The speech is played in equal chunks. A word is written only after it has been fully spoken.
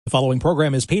following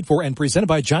program is paid for and presented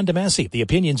by John DeMasi. The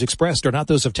opinions expressed are not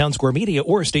those of Town Square Media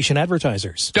or station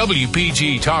advertisers.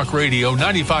 WPG Talk Radio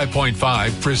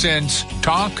 95.5 presents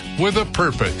Talk with a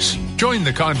Purpose. Join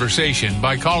the conversation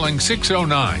by calling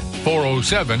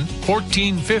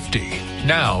 609-407-1450.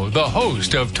 Now, the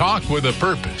host of Talk with a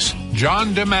Purpose,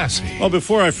 John DeMasi. Well,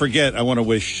 before I forget, I want to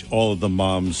wish all of the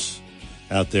moms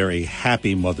out there a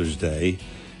happy Mother's Day.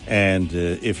 And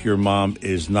if your mom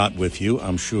is not with you,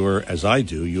 I'm sure, as I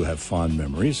do, you have fond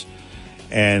memories.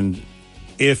 And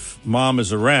if mom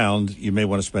is around, you may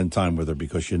want to spend time with her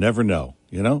because you never know,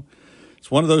 you know?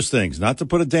 It's one of those things, not to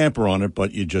put a damper on it,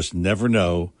 but you just never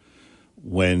know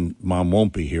when mom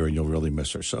won't be here and you'll really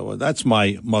miss her. So that's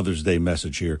my Mother's Day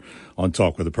message here on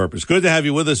Talk with a Purpose. Good to have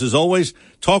you with us as always.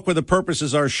 Talk with a Purpose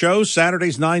is our show,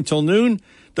 Saturdays 9 till noon,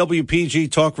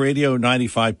 WPG Talk Radio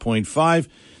 95.5.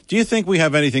 Do you think we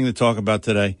have anything to talk about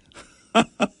today?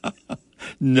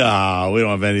 No, we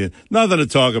don't have anything. Nothing to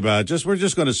talk about. We're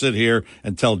just going to sit here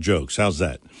and tell jokes. How's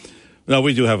that? No,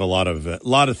 we do have a lot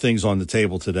of things on the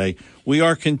table today. We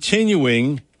are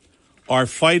continuing our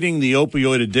Fighting the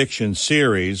Opioid Addiction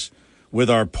series with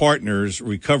our partners,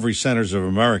 Recovery Centers of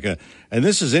America. And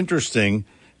this is interesting,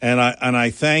 and I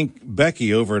thank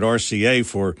Becky over at RCA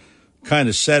for kind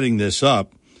of setting this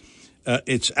up.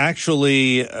 It's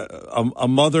actually a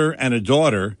mother and a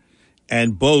daughter,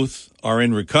 and both are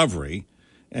in recovery.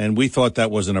 And we thought that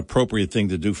was an appropriate thing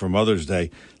to do for Mother's Day.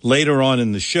 Later on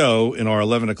in the show, in our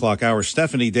 11 o'clock hour,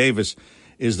 Stephanie Davis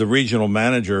is the regional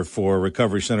manager for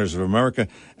Recovery Centers of America,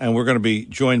 and we're going to be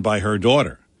joined by her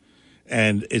daughter.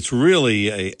 And it's really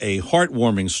a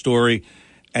heartwarming story.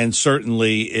 And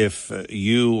certainly if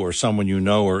you or someone you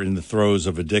know are in the throes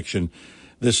of addiction,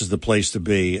 this is the place to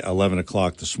be, 11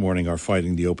 o'clock this morning, our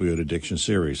Fighting the Opioid Addiction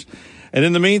series. And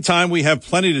in the meantime, we have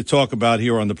plenty to talk about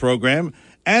here on the program.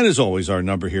 And as always, our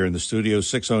number here in the studio,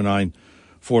 609-407-1450,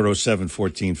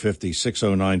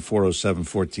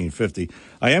 609-407-1450.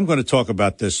 I am going to talk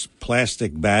about this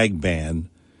plastic bag ban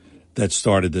that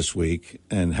started this week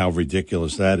and how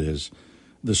ridiculous that is.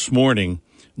 This morning,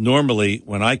 normally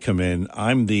when I come in,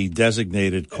 I'm the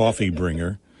designated coffee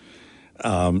bringer,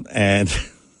 and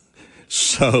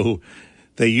so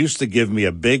they used to give me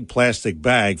a big plastic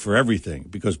bag for everything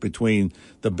because between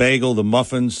the bagel, the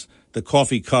muffins, the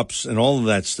coffee cups, and all of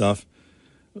that stuff.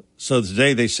 So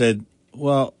today they said,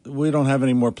 well, we don't have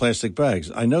any more plastic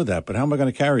bags. I know that, but how am I going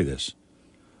to carry this?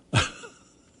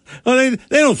 Well, they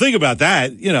don't think about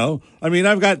that, you know. I mean,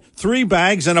 I've got 3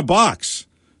 bags and a box.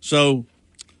 So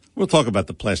we'll talk about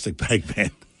the plastic bag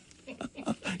ban.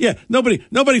 Yeah, nobody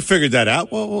figured that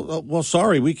out. Well,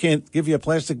 sorry, we can't give you a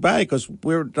plastic bag because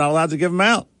we're not allowed to give them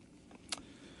out.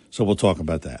 So we'll talk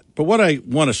about that. But what I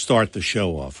want to start the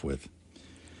show off with,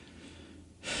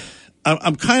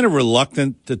 I'm kind of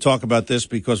reluctant to talk about this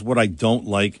because what I don't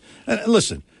like,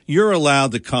 listen, you're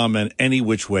allowed to comment any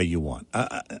which way you want.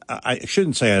 I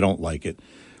shouldn't say I don't like it,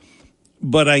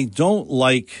 but I don't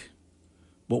like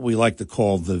what we like to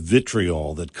call the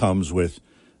vitriol that comes with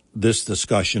this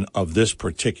discussion of this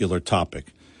particular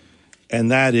topic,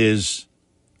 and that is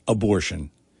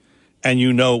abortion. And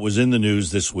you know it was in the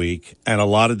news this week, and a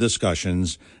lot of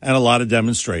discussions, and a lot of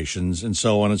demonstrations, and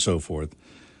so on and so forth.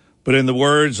 But in the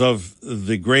words of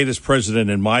the greatest president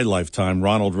in my lifetime,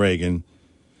 Ronald Reagan,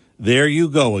 there you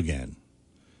go again.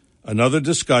 Another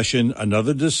discussion,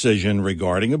 another decision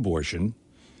regarding abortion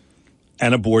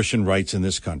and abortion rights in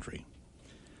this country.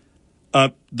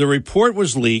 The report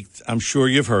was leaked. I'm sure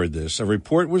you've heard this. A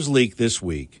report was leaked this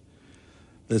week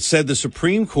that said the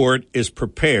Supreme Court is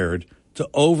prepared to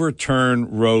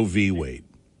overturn Roe v. Wade.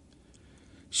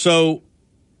 So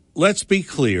let's be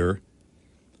clear.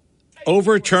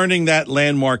 Overturning that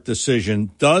landmark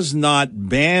decision does not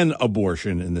ban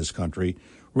abortion in this country.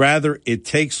 Rather, it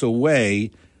takes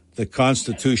away the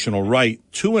constitutional right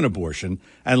to an abortion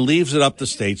and leaves it up to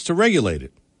states to regulate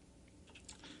it.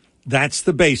 That's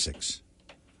the basics.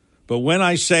 But when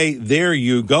I say, there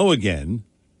you go again,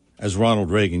 as Ronald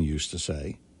Reagan used to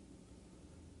say,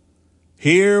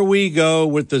 here we go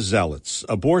with the zealots.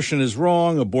 Abortion is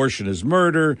wrong. Abortion is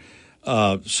murder,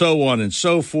 so on and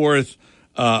so forth.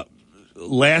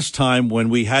 Last time when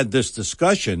we had this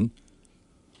discussion,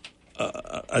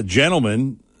 a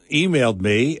gentleman emailed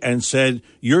me and said,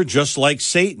 you're just like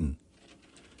Satan.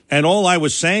 And all I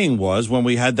was saying was, when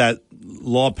we had that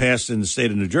law passed in the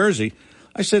state of New Jersey,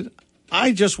 I said,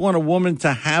 I just want a woman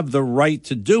to have the right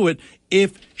to do it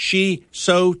if she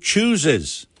so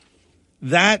chooses.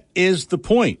 That is the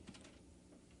point.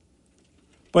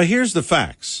 But here's the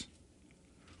facts.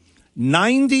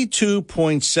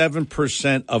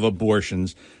 92.7% of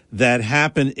abortions that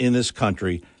happen in this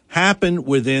country happened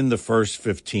within the first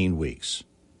 15 weeks.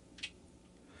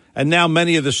 And now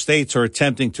many of the states are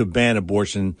attempting to ban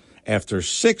abortion after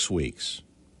 6 weeks.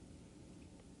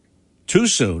 Too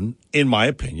soon, in my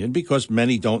opinion, because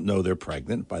many don't know they're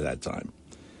pregnant by that time.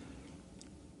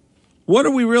 What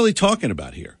are we really talking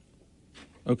about here?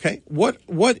 Okay,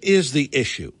 what is the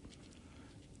issue?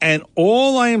 And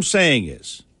all I am saying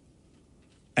is,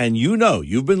 and you know,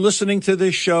 you've been listening to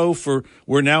this show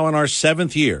we're now in our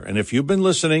 7th year. And if you've been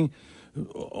listening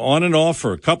on and off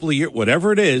for a couple of years,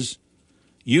 whatever it is,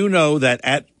 you know that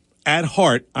at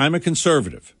heart, I'm a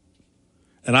conservative.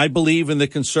 And I believe in the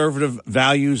conservative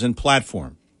values and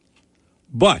platform.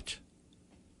 But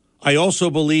I also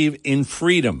believe in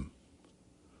freedom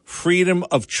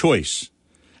of choice.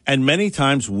 And many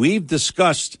times we've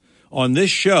discussed on this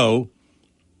show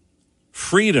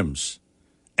freedoms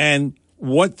and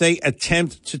what they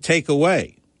attempt to take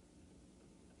away.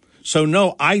 So,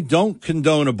 no, I don't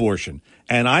condone abortion.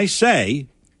 And I say,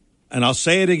 and I'll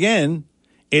say it again,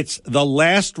 it's the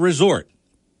last resort.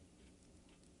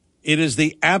 It is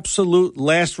the absolute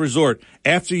last resort.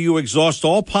 After you exhaust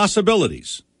all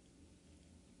possibilities,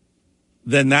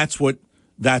 then that's what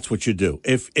you do.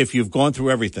 If you've gone through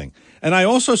everything. And I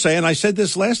also say, and I said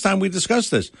this last time we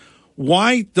discussed this,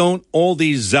 why don't all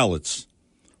these zealots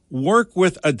work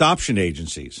with adoption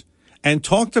agencies and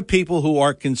talk to people who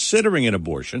are considering an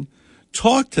abortion,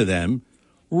 talk to them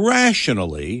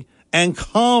rationally and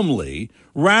calmly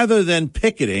rather than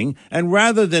picketing and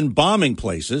rather than bombing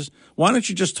places? Why don't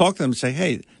you just talk to them and say,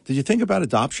 hey, did you think about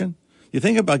adoption? You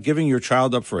think about giving your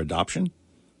child up for adoption?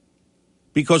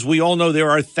 Because we all know there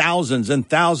are thousands and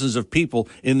thousands of people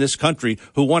in this country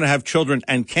who want to have children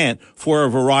and can't for a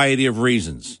variety of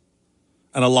reasons.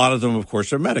 And a lot of them, of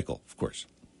course, are medical, of course.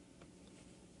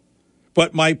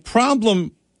 But my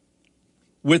problem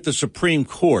with the Supreme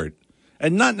Court,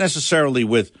 and not necessarily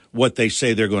with what they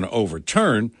say they're going to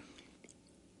overturn,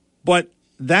 but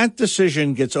that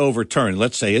decision gets overturned.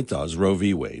 Let's say it does, Roe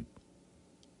v. Wade.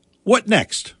 What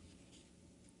next?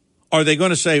 Are they going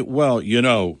to say, well, you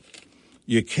know,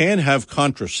 you can't have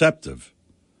contraceptive.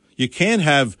 You can't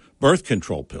have birth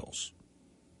control pills.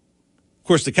 Of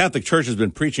course, the Catholic Church has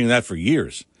been preaching that for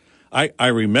years. I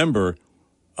remember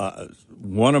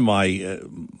one of my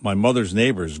mother's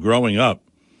neighbors growing up,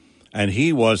 and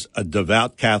he was a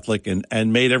devout Catholic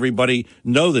and made everybody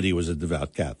know that he was a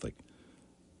devout Catholic.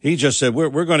 He just said,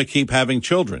 we're going to keep having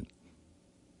children.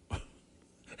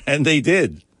 And they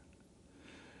did.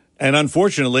 And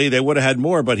unfortunately, they would have had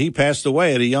more, but he passed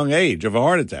away at a young age of a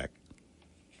heart attack.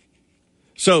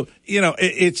 So, you know,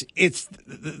 it's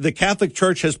the Catholic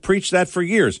Church has preached that for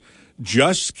years.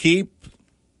 Just keep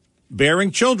bearing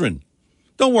children.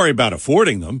 Don't worry about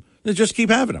affording them. Just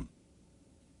keep having them.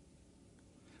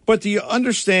 But do you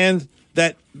understand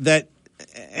that,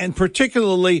 and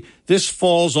particularly this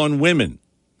falls on women?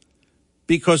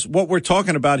 Because what we're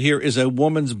talking about here is a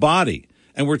woman's body.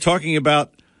 And we're talking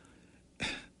about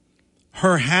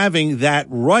her having that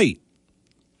right.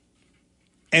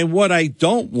 And what I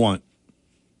don't want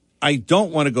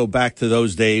to go back to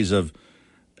those days of,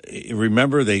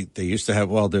 remember they used to have,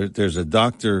 well, there's a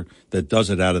doctor that does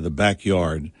it out of the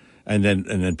backyard and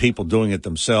then people doing it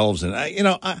themselves. And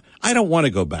I don't want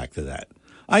to go back to that.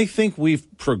 I think we've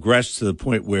progressed to the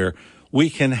point where we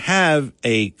can have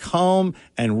a calm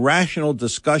and rational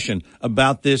discussion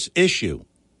about this issue.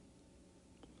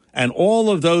 And all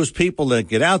of those people that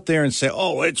get out there and say,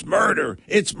 oh, it's murder.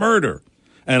 It's murder.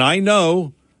 And I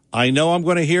know I'm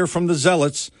going to hear from the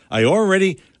zealots. I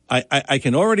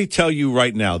can already tell you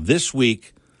right now, this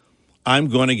week, I'm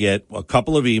going to get a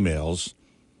couple of emails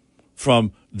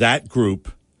from that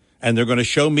group, and they're going to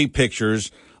show me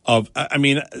pictures of,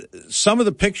 some of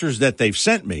the pictures that they've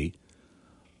sent me.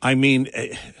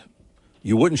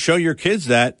 You wouldn't show your kids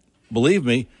that, believe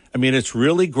me. It's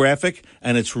really graphic,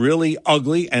 and it's really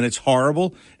ugly, and it's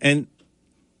horrible. And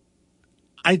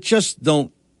I just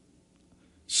don't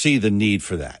see the need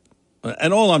for that.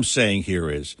 And all I'm saying here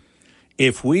is,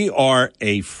 if we are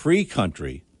a free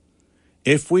country,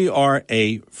 if we are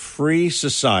a free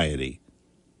society,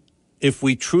 if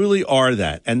we truly are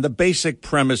that, and the basic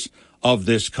premise of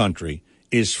this country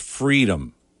is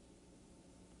freedom,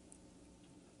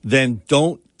 then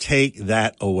don't take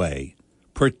that away,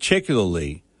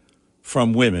 particularly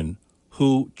from women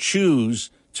who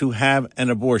choose to have an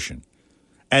abortion.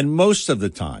 And most of the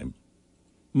time,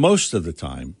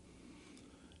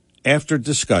 after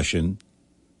discussion,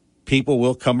 people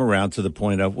will come around to the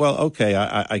point of, well, okay,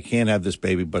 I can't have this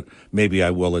baby, but maybe I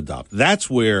will adopt. That's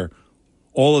where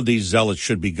all of these zealots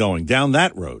should be going, down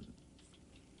that road.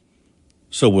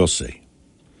 So we'll see.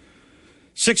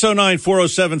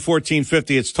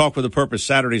 609-407-1450. It's Talk with a Purpose,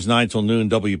 Saturdays 9 till noon,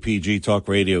 WPG Talk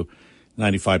Radio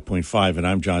 95.5, and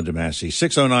I'm John DeMasi.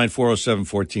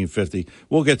 609-407-1450.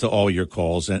 We'll get to all your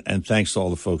calls, and thanks to all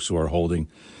the folks who are holding.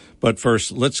 But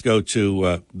first, let's go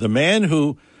to the man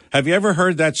who, have you ever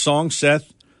heard that song,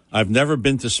 Seth? I've never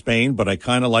been to Spain, but I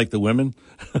kind of like the women.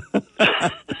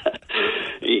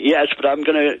 Yes, but I'm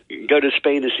going to go to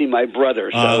Spain to see my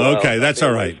brother. So, okay, that's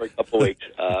all right. For a couple of weeks,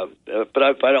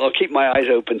 but I'll keep my eyes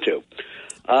open too.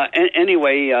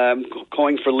 Anyway, I'm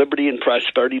calling for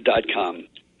libertyandprosperity.com.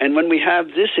 And when we have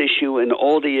this issue and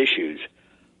all the issues,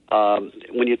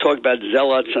 when you talk about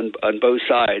zealots on both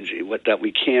sides, that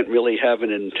we can't really have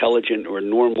an intelligent or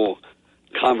normal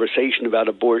conversation about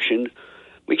abortion.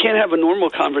 We can't have a normal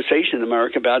conversation in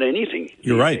America about anything.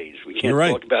 You're right. Days. We can't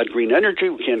talk about green energy.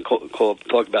 We can't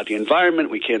talk about the environment.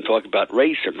 We can't talk about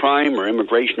race or crime or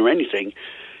immigration or anything.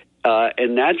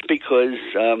 And that's because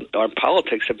our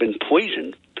politics have been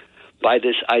poisoned by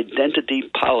this identity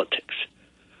politics,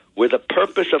 where the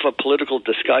purpose of a political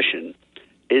discussion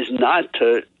is not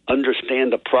to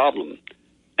understand the problem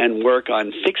and work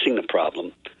on fixing the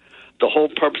problem. The whole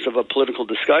purpose of a political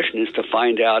discussion is to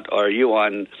find out, are you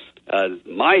on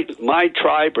my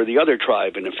tribe or the other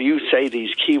tribe? And if you say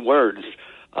these key words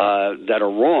that are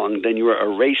wrong, then you're a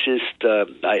racist.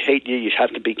 I hate you. You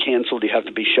have to be canceled. You have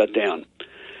to be shut down.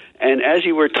 And as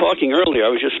you were talking earlier, I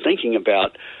was just thinking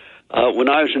about when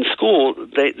I was in school,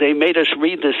 they made us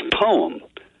read this poem.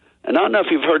 And I don't know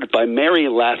if you've heard it, by Mary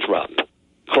Lathrop,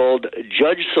 called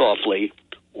Judge Softly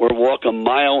or Walk a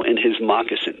Mile in His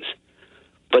Moccasins.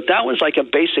 But that was like a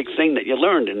basic thing that you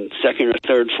learned in second or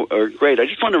third or grade. I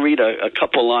just want to read a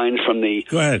couple lines from the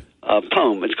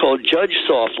poem. It's called Judge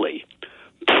Softly.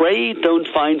 Pray don't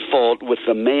find fault with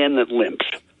the man that limps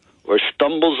or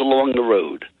stumbles along the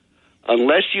road,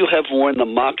 unless you have worn the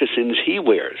moccasins he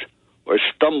wears or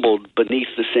stumbled beneath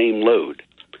the same load.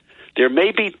 There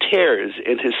may be tears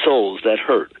in his soles that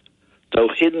hurt, though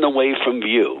hidden away from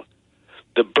view.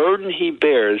 The burden he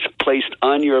bears placed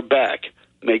on your back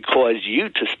may cause you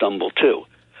to stumble too.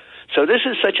 So this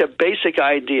is such a basic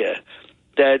idea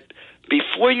that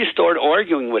before you start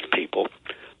arguing with people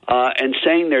and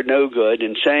saying they're no good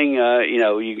and saying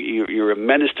you're a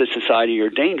menace to society, you're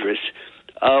dangerous,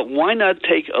 why not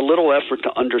take a little effort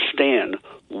to understand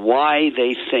why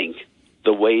they think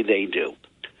the way they do?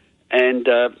 And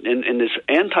in this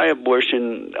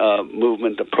anti-abortion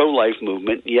movement, the pro-life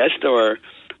movement, yes, there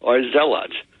are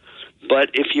zealots.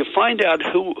 But if you find out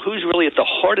who's really at the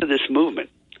heart of this movement,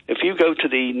 if you go to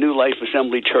the New Life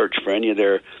Assembly Church for any of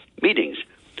their meetings,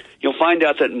 you'll find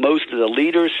out that most of the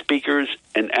leaders, speakers,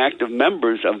 and active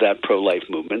members of that pro-life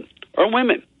movement are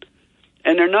women.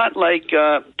 And they're not like,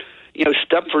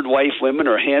 Stepford Wife women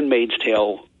or Handmaid's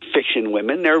Tale fiction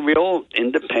women. They're real,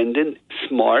 independent,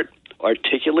 smart,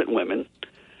 articulate women.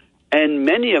 And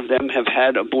many of them have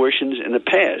had abortions in the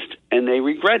past, and they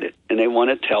regret it, and they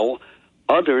want to tell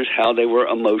others how they were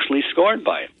emotionally scarred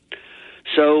by it.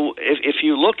 So if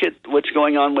you look at what's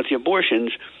going on with the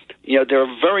abortions, there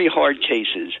are very hard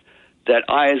cases that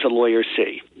I as a lawyer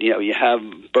see. You have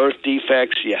birth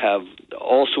defects, you have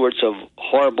all sorts of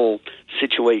horrible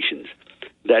situations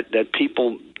that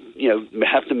people,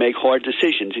 have to make hard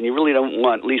decisions, and you really don't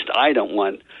want, at least I don't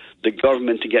want, the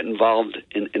government to get involved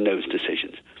in those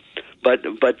decisions.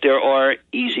 But there are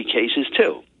easy cases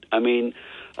too. I mean,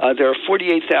 there are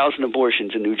 48,000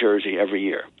 abortions in New Jersey every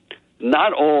year.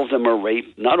 Not all of them are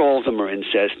rape. Not all of them are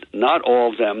incest. Not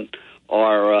all of them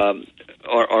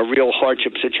are real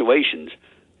hardship situations.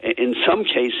 In some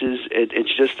cases,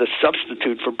 it's just a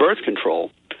substitute for birth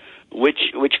control,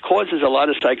 which causes a lot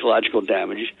of psychological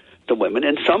damage to women.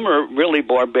 And some are really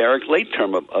barbaric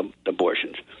late-term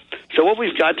abortions. So what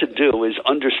we've got to do is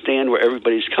understand where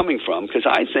everybody's coming from, because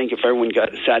I think if everyone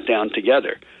sat down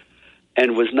together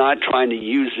and was not trying to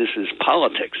use this as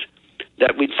politics,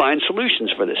 that we'd find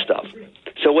solutions for this stuff.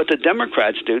 So what the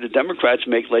Democrats do, the Democrats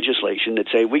make legislation that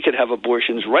say we could have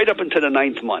abortions right up into the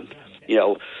 9th month,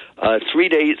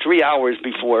 3 hours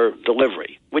before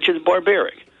delivery, which is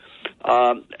barbaric.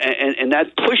 And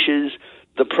that pushes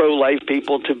the pro-life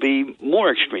people to be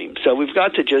more extreme. So we've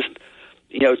got to just,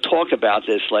 talk about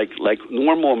this like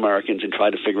normal Americans and try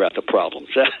to figure out the problems.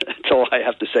 That's all I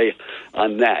have to say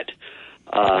on that.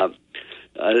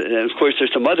 And of course,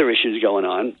 there's some other issues going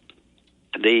on.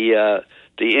 The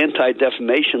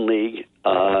Anti-Defamation League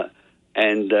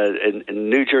and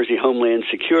New Jersey Homeland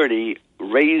Security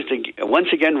once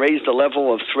again raised the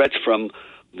level of threats from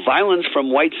violence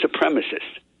from white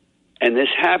supremacists. And this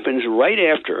happens right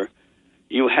after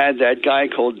you had that guy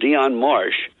called Dion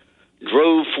Marsh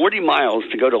drove 40 miles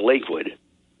to go to Lakewood.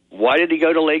 Why did he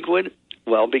go to Lakewood?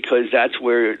 Well, because that's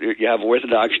where you have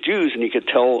Orthodox Jews, and you could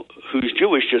tell who's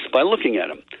Jewish just by looking at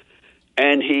him.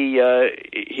 And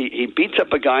he beats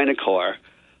up a guy in a car,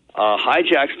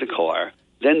 hijacks the car,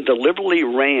 then deliberately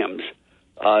rams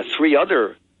three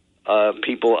other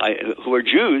people who are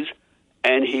Jews,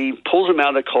 and he pulls them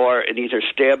out of the car and either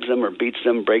stabs them or beats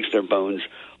them, breaks their bones.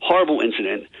 Horrible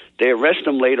incident. They arrest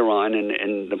him later on,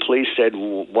 and the police said,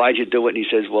 "Why'd you do it?" And he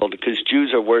says, "Well, because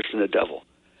Jews are worse than the devil."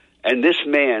 And this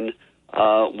man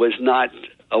was not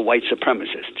a white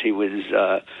supremacist. He was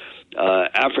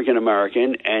African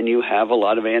American, and you have a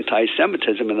lot of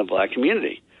anti-Semitism in the black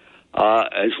community,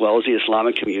 as well as the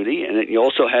Islamic community. And you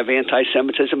also have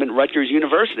anti-Semitism at Rutgers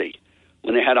University.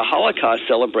 When they had a Holocaust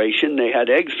celebration, they had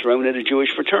eggs thrown at a Jewish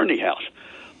fraternity house.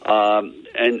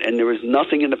 And there was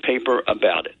nothing in the paper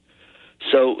about it.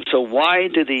 So why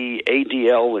did the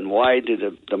ADL and why did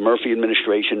the Murphy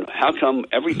administration, how come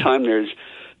every time there's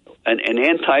an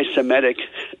anti-Semitic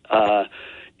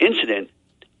incident,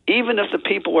 even if the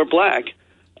people were black,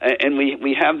 and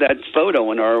we have that photo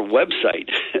on our website,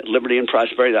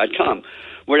 libertyandprosperity.com,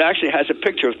 where it actually has a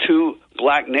picture of two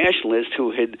black nationalists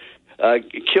who had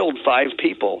killed 5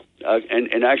 people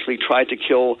and actually tried to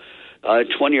kill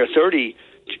 20 or 30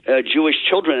 Jewish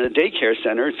children at a daycare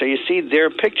center. So you see their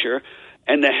picture,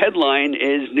 and the headline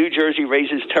is New Jersey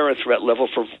raises terror threat level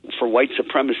for white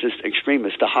supremacist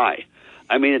extremists to high.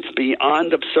 I mean, it's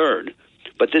beyond absurd.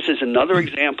 But this is another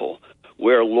example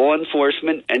where law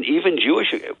enforcement and even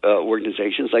Jewish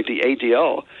organizations like the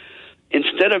ADL,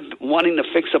 instead of wanting to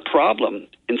fix a problem,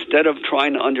 instead of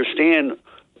trying to understand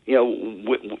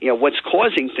what's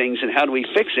causing things and how do we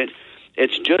fix it,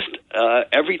 it's just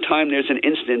every time there's an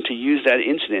incident to use that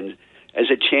incident as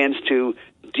a chance to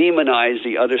demonize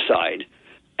the other side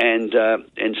and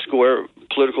score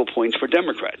political points for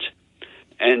Democrats.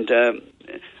 And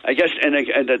I guess, and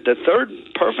the third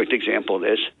perfect example of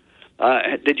this,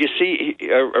 did you see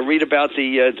or read about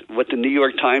what the New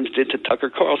York Times did to Tucker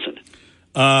Carlson?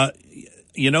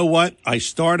 You know what? I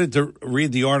started to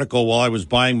read the article while I was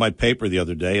buying my paper the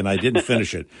other day, and I didn't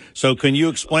finish it. So, can you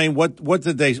explain what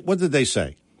did they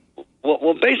say?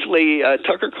 Well, basically,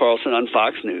 Tucker Carlson on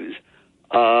Fox News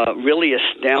really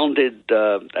astounded,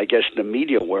 I guess, the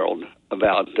media world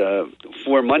about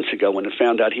 4 months ago when it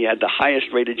found out he had the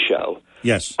highest-rated show.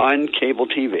 Yes. On cable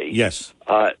TV. Yes.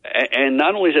 And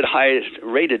not only is it highest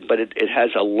rated, but it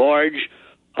has a large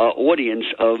audience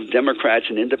of Democrats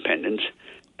and independents.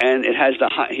 And it has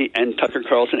and Tucker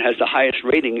Carlson has the highest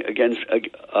rating against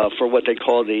for what they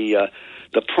call the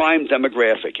prime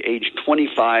demographic, age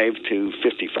 25 to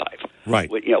 55. Right.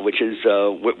 Which is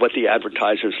what the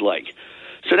advertisers like.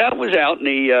 So that was out in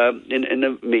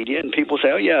the media, and people say,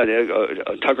 "Oh yeah,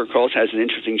 Tucker Carlson has an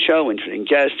interesting show, interesting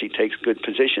guests. He takes good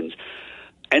positions."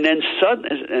 And then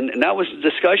and that was the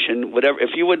discussion. Whatever,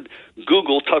 if you would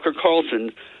Google Tucker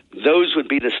Carlson, those would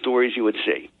be the stories you would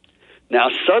see. Now,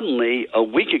 suddenly, a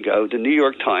week ago, the New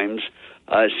York Times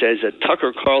says that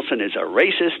Tucker Carlson is a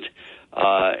racist.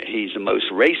 He's the most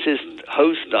racist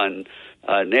host on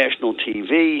national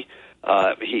TV.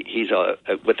 He's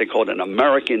what they call an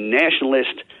American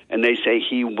nationalist, and they say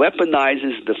he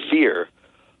weaponizes the fear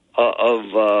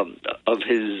of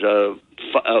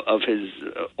his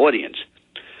audience.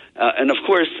 And of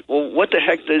course, well, what the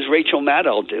heck does Rachel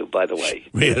Maddow do? By the way,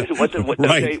 Right.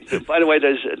 By the way,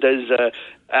 does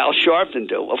Al Sharpton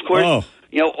do? Of course,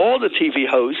 all the TV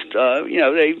hosts,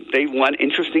 they want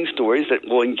interesting stories that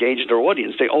will engage their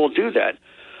audience. They all do that.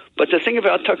 But the thing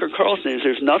about Tucker Carlson is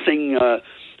there's nothing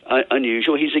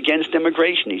unusual. He's against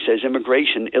immigration. He says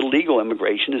illegal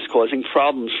immigration, is causing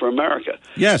problems for America.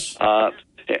 Yes.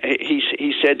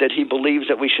 He said that he believes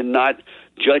that we should not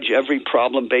judge every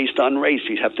problem based on race.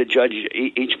 You have to judge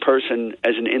each person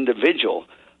as an individual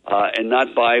and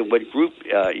not by what group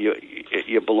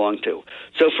you belong to.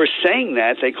 So for saying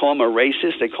that, they call him a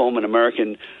racist. They call him an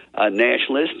American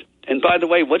nationalist. And by the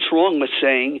way, what's wrong with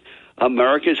saying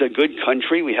America is a good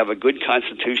country? We have a good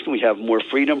constitution. We have more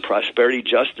freedom, prosperity,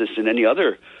 justice than any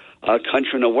other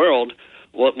country in the world.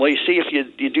 Well, you see, if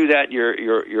you do that,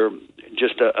 you're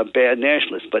just a bad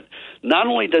nationalist. But not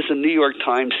only does the New York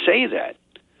Times say that,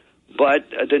 but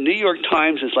the New York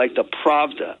Times is like the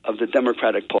Pravda of the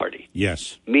Democratic Party.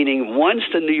 Yes. Meaning once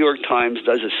the New York Times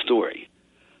does a story,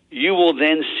 you will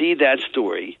then see that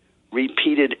story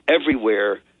repeated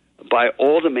everywhere by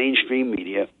all the mainstream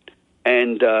media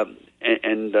and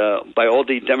by all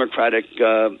the Democratic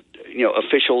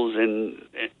officials and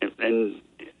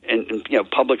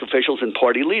public officials and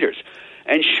party leaders.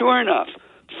 And sure enough,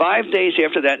 5 days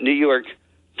after that New York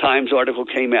Times article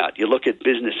came out. You look at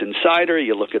Business Insider,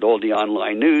 you look at all the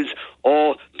online news,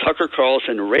 all Tucker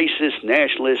Carlson, racist,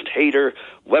 nationalist, hater,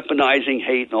 weaponizing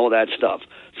hate and all that stuff.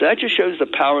 So that just shows the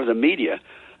power of the media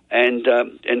and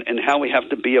how we have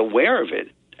to be aware of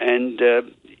it. And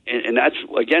that's,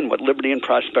 again, what Liberty and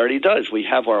Prosperity does. We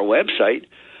have our website,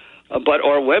 but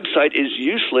our website is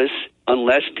useless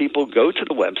unless people go to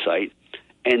the website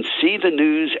and see the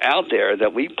news out there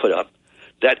that we put up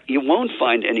that you won't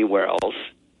find anywhere else.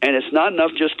 And it's not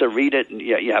enough just to read it.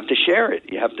 You have to share it.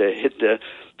 You have to hit the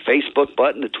Facebook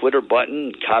button, the Twitter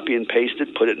button, copy and paste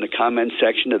it, put it in the comment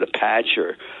section of the Patch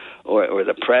or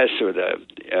the Press or the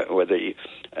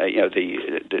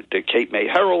Cape May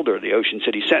Herald or the Ocean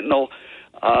City Sentinel.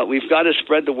 We've got to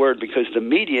spread the word because the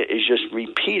media is just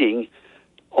repeating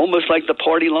almost like the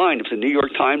party line. If the New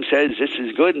York Times says this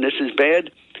is good and this is bad,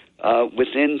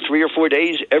 within 3 or 4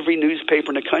 days, every newspaper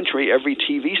in the country, every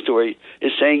TV story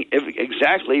is saying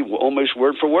exactly, almost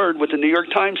word for word, what the New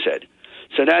York Times said.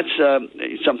 So that's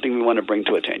something we want to bring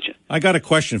to attention. I got a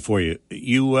question for you.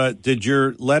 Did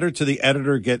your letter to the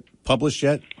editor get published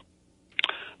yet?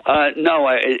 No,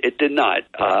 it did not.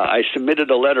 I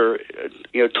submitted a letter,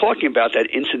 talking about that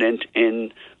incident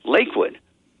in Lakewood,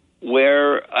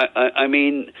 where I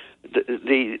mean,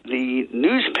 the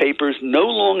newspapers no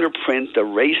longer print the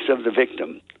race of the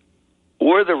victim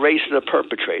or the race of the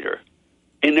perpetrator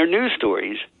in their news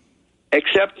stories,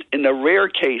 except in the rare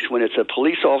case when it's a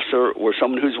police officer or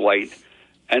someone who's white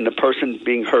and the person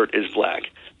being hurt is black.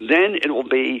 Then it will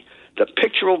be, the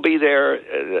picture will be there,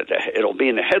 it'll be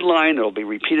in the headline, it'll be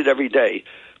repeated every day.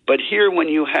 But here when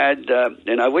you had,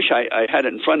 and I wish I had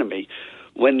it in front of me,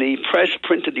 when the press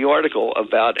printed the article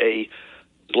about a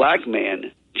black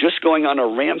man just going on a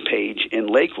rampage in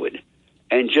Lakewood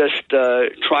and just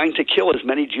trying to kill as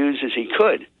many Jews as he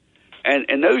could.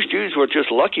 And those Jews were just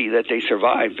lucky that they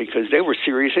survived because they were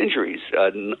serious injuries,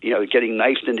 getting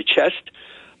knifed in the chest,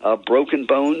 broken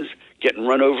bones, getting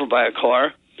run over by a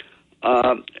car.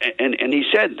 And he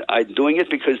said, I'm doing it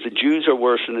because the Jews are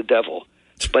worse than the devil.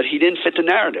 But he didn't fit the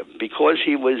narrative because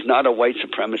he was not a white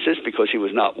supremacist, because he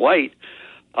was not white.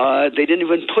 They didn't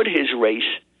even put his race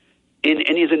in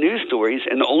any of the news stories,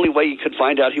 and the only way you could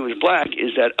find out he was black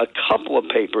is that a couple of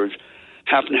papers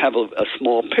happen to have a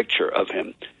small picture of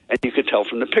him, and you could tell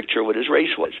from the picture what his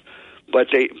race was. But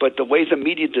the way the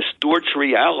media distorts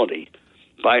reality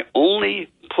by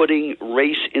only putting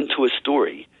race into a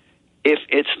story, if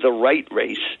it's the right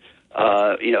race,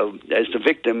 as the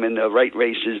victim, and the right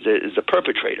race is the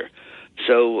perpetrator.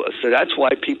 So that's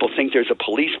why people think there's a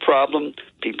police problem.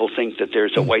 People think that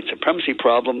there's a white supremacy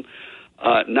problem.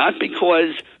 Not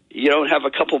because you don't have a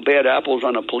couple bad apples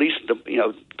on a police,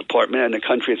 department in a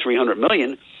country of 300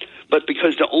 million, but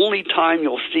because the only time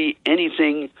you'll see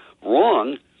anything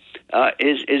wrong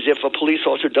is if a police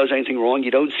officer does anything wrong.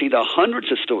 You don't see the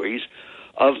hundreds of stories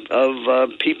of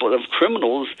people, of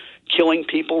criminals killing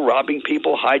people, robbing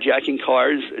people, hijacking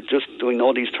cars, just doing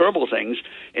all these terrible things,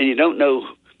 and you don't know,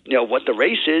 what the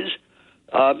race is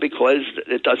because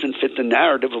it doesn't fit the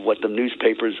narrative of what the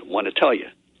newspapers want to tell you.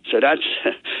 So that's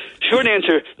short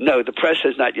answer. No, the press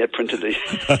has not yet printed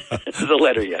the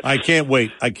letter yet. I can't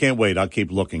wait. I'll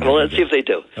keep looking. Well, let's see if they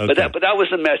do. Okay. But that was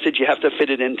the message. You have to fit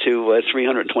it into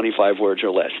 325 words or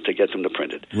less to get them to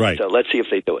print it. Right. So let's see if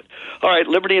they do it. All right,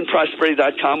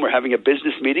 libertyandprosperity.com. We're having a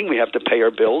business meeting. We have to pay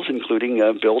our bills, including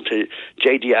a bill to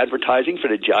JD Advertising for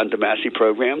the John DeMasi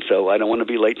program. So I don't want to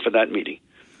be late for that meeting.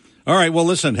 All right. Well,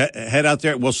 listen, head out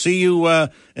there. We'll see you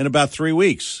in about 3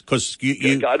 weeks because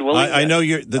God willing, I know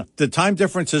the time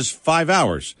difference is 5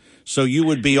 hours, so you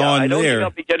would be on there.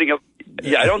 I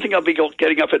don't think I'll be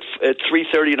getting up at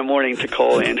 3:30 in the morning to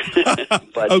call in.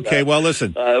 But, okay. Well,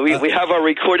 listen, we have our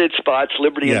recorded spots,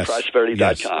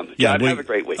 libertyandprosperity.com. Yes. Yeah, have a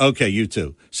great week. Okay, you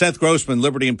too. Seth Grossman,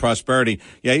 Liberty and Prosperity.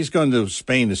 Yeah, he's going to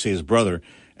Spain to see his brother.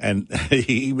 And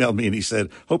he emailed me and he said,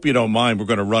 hope you don't mind. We're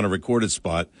going to run a recorded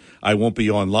spot. I won't be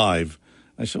on live.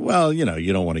 I said, well, you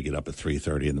don't want to get up at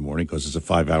 3:30 in the morning because it's a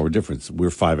 5-hour difference. We're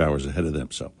 5 hours ahead of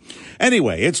them. So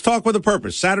anyway, it's Talk with a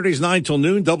Purpose. Saturdays 9 till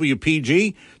noon,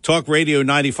 WPG, Talk Radio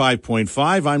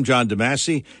 95.5. I'm John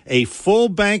DeMasi. A full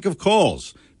bank of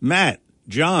calls. Matt,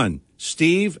 John,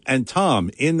 Steve, and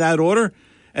Tom in that order.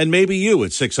 And maybe you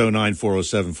at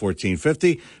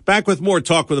 609-407-1450. Back with more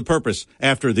Talk with a Purpose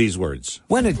after these words.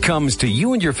 When it comes to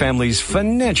you and your family's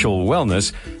financial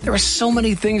wellness, there are so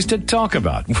many things to talk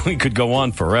about. We could go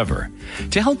on forever.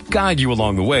 To help guide you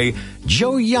along the way,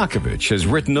 Joe Yakovich has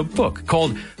written a book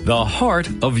called The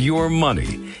Heart of Your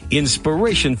Money,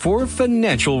 Inspiration for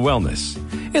Financial Wellness.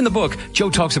 In the book, Joe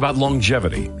talks about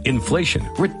longevity, inflation,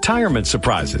 retirement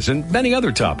surprises, and many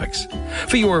other topics.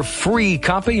 For your free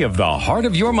copy of The Heart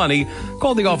of Your your money,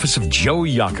 call the office of Joe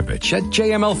Yakovich at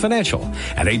JML Financial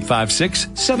at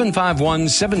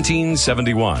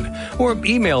 856-751-1771 or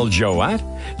email Joe at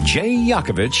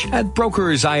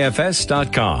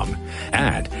jyakovich@brokersifs.com.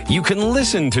 And you can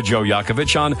listen to Joe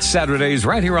Yakovich on Saturdays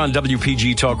right here on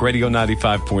WPG Talk Radio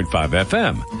 95.5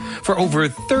 FM. For over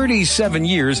 37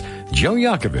 years, Joe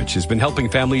Yakovich has been helping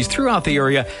families throughout the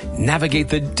area navigate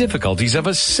the difficulties of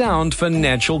a sound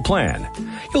financial plan.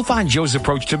 You'll find Joe's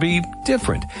approach to be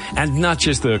different and not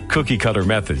just the cookie-cutter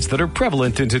methods that are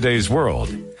prevalent in today's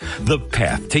world. The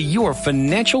path to your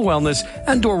financial wellness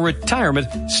and or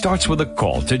retirement starts with a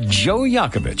call to Joe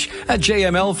Yakovich at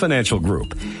JML Financial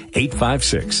Group.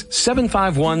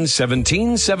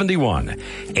 856-751-1771.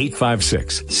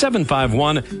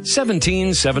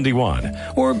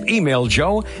 856-751-1771. Or email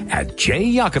Joe at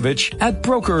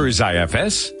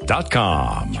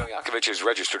jyakovich@brokersifs.com. Joe Yakovich is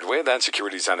registered with and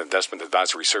securities and investment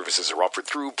advisory services are offered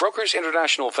through Brokers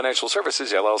International Financial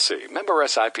Services, LLC. Member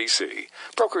SIPC.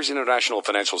 Brokers International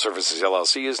Financial Services,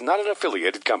 LLC is not an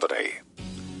affiliated company.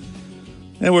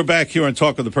 And we're back here on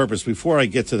Talk of the Purpose. Before I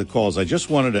get to the calls, I just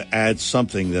wanted to add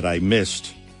something that I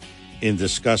missed in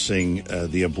discussing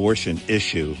the abortion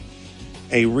issue.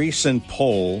 A recent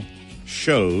poll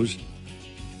shows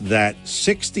that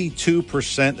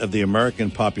 62% of the American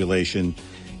population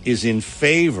is in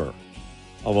favor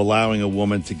of allowing a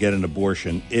woman to get an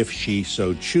abortion if she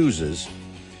so chooses,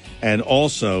 and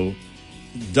also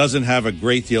doesn't have a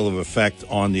great deal of effect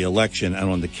on the election and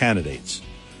on the candidates,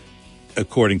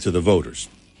 according to the voters.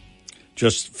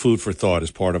 Just food for thought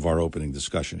as part of our opening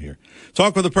discussion here.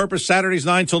 Talk with a Purpose, Saturdays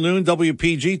 9 till noon,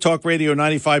 WPG, Talk Radio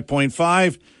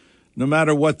 95.5. No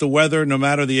matter what the weather, no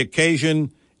matter the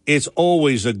occasion, it's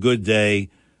always a good day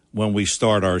when we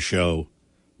start our show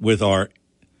with our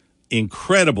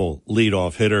incredible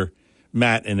leadoff hitter,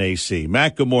 Matt in AC.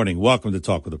 Matt, good morning. Welcome to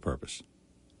Talk with a Purpose.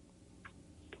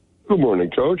 Good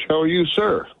morning, Coach. How are you,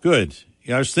 sir? Good.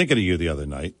 Yeah, I was thinking of you the other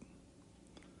night.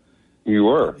 You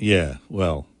were? Yeah,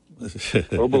 well. I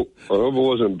hope it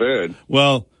wasn't bad.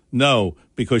 Well, no,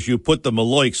 because you put the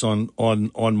Maloiks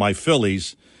on my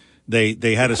Phillies.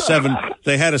 They had a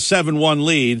 7-1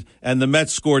 lead, and the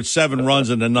Mets scored 7 runs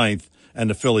in the ninth, and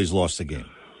the Phillies lost the game.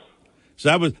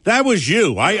 So that was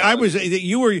you.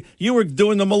 You were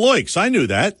doing the Maloiks. I knew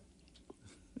that.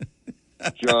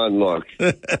 John, look,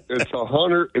 it's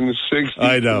 160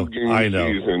 game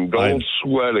season. Don't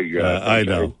sweat it, guys.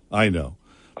 Okay? I know.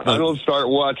 I don't start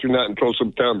watching that until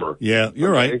September. Yeah,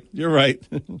 you're right. You're right.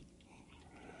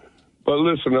 But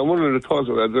listen, I wanted to talk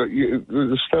about that.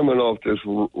 Stemming off this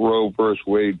Roe versus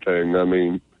Wade thing. I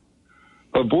mean,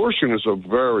 abortion is a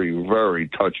very, very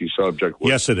touchy subject. With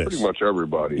yes, it is. Pretty much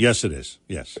everybody. Yes, it is.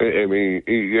 Yes. I mean,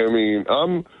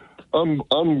 I'm born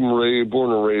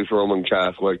and raised Roman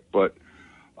Catholic, but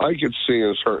I could see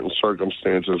in certain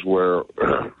circumstances where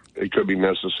it could be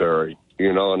necessary,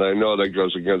 and I know that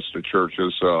goes against the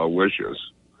church's wishes.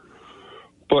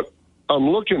 But I'm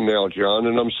looking now, John,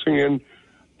 and I'm seeing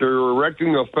they're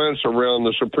erecting a fence around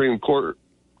the Supreme Court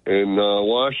in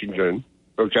Washington,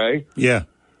 okay? Yeah.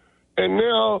 And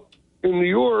now in New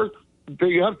York,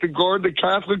 they have to guard the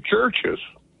Catholic churches.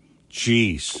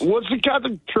 Jeez. What's the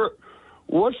Catholic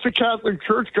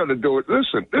Church got to do it?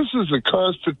 Listen, this is a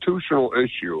constitutional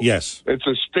issue. Yes. It's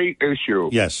a state issue.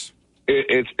 Yes.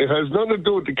 It has nothing to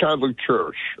do with the Catholic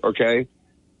Church, okay?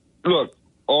 Look,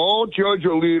 all Justice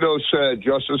Alito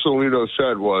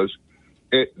said was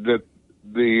that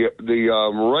the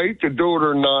right to do it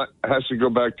or not has to go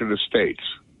back to the states.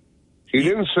 He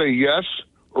didn't say yes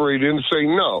or he didn't say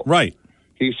no. Right.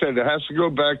 He said it has to go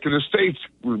back to the states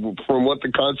from what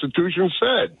the Constitution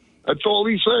said. That's all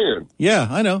he's saying. Yeah,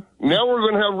 I know. Now we're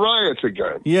going to have riots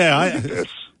again. Yeah,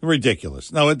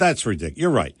 ridiculous. No, that's ridiculous. You're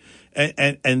right.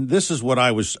 And this is what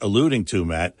I was alluding to,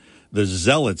 Matt, the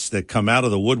zealots that come out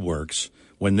of the woodworks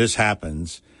when this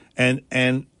happens.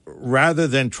 And rather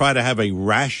than try to have a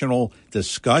rational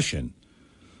discussion,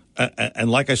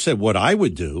 and like I said, what I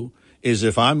would do is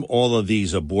if I'm all of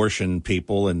these abortion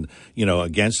people and,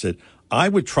 against it, I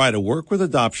would try to work with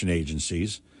adoption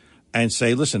agencies and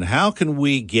say, listen, how can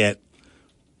we get,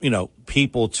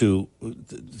 people to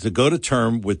go to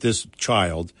term with this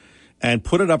child and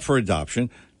put it up for adoption?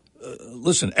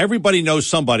 Listen, everybody knows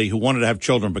somebody who wanted to have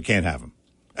children but can't have them.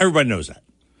 Everybody knows that.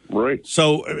 Right.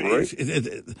 So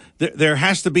there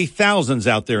has to be thousands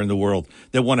out there in the world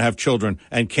that want to have children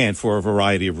and can't for a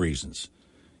variety of reasons.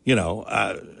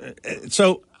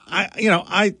 So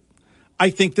I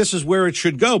think this is where it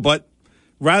should go. But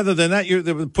rather than that,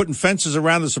 they're putting fences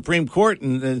around the Supreme Court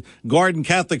and guarding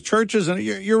Catholic churches. And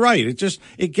you're right.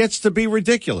 It gets to be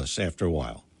ridiculous after a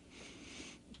while.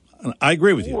 I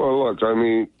agree with you. Well, look, I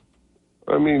mean,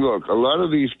 look, a lot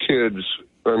of these kids,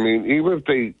 I mean, even if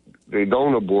they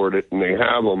don't abort it and they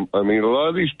have them, I mean, a lot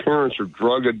of these parents are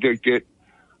drug addicted.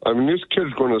 I mean, this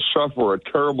kid's going to suffer a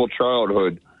terrible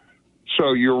childhood.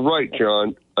 So you're right,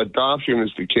 John. Adoption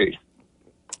is the key.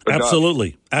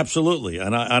 Absolutely,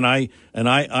 and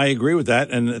I agree with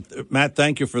that. And Matt,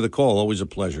 thank you for the call. Always a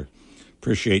pleasure.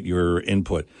 Appreciate your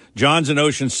input. John's in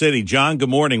Ocean City. John, good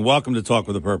morning. Welcome to Talk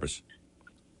with a Purpose.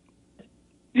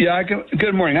 Yeah,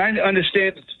 good morning. I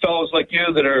understand it's fellows like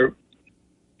you that are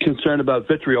concerned about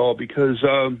vitriol because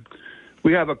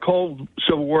we have a cold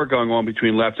civil war going on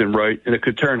between left and right, and it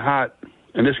could turn hot,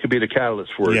 and this could be the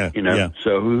catalyst for it.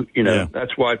 So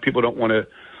that's why people don't want to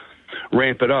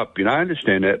ramp it up. I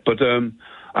understand that, but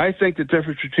I think the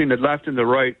difference between the left and the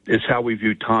right is how we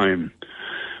view time.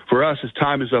 For us,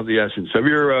 time is of the essence. If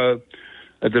you're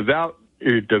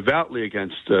you're devoutly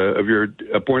against, if you're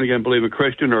a born-again believing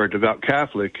Christian or a devout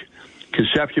Catholic,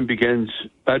 conception begins.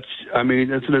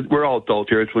 We're all adults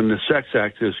here. It's when the sex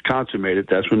act is consummated.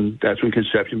 That's when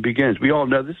conception begins. We all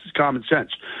know this is common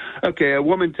sense. Okay, a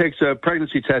woman takes a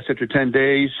pregnancy test after 10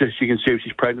 days so she can see if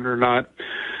she's pregnant or not,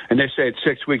 and they say it's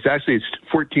 6 weeks. Actually, it's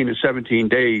 14 to 17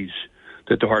 days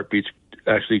that the heartbeats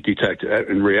actually detect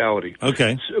in reality.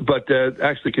 Okay. But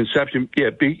actually conception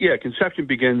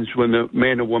begins when the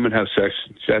man and woman have sex.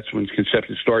 That's when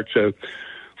conception starts. So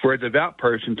for a devout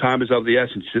person, time is of the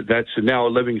essence. That's now a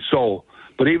living soul.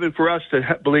 But even for us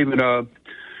to believe in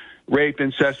rape,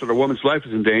 incest, or a woman's life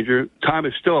is in danger, time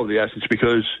is still of the essence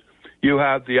because you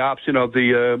have the option of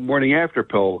the morning after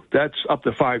pill. That's up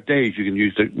to 5 days you can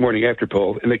use the morning after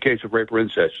pill in the case of rape or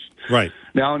incest. Right.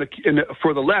 Now,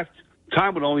 for the left,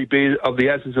 time would only be of the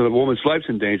essence of the woman's life's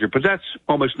in danger, but that's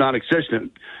almost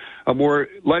non-existent. A more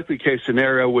likely case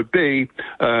scenario would be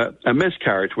a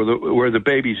miscarriage where the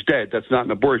baby's dead. That's not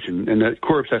an abortion, and the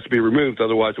corpse has to be removed,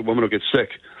 otherwise the woman will get sick.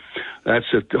 That's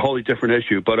a wholly different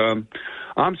issue. But I'm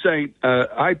saying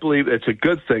I believe it's a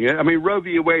good thing. I mean, Roe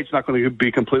v. Wade's not going to be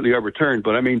completely overturned,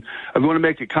 but I mean, I want to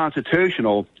make it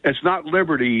constitutional. It's not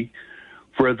liberty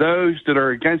for those that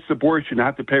are against abortion to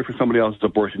have to pay for somebody else's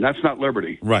abortion. That's not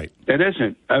liberty. Right. It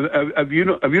isn't. If you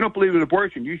don't believe in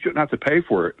abortion, you shouldn't have to pay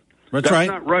for it. That's right.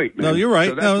 Not right, man. No, you're right.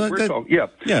 So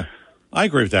Yeah, I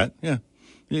agree with that. Yeah.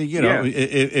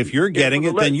 If you're getting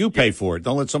it, then you pay for it.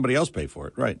 Don't let somebody else pay for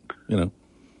it. Right. Right.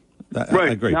 I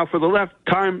agree. Now, for the left,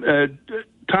 time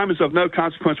is of no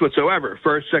consequence whatsoever.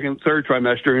 First, second, third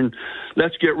trimester, and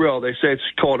let's get real. They say it's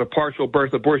called a partial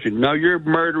birth abortion. No, you're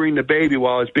murdering the baby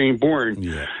while it's being born.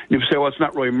 Yeah. You say, well, it's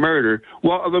not really murder.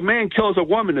 Well, if a man kills a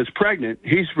woman that's pregnant,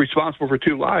 he's responsible for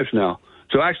 2 lives now.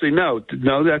 So actually, no,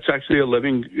 that's actually a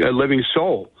living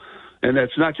soul. And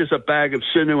that's not just a bag of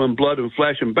sinew and blood and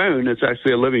flesh and bone. It's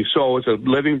actually a living soul. It's a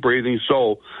living, breathing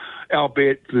soul,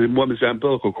 albeit the woman's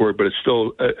umbilical cord, but it's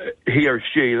still he or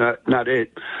she, not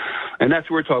it. And that's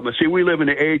what we're talking about. See, we live in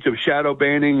the age of shadow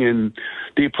banning and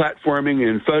deplatforming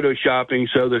and photoshopping,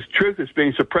 so the truth is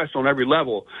being suppressed on every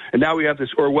level. And now we have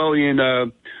this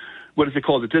Orwellian, what is it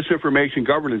called, the Disinformation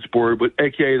Governance Board,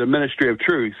 a.k.a. the Ministry of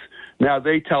Truth. Now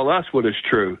they tell us what is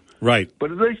true. Right.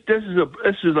 But at least this is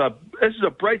a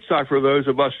bright side for those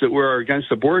of us that were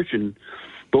against abortion.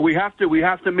 But we have to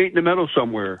meet in the middle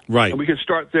somewhere. Right. And we can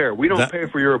start there. We don't pay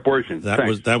for your abortion. That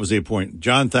was the point.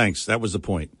 John, thanks. That was the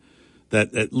point.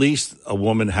 That at least a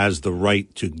woman has the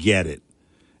right to get it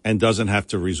and doesn't have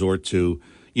to resort to,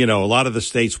 a lot of the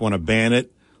states want to ban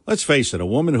it. Let's face it, a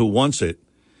woman who wants it,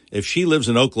 if she lives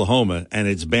in Oklahoma and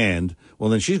it's banned, well,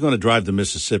 then she's going to drive to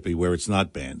Mississippi where it's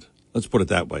not banned. Let's put it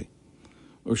that way.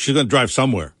 Or she's going to drive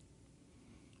somewhere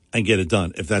and get it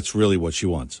done if that's really what she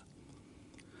wants.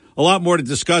 A lot more to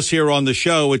discuss here on the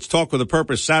show. It's Talk with a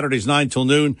Purpose, Saturdays 9 till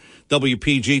noon,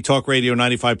 WPG Talk Radio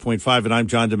 95.5, and I'm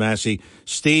John DeMasi.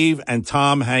 Steve and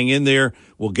Tom, hang in there.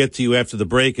 We'll get to you after the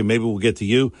break, and maybe we'll get to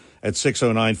you at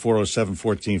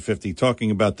 609-407-1450, talking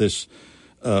about this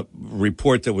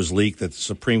report that was leaked that the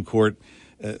Supreme Court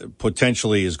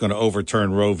potentially is going to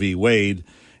overturn Roe v. Wade,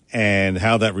 and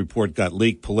how that report got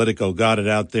leaked. Politico got it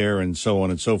out there, and so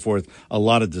on and so forth. A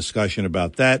lot of discussion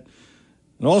about that.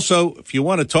 And also, if you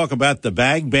want to talk about the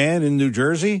bag ban in New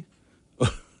Jersey,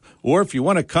 or if you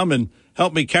want to come and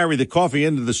help me carry the coffee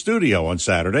into the studio on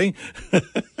Saturday,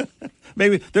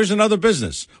 maybe there's another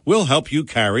business. We'll help you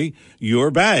carry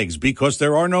your bags because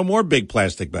there are no more big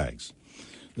plastic bags.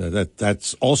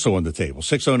 That's also on the table.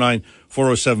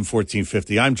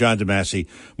 609-407-1450. I'm John DeMasi.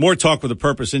 More Talk with a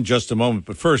Purpose in just a moment.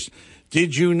 But first,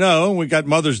 did you know we got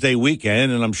Mother's Day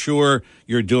weekend, and I'm sure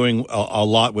you're doing a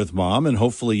lot with Mom, and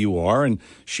hopefully you are, and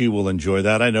she will enjoy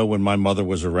that. I know when my mother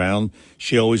was around,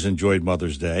 she always enjoyed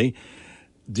Mother's Day.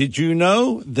 Did you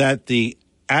know that the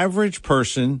average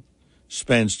person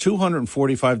spends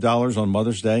 $245 on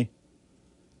Mother's Day?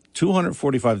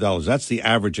 $245. That's the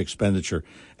average expenditure.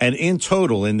 And in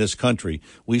total in this country,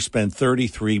 we spend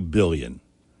 $33 billion.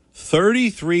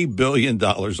 $33 billion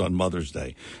on Mother's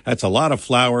Day. That's a lot of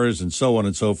flowers and so on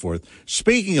and so forth.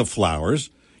 Speaking of flowers,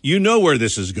 you know where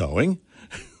this is going.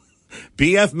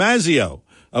 B.F. Mazzeo,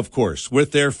 of course,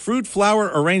 with their fruit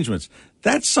flower arrangements.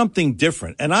 That's something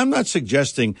different. And I'm not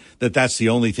suggesting that that's the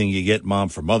only thing you get Mom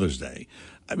for Mother's Day.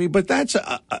 I mean, but that's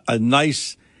a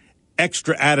nice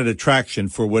extra added attraction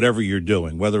for whatever you're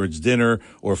doing, whether it's dinner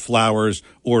or flowers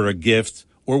or a gift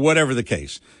or whatever the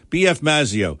case. B.F.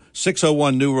 Mazzeo,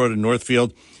 601 New Road in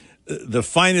Northfield. The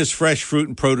finest fresh fruit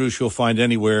and produce you'll find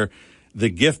anywhere. The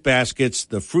gift baskets,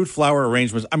 the fruit flower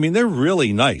arrangements. I mean, they're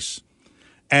really nice.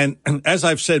 And as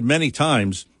I've said many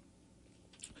times,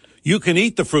 you can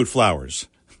eat the fruit flowers.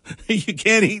 You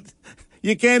can't eat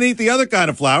the other kind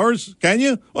of flowers, can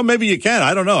you? Well, maybe you can.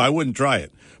 I don't know. I wouldn't try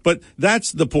it. But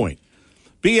that's the point.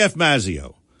 B.F.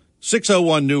 Mazzeo,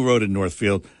 601 New Road in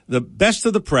Northfield. The best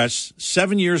of the press,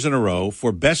 7 years in a row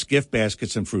for best gift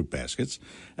baskets and fruit baskets.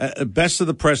 Best of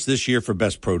the press this year for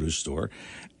best produce store.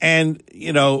 And,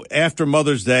 you know, after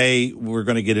Mother's Day, we're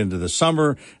going to get into the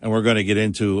summer and we're going to get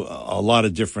into a lot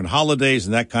of different holidays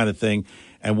and that kind of thing.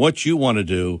 And what you want to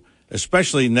do,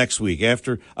 especially next week,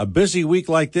 after a busy week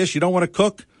like this, you don't want to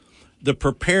cook. The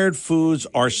prepared foods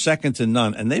are second to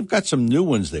none, and they've got some new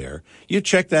ones there. You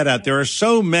check that out. There are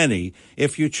so many.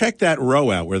 If you check that row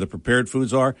out where the prepared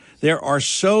foods are, there are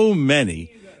so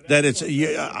many that it's,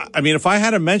 I mean, if I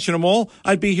had to mention them all,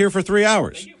 I'd be here for 3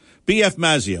 hours. B.F.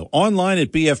 Mazzeo, online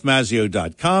at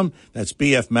bfmazzeo.com. That's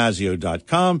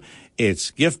bfmazzeo.com.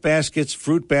 It's gift baskets,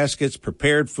 fruit baskets,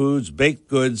 prepared foods, baked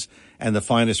goods, and the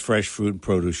finest fresh fruit and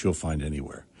produce you'll find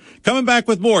anywhere. Coming back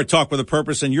with more Talk with a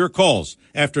Purpose and your calls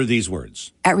after these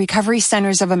words. At Recovery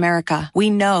Centers of America,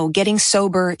 we know getting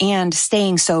sober and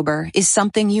staying sober is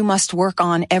something you must work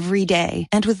on every day.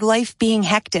 And with life being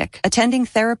hectic, attending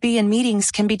therapy and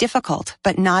meetings can be difficult,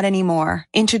 but not anymore.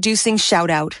 Introducing Shout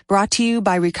Out, brought to you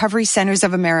by Recovery Centers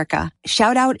of America.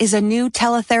 Shout Out is a new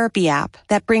teletherapy app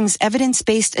that brings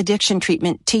evidence-based addiction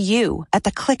treatment to you at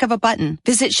the click of a button.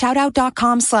 Visit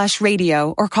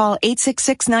shoutout.com/radio or call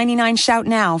 866-99-SHOUT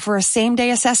now for a same-day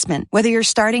assessment. Whether you're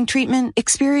starting treatment,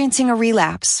 experiencing a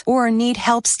relapse, or need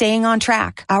help staying on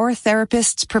track, our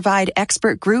therapists provide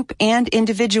expert group and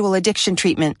individual addiction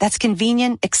treatment that's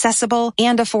convenient, accessible,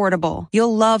 and affordable.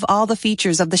 You'll love all the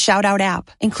features of the Shout Out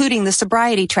app, including the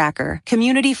sobriety tracker,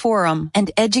 community forum,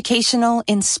 and educational,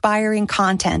 inspiring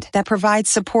content that provides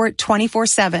support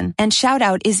 24/7. And Shout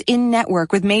Out is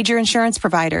in-network with major insurance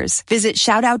providers. Visit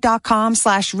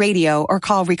shoutout.com/radio or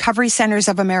call Recovery Centers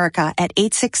of America at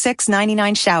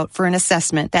 866-99-SHOUT for an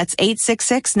assessment. That's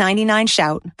 866-99-SHOUT.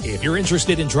 If you're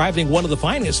interested in driving one of the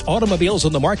finest automobiles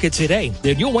on the market today,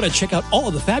 then you'll want to check out all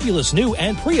of the fabulous new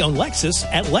and pre-owned Lexus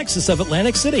at Lexus of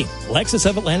Atlantic City. Lexus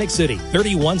of Atlantic City,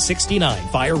 3169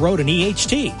 Fire Road in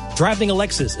EHT. Driving a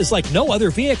Lexus is like no other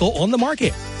vehicle on the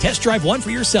market. Test drive one for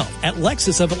yourself at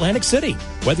Lexus of Atlantic City.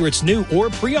 Whether it's new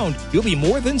or pre-owned, you'll be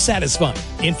more than satisfied.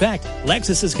 In fact,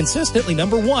 Lexus is consistently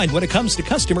 #1 when it comes to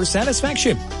customer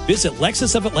satisfaction. Visit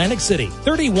Lexus of Atlantic City,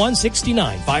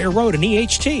 3169 Fire Road in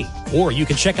EHT. Or you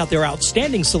can check out their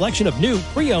outstanding selection of new,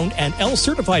 pre-owned, and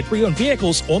L-certified pre-owned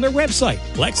vehicles on their website,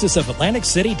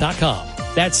 lexusofatlanticcity.com.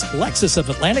 That's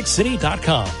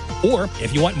lexusofatlanticcity.com. Or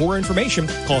if you want more information,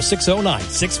 call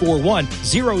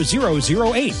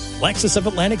 609-641-0008. Lexus of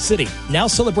Atlantic City, now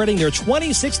celebrating their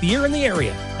 26th year in the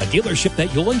area. A dealership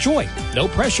that you'll enjoy. No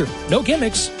pressure, no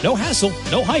gimmicks, no hassle,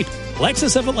 no hype.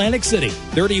 Lexus of Atlantic City,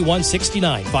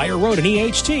 3169 Fire Road in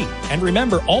EHT. And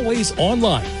remember, always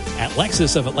online at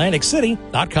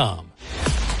lexusofatlanticcity.com.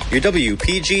 Your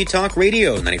WPG Talk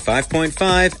Radio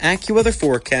 95.5 AccuWeather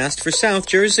forecast for South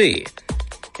Jersey.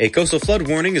 A coastal flood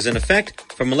warning is in effect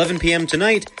from 11 p.m.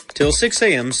 tonight till 6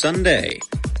 a.m. Sunday.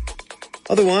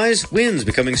 Otherwise, winds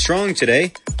becoming strong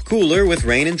today, cooler with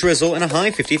rain and drizzle and a high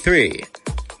 53.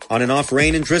 On and off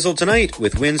rain and drizzle tonight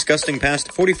with winds gusting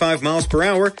past 45 miles per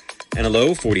hour and a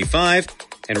low 45,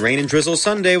 and rain and drizzle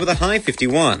Sunday with a high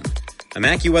 51. I'm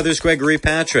AccuWeather's Gregory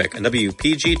Patrick on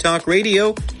WPG Talk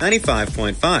Radio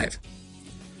 95.5.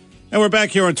 And we're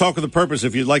back here on Talk with a Purpose.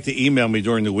 If you'd like to email me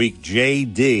during the week,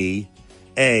 JDAD,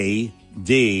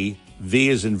 V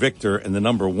as in Victor, and the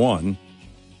number 1,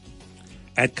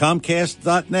 at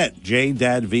Comcast.net,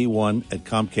 JDADV1 at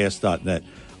Comcast.net.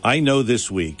 I know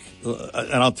this week,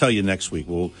 and I'll tell you next week,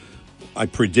 I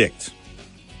predict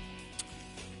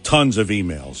tons of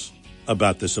emails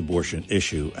about this abortion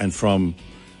issue and from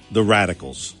the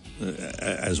radicals,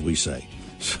 as we say.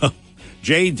 So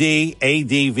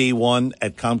jdadv1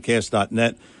 at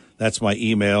comcast.net. That's my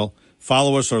email.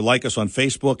 Follow us or like us on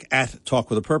Facebook at Talk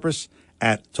With a Purpose.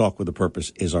 At Talk With a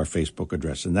Purpose is our Facebook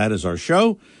address. And that is our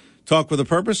show, Talk With a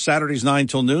Purpose, Saturdays 9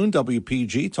 till noon,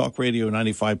 WPG, Talk Radio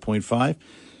 95.5.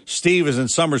 Steve is in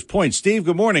Summers Point. Steve,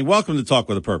 good morning. Welcome to Talk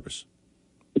With a Purpose.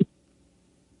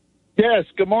 Yes,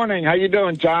 good morning. How you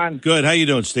doing, John? Good. How you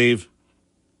doing, Steve?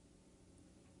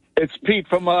 It's Pete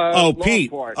from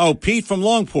Pete. Longport. Oh, Pete from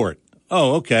Longport.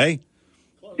 Oh, okay.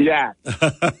 Yeah.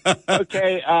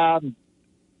 Okay,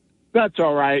 that's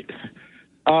all right.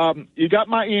 You got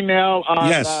my email on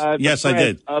Yes, I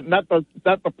did. Not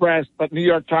the press, but New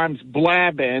York Times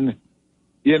blabbing,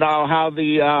 how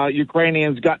the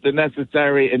Ukrainians got the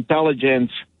necessary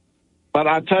intelligence. But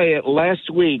I'll tell you, last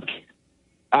week,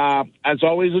 as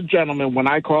always a gentleman, when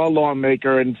I call a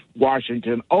lawmaker in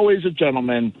Washington, always a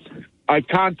gentleman, I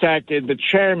contacted the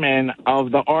chairman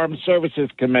of the Armed Services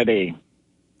Committee.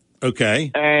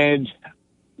 Okay. And,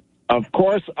 of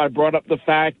course, I brought up the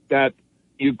fact that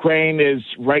Ukraine is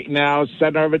right now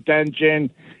center of attention.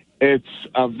 It's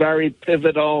a very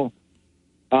pivotal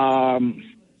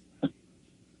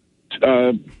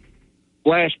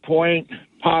flashpoint,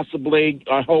 possibly,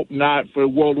 I hope not, for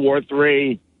World War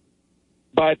III.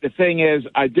 But the thing is,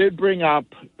 I did bring up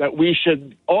that we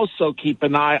should also keep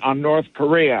an eye on North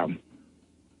Korea.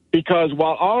 Because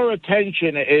while our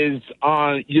attention is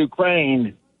on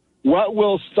Ukraine, what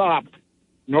will stop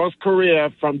North Korea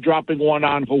from dropping one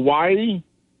on Hawaii,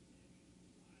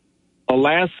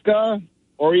 Alaska,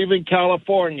 or even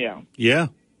California? Yeah.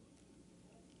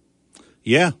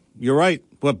 Yeah, you're right.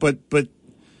 But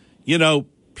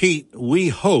Pete, we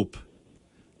hope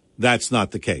that's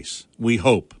not the case. We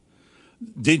hope.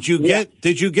 Did you get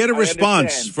a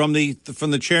response from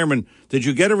the chairman? Did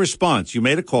you get a response? You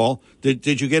made a call.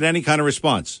 Did you get any kind of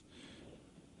response?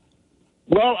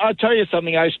 Well, I'll tell you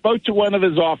something. I spoke to one of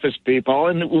his office people,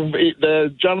 and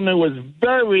the gentleman was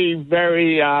very,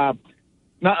 very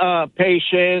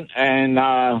patient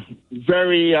and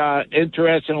very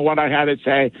interested in what I had to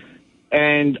say.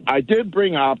 And I did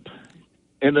bring up,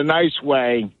 in a nice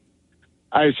way,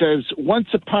 I says,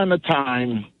 once upon a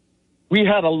time, we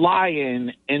had a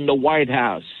lion in the White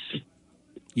House.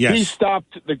 Yes. He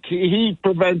stopped he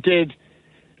prevented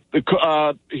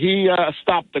he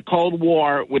stopped the Cold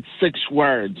War with 6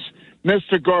 words.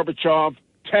 Mr. Gorbachev,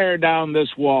 tear down this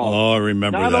wall. Oh, I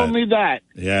remember that. Not only that.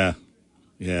 Yeah.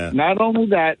 Yeah. Not only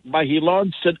that, but he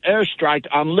launched an airstrike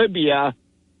on Libya.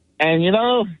 And,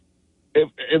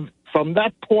 if from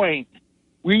that point,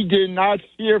 we did not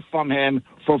hear from him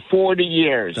for 40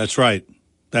 years. That's right.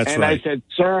 That's and right. I said,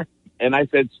 sir,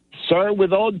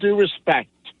 with all due respect,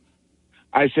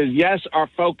 I said, yes, our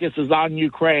focus is on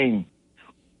Ukraine.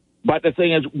 But the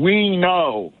thing is, we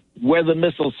know where the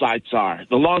missile sites are,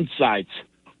 the launch sites.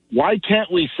 Why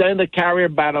can't we send a carrier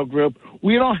battle group?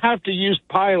 We don't have to use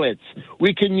pilots.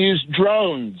 We can use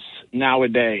drones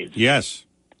nowadays. Yes.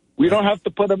 We don't have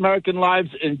to put American lives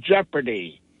in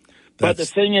jeopardy. But the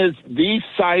thing is, these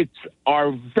sites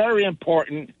are very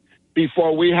important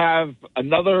before we have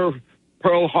another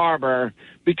Pearl Harbor,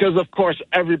 because, of course,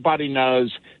 everybody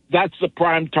knows that's the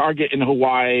prime target in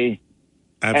Hawaii.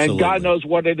 Absolutely. And God knows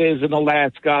what it is in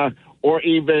Alaska or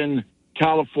even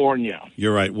California.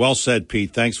 You're right. Well said,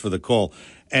 Pete. Thanks for the call.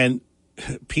 And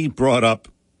Pete brought up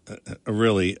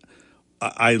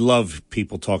I love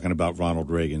people talking about Ronald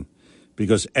Reagan,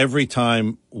 because every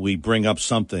time we bring up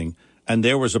something, and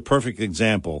there was a perfect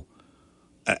example,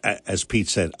 as Pete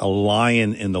said, a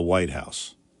lion in the White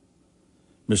House.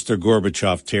 Mr.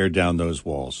 Gorbachev tear down those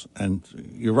walls. And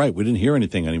you're right, we didn't hear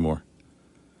anything anymore.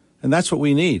 And that's what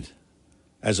we need,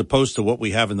 as opposed to what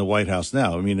we have in the White House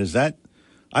now. I mean, is that,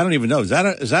 I don't even know, is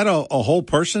that a whole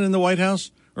person in the White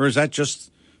House? Or is that just,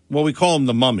 well, we call him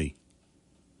the mummy?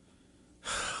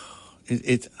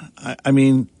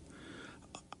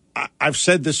 I've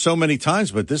said this so many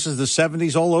times, but this is the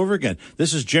 70s all over again.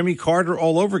 This is Jimmy Carter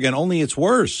all over again, only it's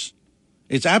worse.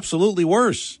 It's absolutely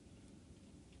worse.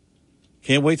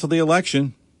 Can't wait till the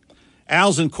election.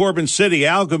 Al's in Corbin City.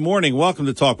 Al, good morning. Welcome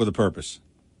to Talk with a Purpose.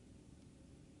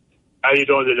 How you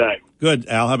doing today? Good,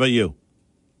 Al. How about you?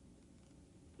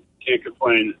 Can't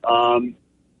complain. Roe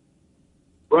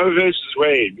versus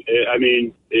Wade. I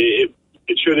mean, it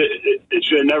should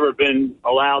have never been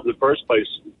allowed in the first place.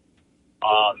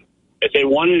 If they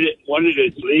wanted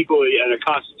it legally and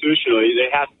constitutionally,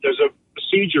 there's a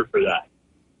procedure for that.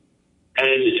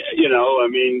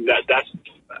 And that's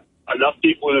enough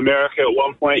people in America at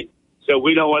one point said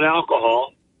we don't want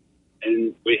alcohol,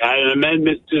 and we had an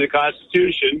amendment to the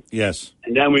Constitution. Yes.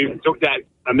 And then we took that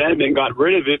amendment and got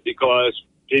rid of it because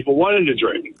people wanted to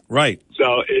drink. Right.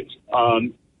 So it's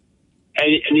and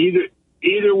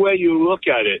either way you look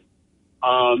at it,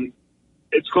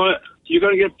 you're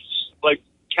gonna get like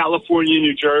California,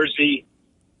 New Jersey.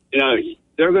 You know,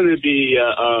 they're going to be.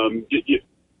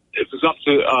 If it's up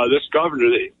to this governor,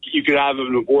 you could have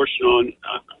an abortion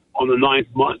on the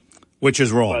 9th month, which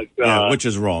is wrong. But, which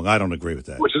is wrong. I don't agree with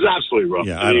that. Which is absolutely wrong.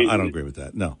 Yeah, I don't agree with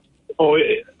that. No. Oh,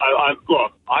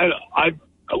 look,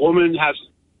 a woman has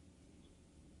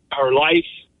her life,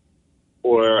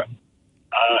 or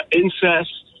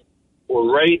incest,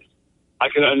 or rape. I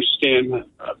can understand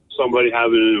somebody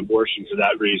having an abortion for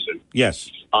that reason. Yes.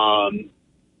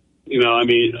 You know, I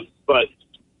mean, but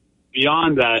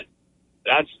beyond that,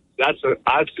 that's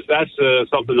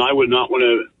something I would not want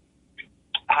to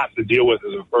have to deal with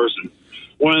as a person.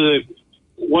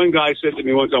 One guy said to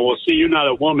me one time, "Well, see, you're not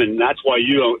a woman. That's why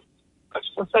you don't."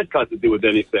 What's that got to do with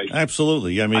anything?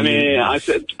 Absolutely. I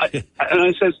said,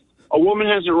 a woman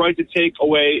has a right to take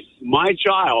away my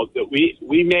child that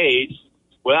we made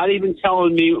without even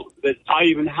telling me that I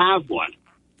even have one.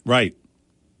 Right.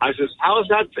 I says, how's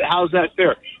that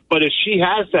fair? But if she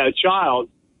has that child,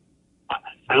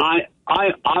 and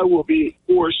I will be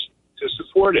forced to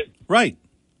support it. Right.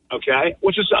 Okay.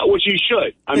 Which you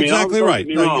should. I mean, exactly right.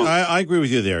 No, I agree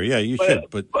with you there. Yeah, you should.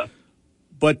 But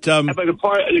the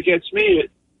part that gets me,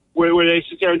 where they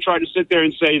sit there and try to sit there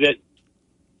and say that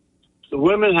the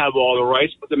women have all the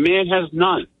rights, but the man has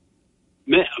none.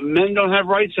 Men don't have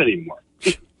rights anymore.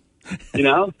 You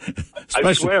know,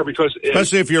 I swear, because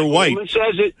especially if you're white.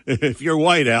 Says it. If you're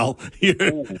white, Al, you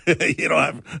don't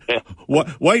have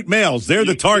white males. They're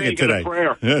the target today.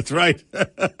 That's right.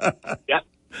 Yep.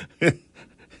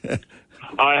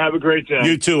 Have a great day.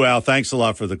 You too, Al. Thanks a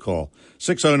lot for the call.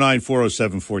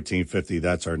 609-407-1450.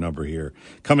 That's our number here.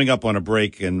 Coming up on a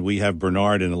break, and we have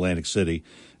Bernard in Atlantic City,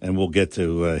 and we'll get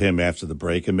to him after the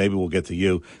break, and maybe we'll get to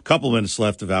you. Couple minutes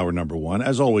left of hour number one.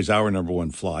 As always, hour number one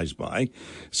flies by.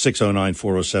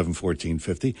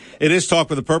 609-407-1450. It is Talk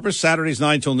with a Purpose, Saturdays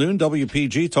 9 till noon,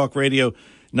 WPG, Talk Radio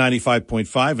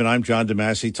 95.5, and I'm John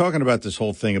DeMasi, talking about this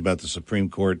whole thing about the Supreme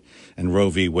Court and Roe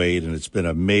v. Wade, and it's been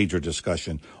a major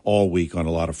discussion all week on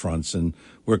a lot of fronts, and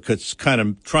we're kind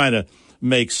of trying to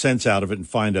make sense out of it and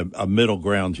find a middle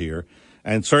ground here.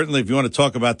 And certainly if you want to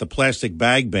talk about the plastic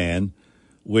bag ban,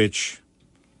 which,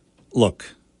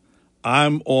 look,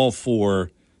 I'm all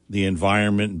for the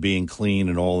environment being clean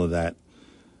and all of that,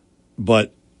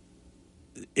 but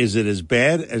is it as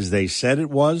bad as they said it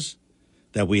was,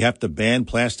 that we have to ban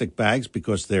plastic bags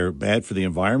because they're bad for the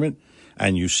environment,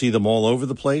 and you see them all over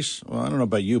the place? Well, I don't know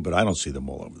about you, but I don't see them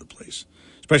all over the place,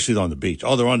 especially on the beach.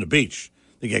 Oh, they're on the beach.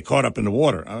 They get caught up in the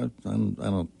water. I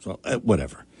don't,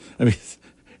 whatever. I mean,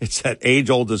 it's that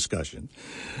age-old discussion.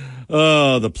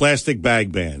 Oh, the plastic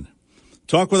bag ban.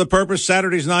 Talk with a Purpose,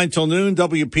 Saturdays 9 till noon,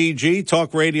 WPG,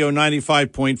 Talk Radio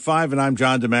 95.5, and I'm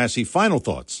John DeMasi. Final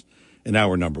thoughts in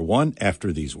hour number one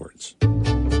after these words.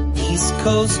 East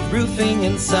Coast Roofing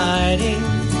and Siding,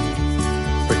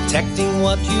 protecting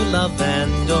what you love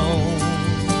and own.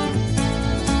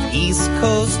 East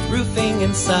Coast Roofing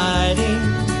and Siding,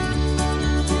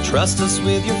 trust us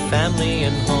with your family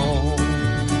and home.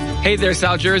 Hey there,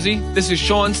 South Jersey. This is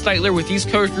Sean Steitler with East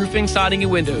Coast Roofing, Siding,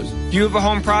 and Windows. Do you have a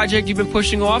home project you've been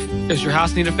pushing off? Does your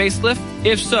house need a facelift?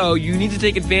 If so, you need to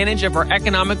take advantage of our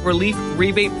Economic Relief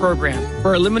Rebate Program.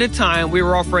 For a limited time, we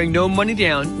are offering no money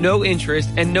down, no interest,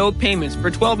 and no payments for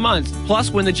 12 months.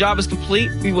 Plus, when the job is complete,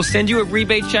 we will send you a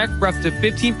rebate check for up to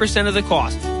 15% of the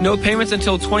cost. No payments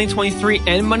until 2023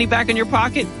 and money back in your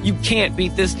pocket? You can't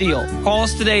beat this deal. Call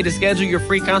us today to schedule your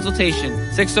free consultation.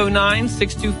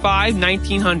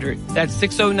 609-625-1900. That's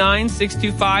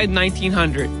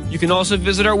 609-625-1900. You can also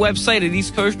visit our website at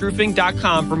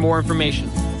eastcoastroofing.com for more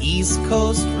information. East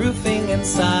Coast Roofing and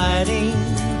Siding,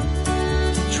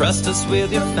 trust us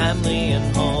with your family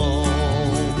and home.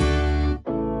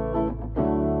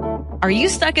 Are you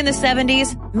stuck in the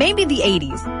 70s? Maybe the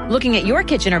 80s. Looking at your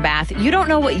kitchen or bath, you don't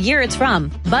know what year it's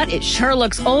from, but it sure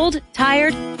looks old,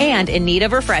 tired, and in need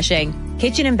of refreshing.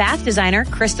 Kitchen and bath designer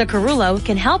Krista Carullo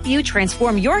can help you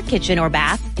transform your kitchen or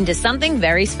bath into something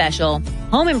very special.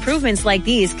 Home improvements like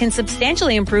these can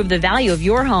substantially improve the value of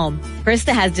your home.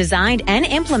 Krista has designed and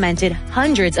implemented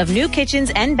hundreds of new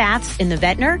kitchens and baths in the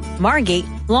Ventnor, Margate,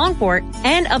 Longport,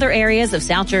 and other areas of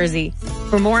South Jersey.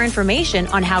 For more information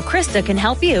on how Krista can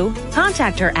help you,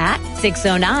 contact her at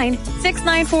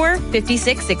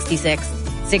 609-694-5666.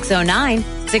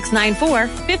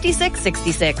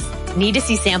 609-694-5666. Need to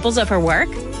see samples of her work?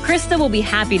 Krista will be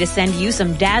happy to send you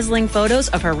some dazzling photos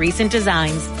of her recent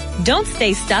designs. Don't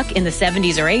stay stuck in the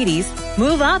 70s or 80s.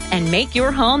 Move up and make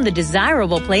your home the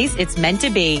desirable place it's meant to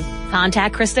be.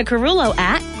 Contact Krista Carullo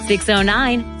at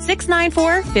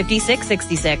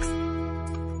 609-694-5666.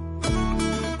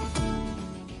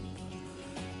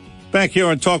 Back here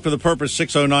on Talk with a Purpose,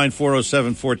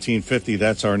 609-407-1450.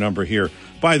 That's our number here.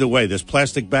 By the way, this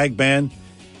plastic bag ban,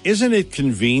 isn't it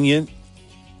convenient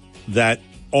that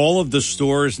all of the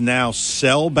stores now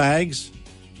sell bags,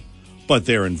 but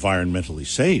they're environmentally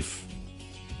safe?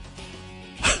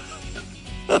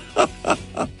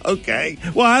 Okay.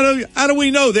 Well, how do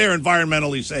we know they're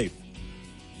environmentally safe?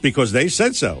 Because they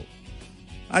said so.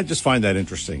 I just find that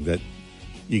interesting that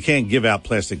you can't give out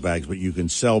plastic bags, but you can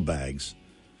sell bags.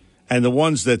 And the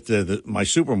ones that my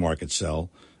supermarkets sell,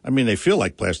 I mean, they feel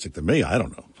like plastic to me. I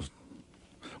don't know.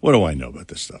 What do I know about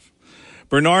this stuff?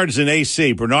 Bernard's in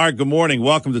AC. Bernard, good morning.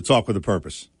 Welcome to Talk with a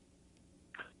Purpose.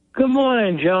 Good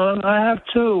morning, John. I have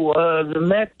two, the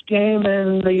Met game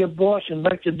and the abortion.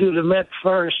 I'd like to do the Met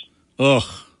first. Ugh.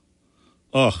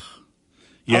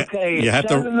 Yeah, okay, you have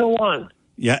 7-1.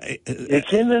 Yeah.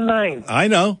 It's in the ninth. I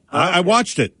know. I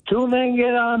watched it. Two men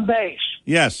get on base.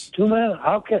 Yes. Two men.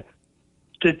 Okay.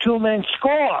 The two men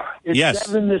score. It's Yes.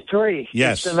 7-3.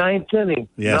 Yes. It's the ninth inning.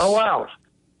 Yes. No out.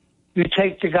 You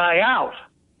take the guy out.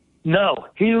 No.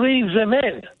 He leaves him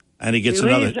in. And he gets He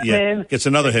another. leaves them Yeah. in. Gets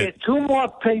another They hit. get two more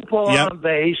people Yep. on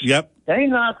base. Yep. They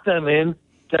knock them in.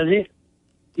 Does he?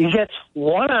 He gets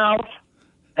one out,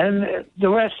 and the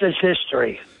rest is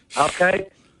history. Okay?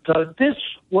 So this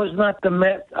was not the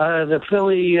Met, the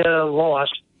Philly loss.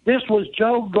 This was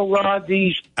Joe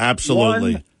Girardi's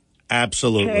Absolutely. one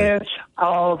Absolutely. chance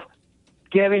of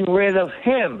getting rid of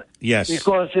him. Yes.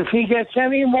 Because if he gets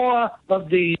any more of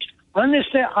these,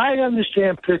 I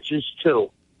understand pitches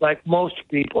too, like most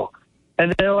people.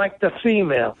 And they're like the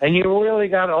female. And you really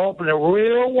got to open it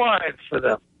real wide for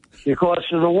them because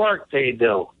of the work they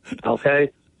do. Okay?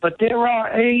 But there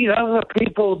are 8 other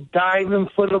people diving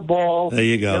for the ball. There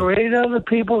you go. There are 8 other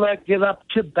people that get up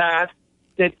to bat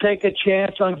that take a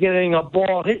chance on getting a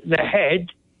ball hit in the head,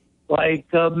 like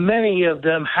many of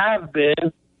them have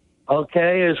been,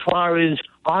 okay, as far as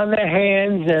on the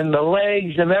hands and the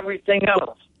legs and everything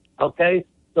else, okay?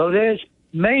 So there's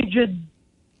major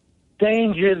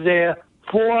danger there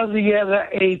for the other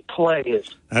 8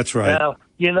 players. That's right. Now,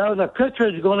 you know, the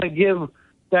pitcher is going to give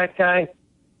that guy,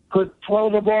 could throw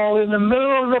the ball in the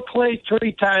middle of the plate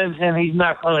 3 times, and he's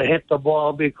not going to hit the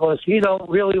ball because he don't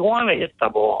really want to hit the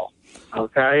ball.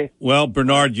 Okay. Well,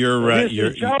 Bernard, you're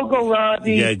Joe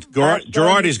Girardi. Yeah,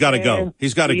 Girardi's got to go.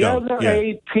 He's got to go. The other Yeah.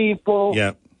 8 people.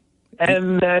 Yeah.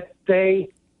 And that they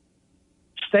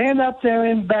stand up there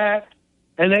and bat,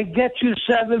 and they get you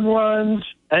 7 runs,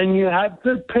 and you have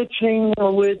good pitching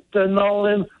with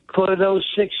Nolan for those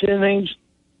 6 innings.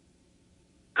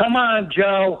 Come on,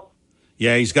 Joe.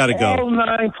 Yeah, he's got to go. All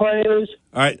 9 players.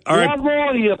 All right. All right. Love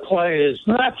all your players,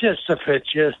 not just the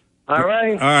pitchers. All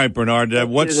right. All right, Bernard.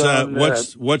 What's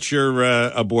your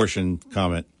abortion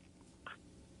comment?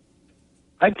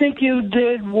 I think you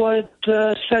did what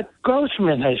Seth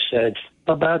Grossman has said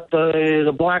about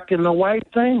the black and the white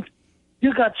thing.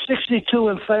 You got 62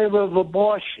 in favor of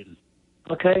abortion.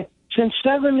 Okay, since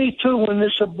 72, when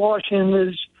this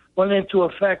abortion went into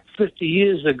effect 50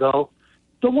 years ago,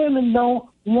 the women don't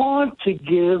want to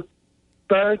give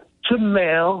birth to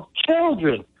male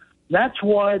children. That's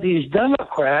why these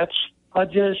Democrats are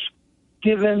just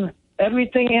giving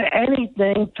everything and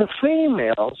anything to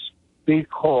females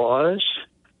because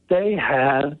they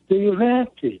have the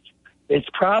advantage. It's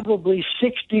probably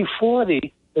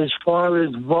 60-40 as far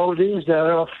as voters that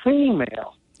are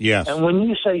female. Yes. And when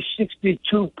you say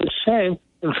 62%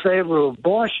 in favor of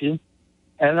abortion,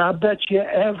 and I bet you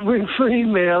every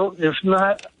female, if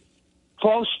not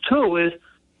close to it,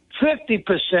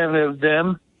 50% of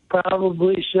them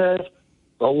probably says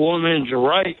a woman's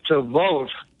right to vote.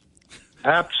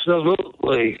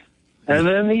 Absolutely. And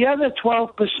then the other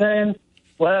 12%,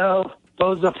 well,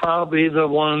 those are probably the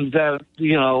ones that,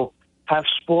 you know, have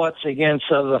sports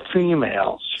against other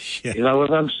females. Yeah. You know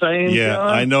what I'm saying, Yeah, John?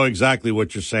 I know exactly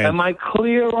what you're saying. Am I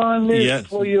clear on this Yes.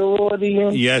 for your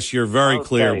audience? Yes, you're very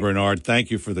clear, Okay. Bernard. Thank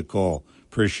you for the call.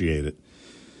 Appreciate it.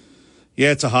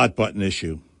 Yeah, it's a hot button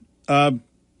issue.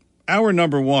 Hour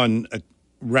number 1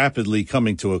 rapidly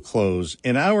coming to a close.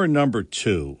 In hour number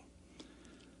 2,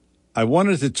 I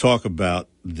wanted to talk about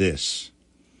this,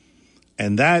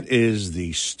 and that is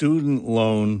the student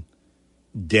loan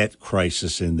debt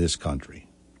crisis in this country.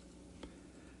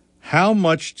 How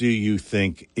much do you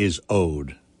think is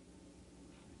owed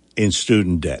in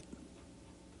student debt?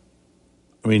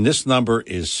 I mean, this number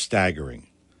is staggering.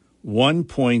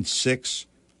 $1.6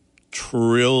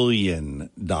 trillion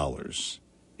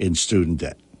in student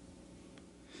debt.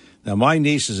 Now, my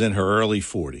niece is in her early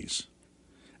 40s,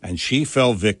 And she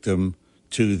fell victim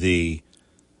to the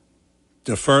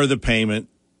defer the payment,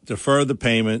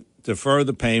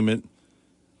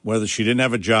 whether she didn't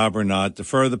have a job or not,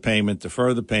 defer the payment.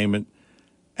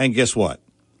 And guess what?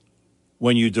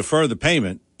 When you defer the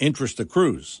payment, interest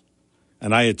accrues.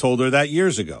 And I had told her that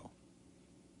years ago.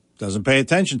 Doesn't pay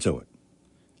attention to it.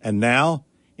 And now,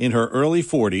 in her early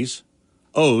 40s,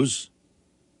 owes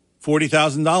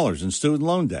 $40,000 in student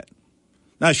loan debt.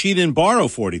 Now, she didn't borrow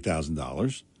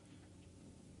 $40,000.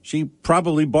 She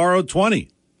probably borrowed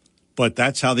 $20,000. But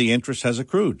that's how the interest has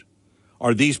accrued.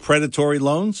 Are these predatory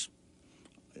loans?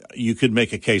 You could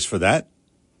make a case for that.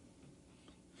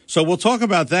 So we'll talk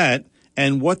about that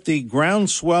and what the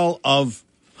groundswell of,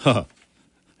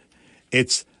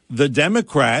 it's the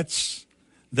Democrats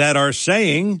that are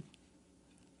saying,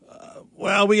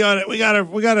 well, we got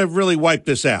to really wipe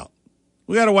this out.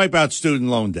 We got to wipe out student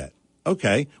loan debt.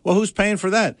 Okay. Well, who's paying for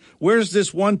that? Where's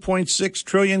this $1.6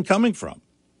 trillion coming from?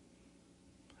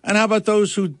 And how about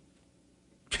those who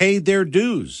paid their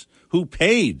dues, who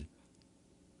paid?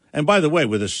 And by the way,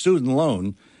 with a student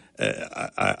loan,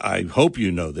 I hope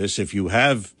you know this, if you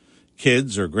have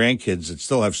kids or grandkids that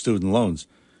still have student loans,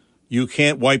 you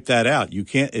can't wipe that out.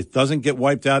 It doesn't get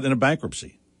wiped out in a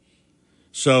bankruptcy.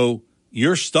 So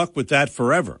you're stuck with that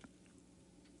forever.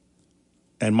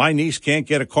 And my niece can't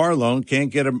get a car loan, can't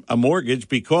get a mortgage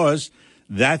because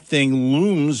that thing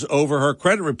looms over her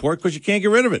credit report because you can't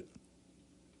get rid of it.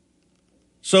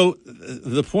 So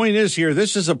the point is here,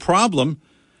 this is a problem,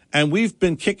 and we've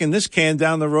been kicking this can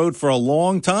down the road for a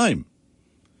long time.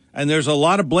 And there's a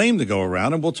lot of blame to go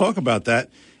around, and we'll talk about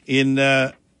that in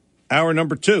hour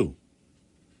number 2.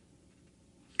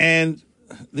 And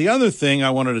the other thing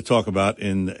I wanted to talk about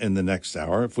in the next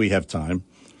hour, if we have time,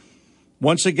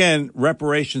 once again,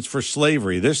 reparations for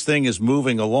slavery. This thing is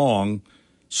moving along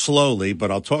slowly, but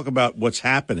I'll talk about what's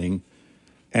happening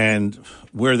and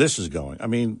where this is going. I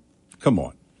mean, come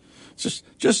on.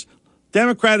 Just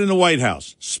Democrat in the White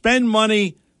House. Spend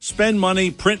money,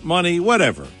 print money,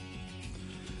 whatever.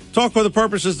 Talk with a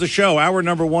Purpose is the show. Hour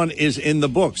number 1 is in the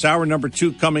books. Hour number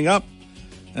 2 coming up.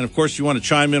 And, of course, you want to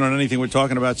chime in on anything we're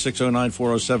talking about,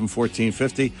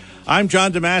 609-407-1450. I'm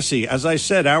John DeMasi. As I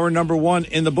said, hour number 1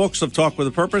 in the books of Talk with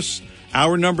a Purpose.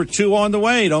 Hour number 2 on the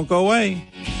way. Don't go away.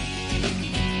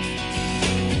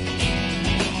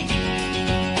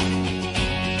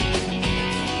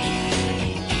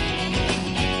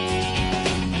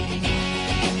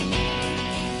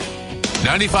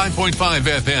 .5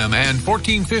 FM and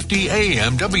 1450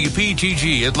 AM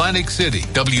WPGG Atlantic City,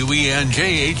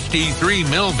 WENJ HD3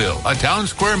 Millville, a Town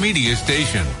Square Media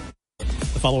station.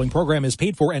 The following program is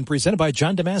paid for and presented by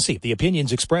John DeMasi. The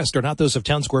opinions expressed are not those of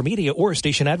Town Square Media or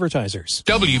station advertisers.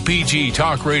 WPG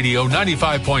Talk Radio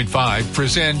 95.5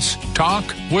 presents Talk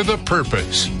with a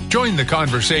Purpose. Join the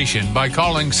conversation by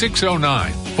calling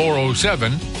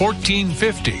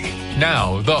 609-407-1450.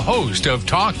 Now, the host of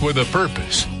Talk with a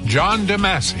Purpose, John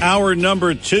DeMasi. Hour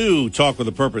number 2, Talk with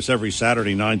a Purpose, every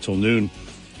Saturday, 9 till noon.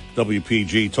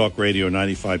 WPG Talk Radio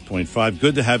 95.5.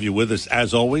 Good to have you with us,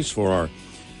 as always, for our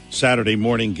Saturday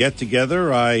morning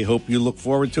get-together. I hope you look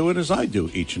forward to it as I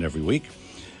do each and every week.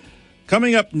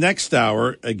 Coming up next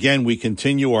hour, again, we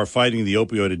continue our Fighting the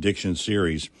Opioid Addiction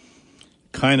series.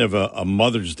 Kind of a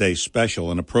Mother's Day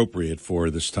special and appropriate for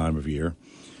this time of year.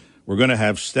 We're going to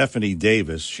have Stephanie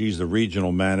Davis. She's the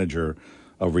regional manager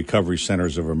of Recovery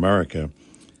Centers of America.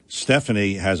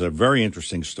 Stephanie has a very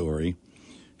interesting story.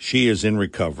 She is in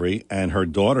recovery, and her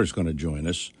daughter's going to join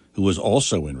us, who is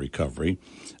also in recovery,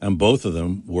 and both of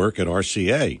them work at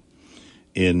RCA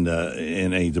in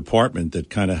a department that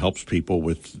kind of helps people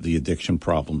with the addiction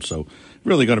problem. So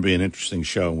really going to be an interesting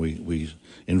show, and we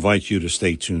invite you to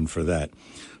stay tuned for that.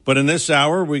 But in this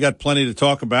hour, we got plenty to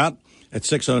talk about. At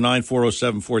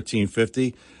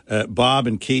 609-407-1450. Bob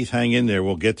and Keith, hang in there.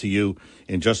 We'll get to you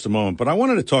in just a moment. But I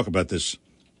wanted to talk about this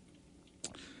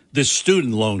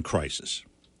student loan crisis.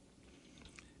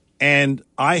 And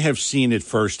I have seen it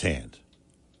firsthand.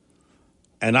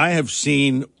 And I have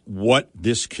seen what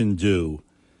this can do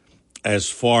as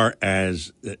far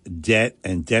as debt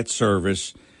and debt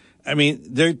service. I mean,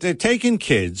 they're taking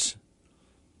kids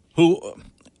who,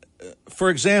 for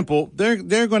example,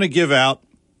 they're going to give out,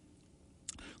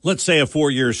 let's say, a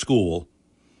 4-year school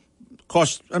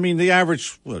cost. I mean, the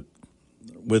average,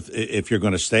 if you're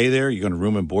going to stay there, you're going to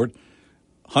room and board,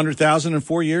 $100,000 in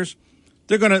 4 years.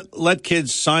 They're going to let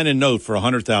kids sign a note for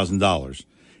 $100,000.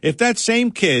 If that same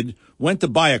kid went to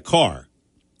buy a car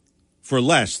for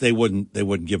less, they wouldn't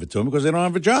give it to them because they don't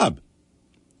have a job.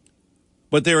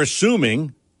 But they're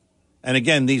assuming, and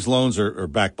again, these loans are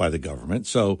backed by the government,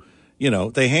 so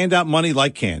they hand out money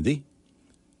like candy.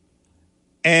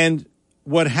 And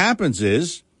what happens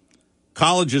is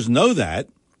colleges know that,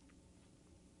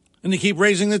 and they keep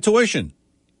raising the tuition.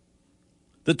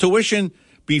 The tuition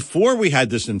before we had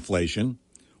this inflation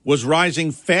was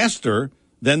rising faster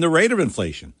than the rate of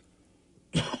inflation.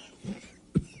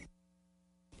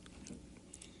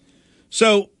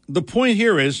 So the point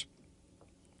here is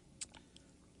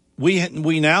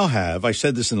we now have, I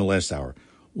said this in the last hour,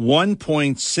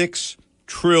 1.6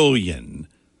 trillion.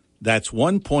 That's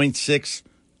 1.6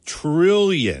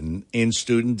 trillion in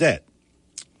student debt.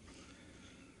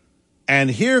 And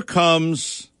here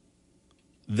comes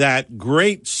that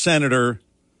great senator,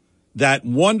 that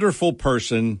wonderful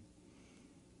person,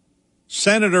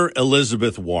 Senator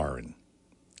Elizabeth Warren.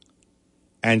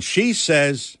 And she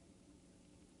says,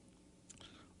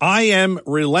 I am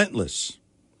relentless.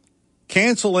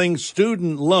 Canceling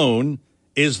student loan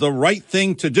is the right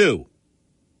thing to do.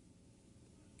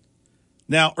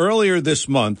 Now, earlier this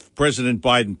month, President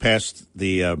Biden passed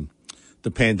the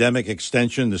pandemic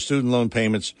extension, the student loan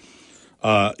payments.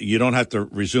 You don't have to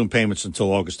resume payments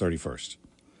until August 31st.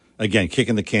 Again,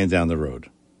 kicking the can down the road.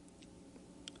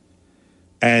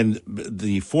 And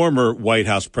the former White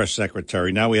House press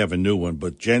secretary, now we have a new one,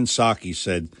 but Jen Psaki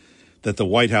said that the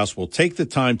White House will take the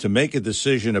time to make a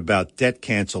decision about debt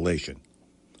cancellation.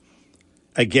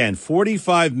 Again,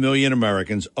 45 million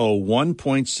Americans owe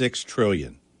 $1.6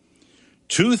 trillion.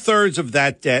 2/3 of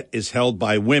that debt is held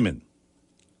by women.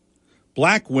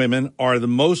 Black women are the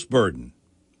most burdened.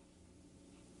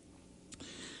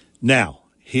 Now,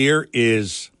 here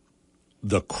is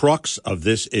the crux of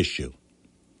this issue.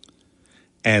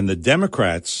 And the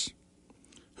Democrats,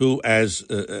 who, as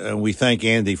we thank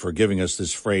Andy for giving us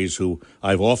this phrase, who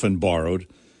I've often borrowed,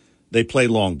 they play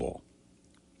long ball.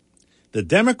 The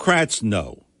Democrats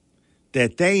know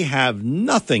that they have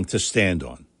nothing to stand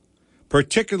on,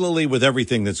 particularly with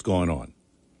everything that's going on.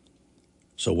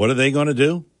 So what are they going to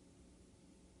do?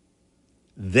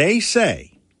 They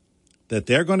say that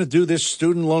they're going to do this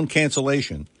student loan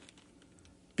cancellation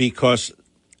because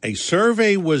a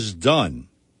survey was done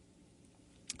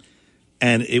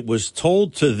and it was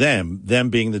told to them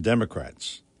being the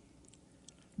Democrats,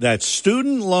 that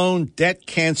student loan debt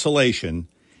cancellation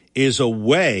is a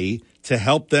way to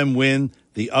help them win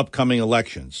the upcoming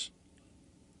elections.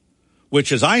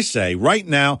 Which, as I say, right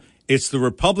now, it's the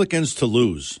Republicans to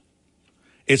lose.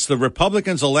 It's the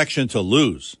Republicans' election to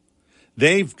lose.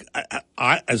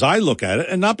 As I look at it,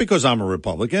 and not because I'm a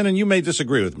Republican, and you may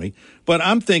disagree with me, but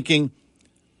I'm thinking,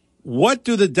 what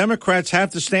do the Democrats have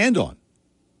to stand on?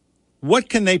 What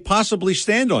can they possibly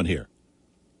stand on here?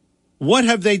 What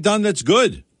have they done that's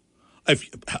good?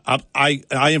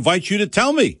 I invite you to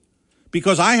tell me,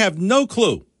 because I have no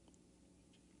clue.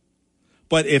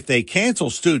 But if they cancel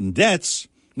student debts,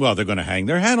 well, they're going to hang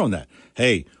their hat on that.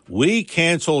 Hey, we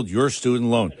canceled your student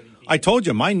loan. I told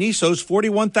you, my niece owes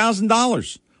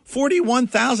 $41,000.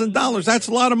 $41,000, that's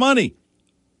a lot of money.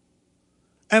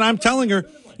 And I'm telling her,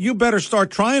 you better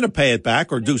start trying to pay it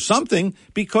back or do something,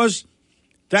 because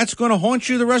that's going to haunt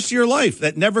you the rest of your life.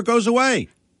 That never goes away.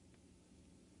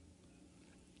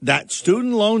 That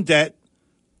student loan debt,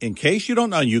 in case you don't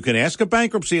know, you can ask a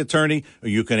bankruptcy attorney or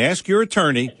you can ask your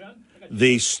attorney.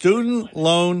 The student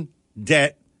loan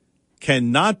debt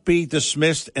cannot be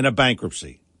dismissed in a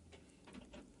bankruptcy.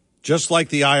 Just like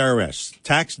the IRS.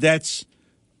 Tax debts,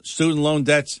 student loan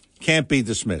debts can't be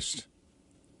dismissed.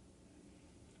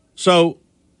 So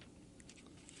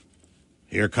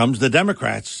here comes the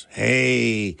Democrats.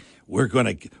 Hey, we're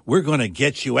gonna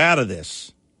get you out of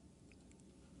this.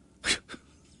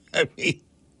 I mean,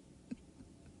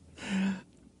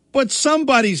 but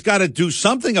somebody's got to do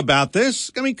something about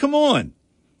this. I mean, come on.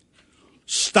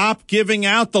 Stop giving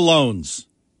out the loans.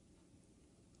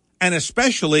 And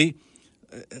especially,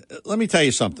 let me tell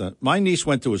you something. My niece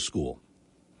went to a school,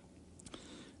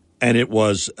 and it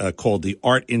was called the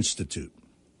Art Institute.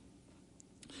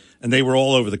 And they were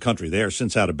all over the country. They are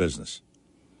since out of business.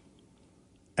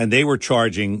 And they were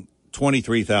charging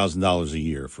 $23,000 a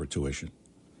year for tuition.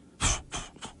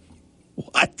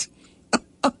 What?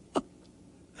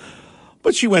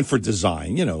 But she went for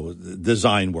design,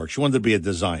 design work. She wanted to be a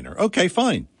designer. Okay,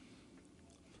 fine.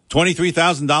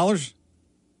 $23,000?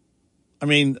 I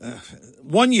mean,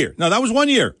 1 year. No, that was 1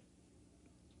 year.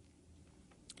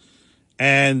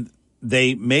 And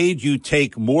they made you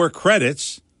take more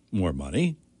credits, more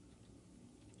money.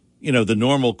 The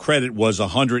normal credit was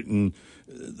the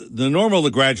normal to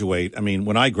graduate. I mean,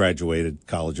 when I graduated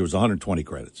college, it was 120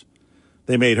 credits.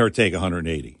 They made her take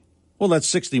 180. Well, that's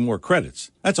 60 more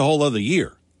credits. That's a whole other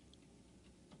year.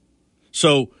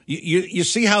 So you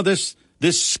see how this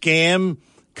scam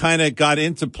kind of got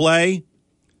into play?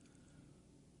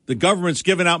 the government's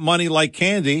giving out money like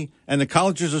candy, and the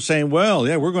colleges are saying, well,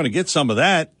 yeah, we're going to get some of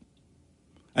that.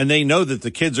 And they know that the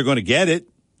kids are going to get it.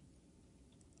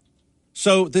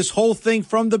 So this whole thing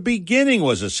from the beginning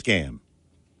was a scam.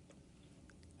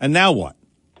 And now what?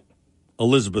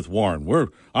 Elizabeth Warren,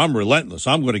 I'm relentless.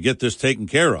 I'm going to get this taken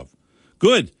care of.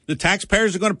 Good. The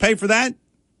taxpayers are going to pay for that?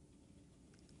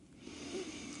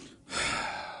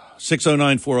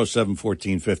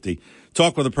 609-407-1450.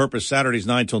 Talk with a Purpose, Saturdays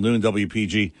 9 till noon,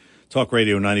 WPG, Talk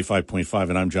Radio 95.5,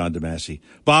 and I'm John DeMasi.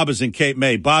 Bob is in Cape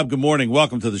May. Bob, good morning.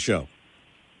 Welcome to the show.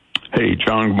 Hey,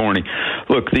 John, good morning.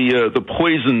 Look, the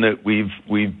poison that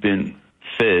we've been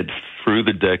fed through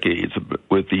the decades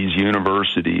with these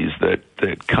universities,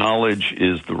 that college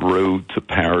is the road to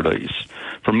paradise.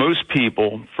 For most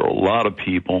people, for a lot of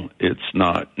people, it's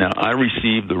not. Now, I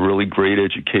received a really great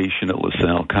education at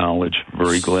LaSalle College.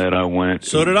 Very glad I went.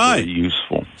 So did I. Very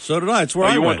useful. So did I. It's where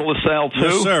I went. You went to LaSalle, too?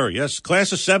 Yes, sir. Yes,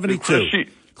 class of 72.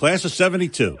 Class of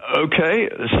 72. Okay.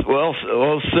 Well,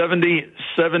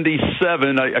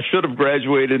 77. I should have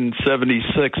graduated in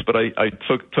 76, but I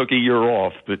took a year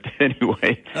off. But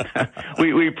anyway,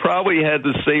 we probably had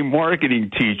the same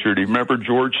marketing teacher. Do you remember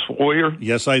George Sawyer?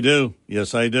 Yes, I do.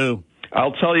 Yes, I do.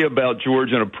 I'll tell you about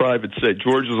George in a private set.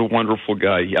 George is a wonderful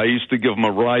guy. I used to give him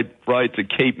a ride to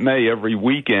Cape May every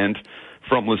weekend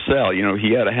from LaSalle. You know,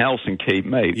 he had a house in Cape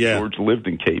May. Yeah. George lived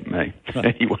in Cape May.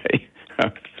 Anyway.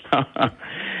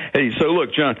 Hey, so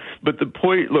look, John, but the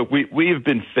point, look, we have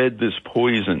been fed this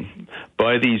poison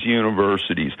by these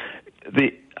universities.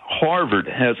 Harvard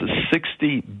has a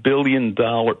 $60 billion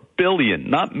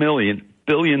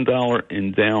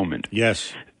endowment.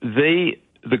 Yes. The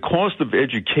cost of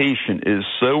education is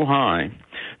so high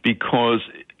because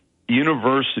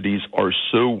universities are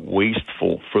so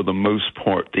wasteful for the most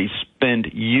part. They spend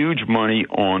huge money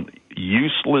on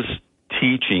useless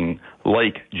teaching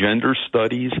like gender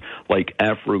studies, like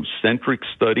Afrocentric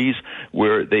studies,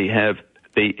 where they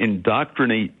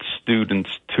indoctrinate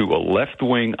students to a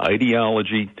left-wing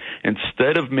ideology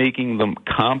instead of making them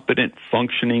competent,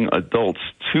 functioning adults.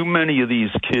 Too many of these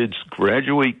kids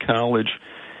graduate college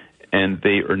and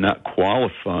they are not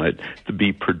qualified to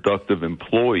be productive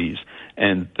employees,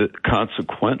 and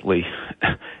consequently,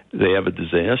 they have a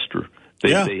disaster.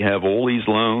 They have all these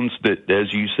loans that,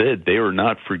 as you said, they are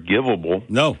not forgivable.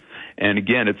 No. And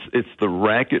again, it's the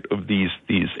racket of these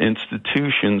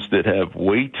institutions that have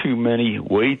way too many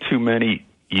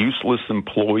useless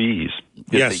employees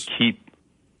that they keep.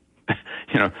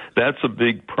 You know, that's a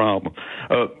big problem.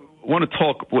 I want to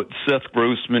talk what Seth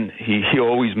Grossman, he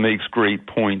always makes great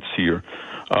points here.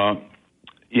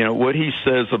 You know, what he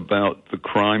says about the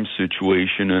crime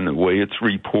situation and the way it's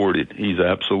reported, he's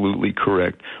absolutely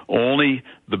correct. Only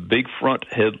the big front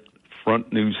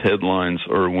news headlines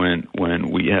are when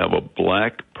we have a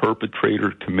black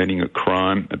perpetrator committing a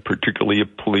crime, and particularly a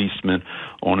policeman,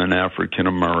 on an African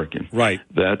American. Right.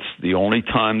 That's the only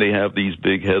time they have these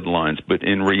big headlines. But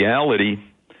in reality,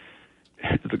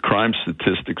 the crime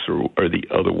statistics are the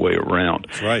other way around.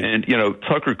 That's right. And, you know,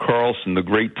 Tucker Carlson, the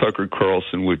great Tucker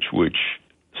Carlson, which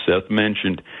Seth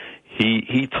mentioned,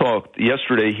 he talked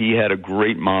yesterday. He had a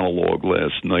great monologue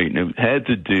last night, and it had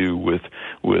to do with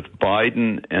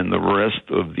Biden and the rest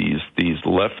of these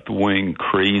left-wing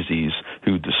crazies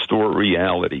who distort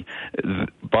reality.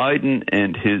 Biden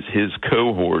and his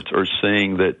cohorts are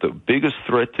saying that the biggest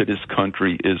threat to this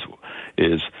country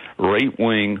is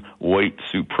right-wing white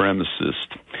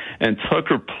supremacists. And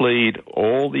Tucker played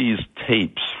all these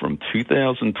tapes from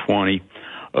 2020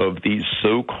 of these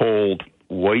so-called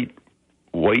white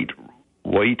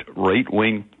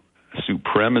right-wing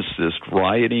supremacists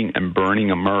rioting and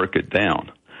burning America down.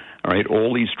 All right,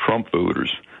 all these Trump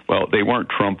voters. Well, they weren't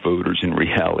Trump voters in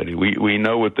reality. We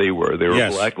know what they were. They were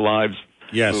Black Lives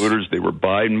voters. They were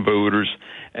Biden voters.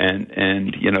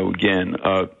 And you know, again,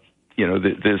 you know,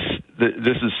 this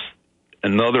is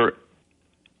another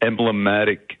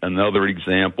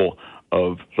example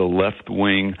of the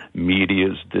left-wing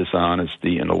media's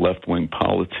dishonesty and the left-wing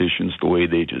politicians, the way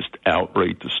they just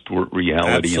outright distort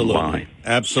reality and lie.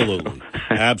 Absolutely.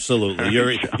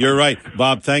 You're right.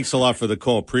 Bob, thanks a lot for the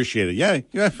call. Appreciate it. Yeah.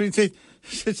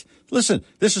 Listen,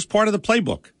 this is part of the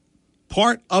playbook.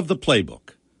 Part of the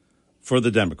playbook for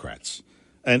the Democrats.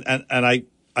 And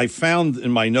I found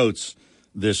in my notes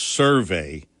this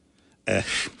survey.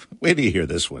 Wait till you hear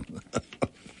this one.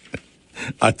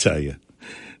 I'll tell you.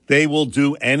 They will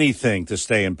do anything to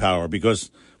stay in power because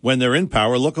when they're in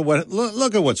power, look at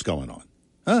what's going on.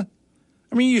 Huh?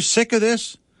 I mean, you sick of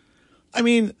this? I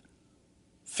mean,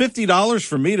 $50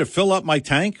 for me to fill up my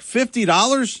tank?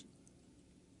 $50?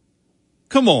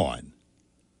 Come on.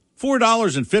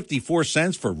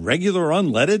 $4.54 for regular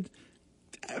unleaded?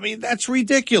 I mean, that's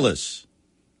ridiculous.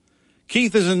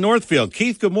 Keith is in Northfield.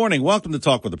 Keith, good morning. Welcome to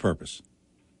Talk with a Purpose.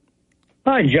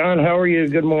 Hi, John. How are you?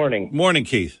 Good morning. Morning,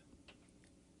 Keith.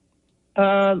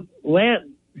 Last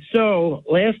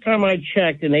time I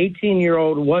checked, an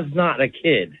 18-year-old was not a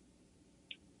kid.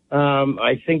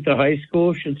 I think the high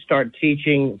school should start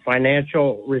teaching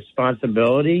financial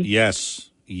responsibility. Yes.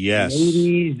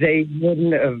 Maybe they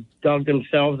wouldn't have dug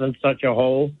themselves in such a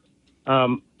hole.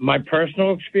 My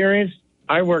personal experience,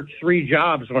 I worked 3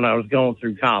 jobs when I was going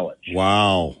through college.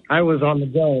 Wow. I was on the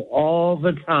go all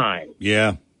the time.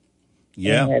 Yeah.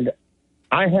 And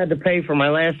I had to pay for my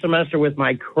last semester with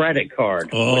my credit card,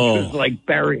 which was like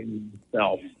burying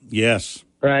myself. Yes.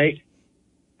 Right?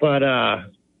 But,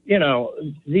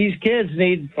 these kids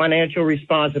need financial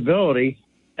responsibility.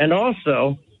 And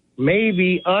also,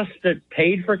 maybe us that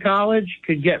paid for college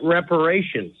could get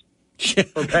reparations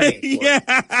for paying for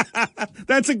it.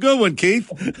 That's a good one, Keith.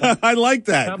 I like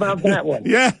that. How about that one?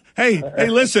 Yeah. Hey,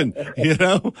 listen,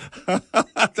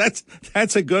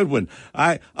 that's a good one.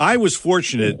 I was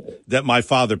fortunate that my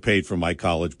father paid for my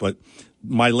college, but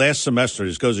my last semester,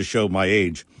 this goes to show my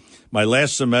age, my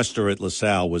last semester at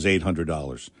LaSalle was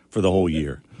 $800 for the whole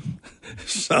year.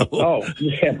 So.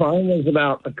 Mine was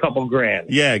about a couple grand.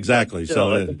 Yeah, exactly.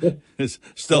 So it's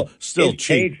still cheap.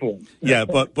 Paid for. Yeah,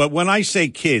 but when I say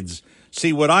kids,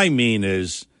 see what I mean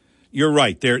is, you're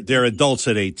right. They're adults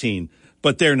at 18,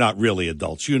 but they're not really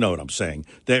adults. You know what I'm saying?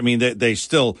 They're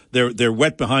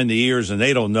wet behind the ears and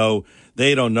they don't know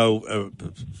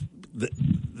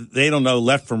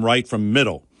left from right from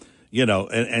middle.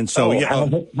 And so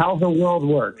how the world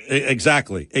works.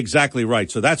 Exactly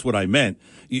right. So that's what I meant.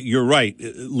 You're right.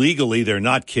 Legally, they're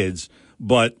not kids,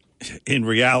 but in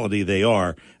reality, they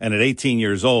are. And at 18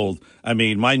 years old, I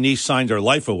mean, my niece signed her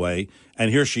life away,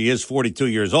 and here she is, 42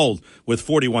 years old, with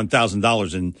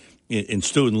 $41,000 in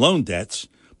student loan debts.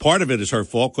 Part of it is her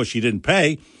fault because she didn't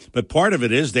pay, but part of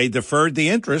it is they deferred the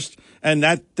interest, and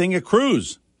that thing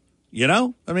accrues.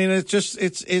 I mean,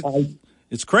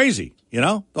 it's crazy.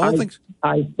 The whole thing.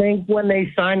 I think when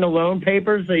they sign the loan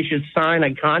papers, they should sign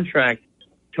a contract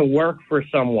to work for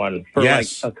someone for like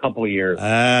a couple years.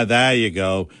 There you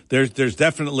go. There's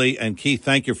definitely, and Keith,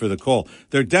 thank you for the call.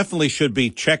 There definitely should be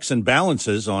checks and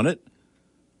balances on it.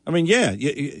 I mean,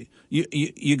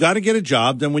 you got to get a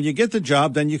job. Then when you get the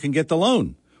job, then you can get the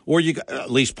loan, or you at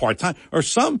least part time, or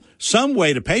some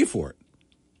way to pay for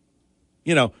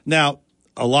it. Now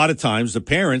a lot of times the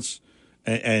parents.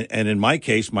 And in my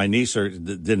case, my niece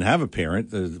didn't have a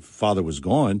parent. The father was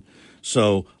gone.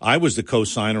 So I was the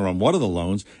co-signer on one of the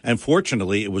loans. And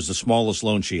fortunately, it was the smallest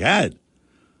loan she had.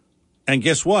 And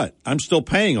guess what? I'm still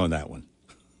paying on that one.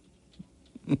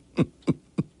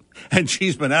 And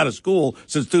she's been out of school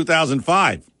since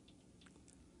 2005.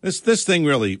 This thing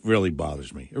really, really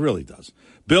bothers me. It really does.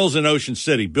 Bill's in Ocean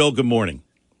City. Bill, good morning.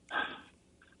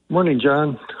 Morning,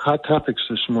 John. Hot topics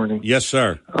this morning. Yes,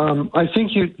 sir. I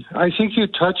think you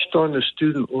touched on the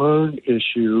student loan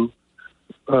issue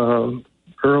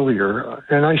earlier,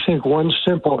 and I think one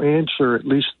simple answer, at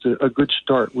least a good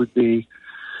start, would be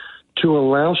to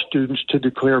allow students to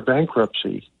declare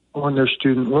bankruptcy on their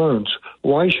student loans.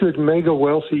 Why should mega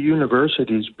wealthy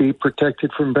universities be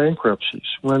protected from bankruptcies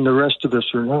when the rest of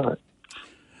us are not?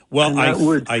 Well,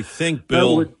 I think, Bill,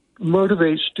 that would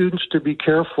motivate students to be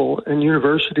careful and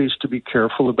universities to be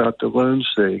careful about the loans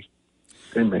they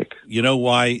make. You know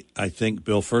why I think,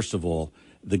 Bill? First of all,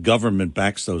 the government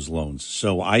backs those loans,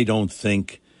 so I don't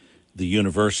think the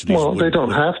universities. Well, they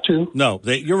don't have to. No,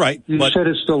 you're right. You said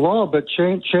it's the law, but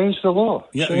change the law.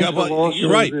 Yeah, change the law you're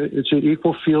so right. It's an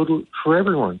equal field for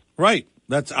everyone. Right.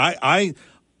 That's I've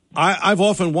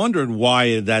often wondered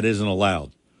why that isn't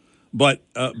allowed, but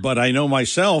I know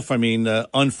myself. I mean,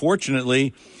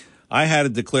 unfortunately, I had to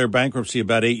declare bankruptcy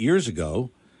about 8 years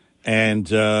ago, and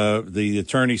the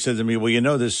attorney said to me,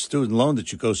 well, this student loan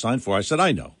that you co-signed for. I said,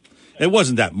 I know. It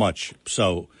wasn't that much,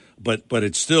 so, but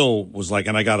it still was like,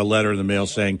 and I got a letter in the mail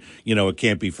saying, it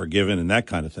can't be forgiven and that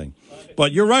kind of thing.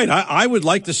 But you're right. I would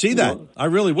like to see that. I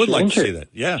really would like to see that.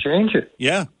 Yeah. Change it.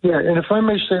 Yeah. Yeah, and if I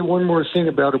may say one more thing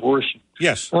about abortion.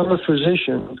 Yes. I'm a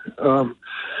physician,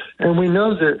 and we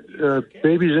know that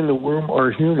babies in the womb are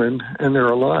human and they're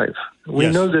alive. We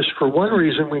know this for one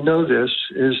reason. We know this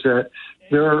is that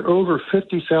there are over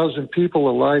 50,000 people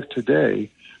alive today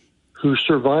who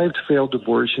survived failed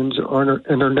abortions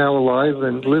and are now alive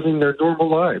and living their normal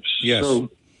lives. Yes.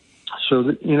 So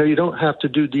that, you don't have to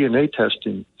do DNA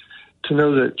testing to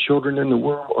know that children in the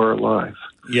womb are alive.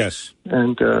 Yes.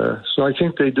 And so I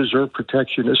think they deserve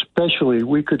protection, especially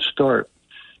we could start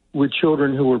with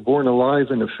children who were born alive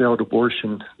in a failed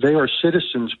abortion. They are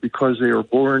citizens because they are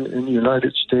born in the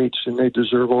United States and they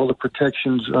deserve all the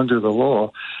protections under the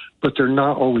law, but they're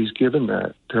not always given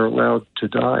that. They're allowed to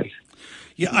die,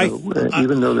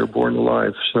 even though they're born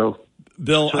alive. So,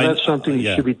 Bill, that's something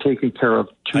that should be taken care of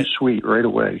sweet right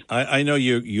away. I know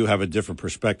you have a different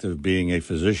perspective being a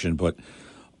physician, but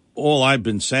all I've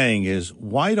been saying is,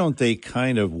 why don't they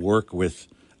kind of work with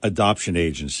adoption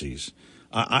agencies?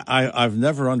 I've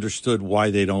never understood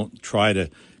why they don't try to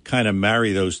kind of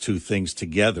marry those two things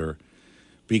together,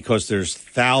 because there's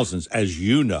thousands, as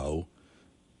you know,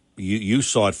 you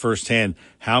saw it firsthand,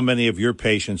 how many of your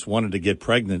patients wanted to get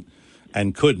pregnant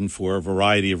and couldn't for a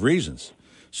variety of reasons.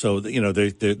 So,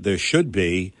 there should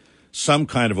be some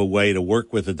kind of a way to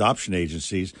work with adoption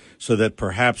agencies so that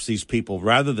perhaps these people,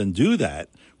 rather than do that,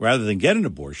 rather than get an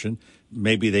abortion,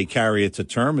 maybe they carry it to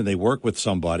term and they work with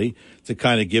somebody to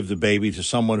kind of give the baby to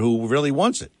someone who really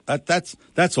wants it.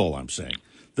 That's all I'm saying.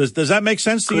 Does that make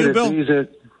sense to you, Bill?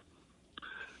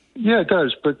 Yeah, it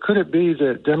does. But could it be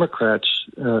that Democrats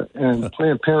and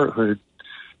Planned Parenthood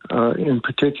in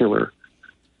particular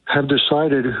have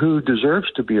decided who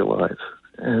deserves to be alive?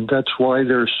 And that's why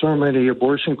there's so many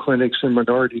abortion clinics in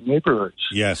minority neighborhoods.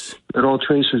 Yes. It all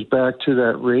traces back to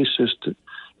that racist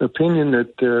opinion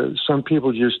that some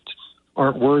people just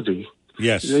aren't worthy.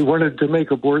 Yes. They wanted to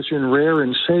make abortion rare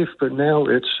and safe, but now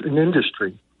it's an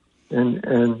industry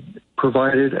and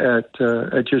provided at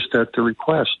the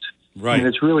request. Right. And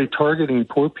it's really targeting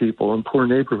poor people in poor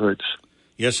neighborhoods.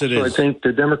 Yes, it is. So I think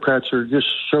the Democrats are just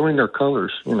showing their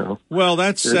colors, Well,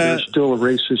 they're still a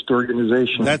racist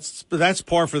organization. That's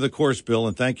par for the course, Bill,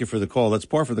 and thank you for the call. That's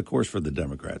par for the course for the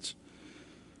Democrats.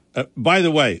 By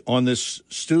the way, on this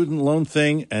student loan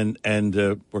thing, and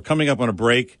we're coming up on a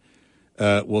break,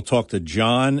 we'll talk to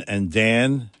John and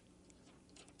Dan.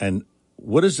 And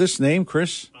what is this name,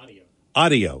 Chris?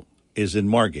 Audio is in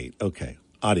Margate. Okay,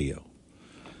 Audio.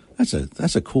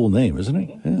 That's a cool name, isn't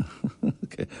it? Yeah.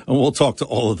 Okay. And we'll talk to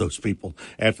all of those people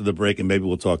after the break, and maybe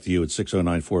we'll talk to you at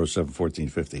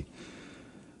 609-407-1450.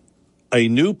 A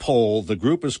new poll, the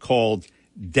group is called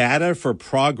Data for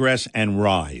Progress and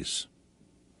Rise.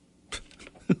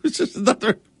 It's just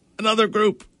another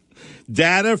group.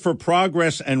 Data for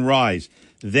Progress and Rise.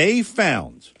 They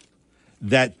found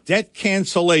that debt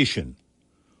cancellation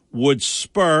would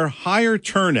spur higher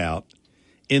turnout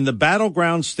in the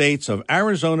battleground states of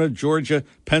Arizona, Georgia,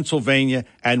 Pennsylvania,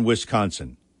 and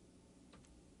Wisconsin.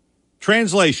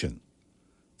 Translation: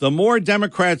 the more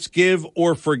Democrats give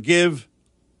or forgive,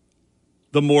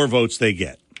 the more votes they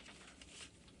get.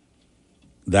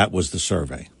 That was the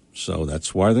survey. So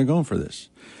that's why they're going for this.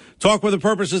 Talk with a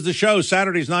Purpose is the show.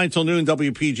 Saturdays 9 till noon,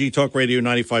 WPG Talk Radio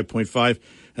 95.5.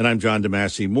 And I'm John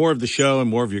DeMasi. More of the show and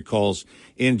more of your calls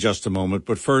in just a moment.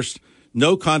 But first,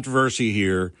 no controversy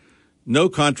here. No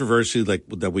controversy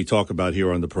that we talk about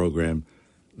here on the program.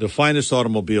 The finest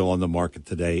automobile on the market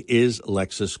today is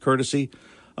Lexus, courtesy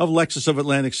of Lexus of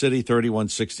Atlantic City,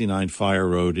 3169 Fire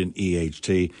Road in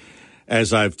EHT.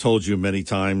 As I've told you many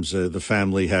times, the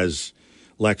family has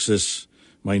Lexus.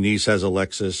 My niece has a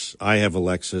Lexus. I have a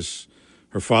Lexus.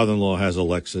 Her father-in-law has a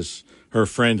Lexus. Her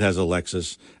friend has a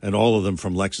Lexus, and all of them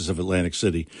from Lexus of Atlantic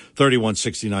City,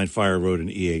 3169 Fire Road in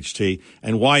EHT.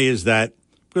 And why is that?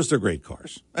 Because they're great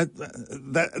cars.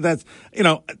 That's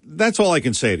all I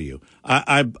can say to you.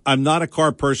 I'm not a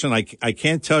car person. I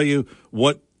can't tell you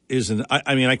what is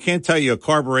I can't tell you a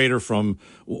carburetor from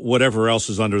whatever else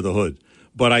is under the hood,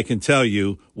 but I can tell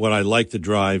you what I like to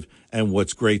drive and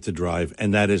what's great to drive,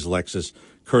 and that is Lexus,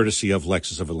 courtesy of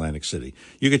Lexus of Atlantic City.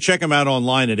 You can check them out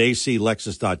online at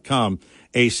aclexus.com,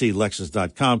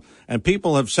 aclexus.com. And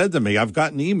people have said to me, I've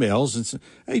gotten emails and said,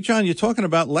 hey, John, you're talking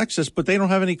about Lexus, but they don't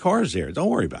have any cars there. Don't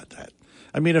worry about that.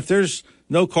 I mean, if there's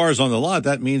no cars on the lot,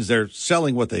 that means they're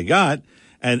selling what they got,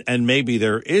 and maybe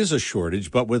there is a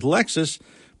shortage. But with Lexus,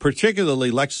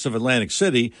 particularly Lexus of Atlantic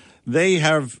City, they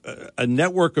have a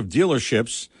network of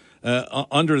dealerships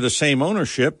under the same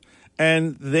ownership,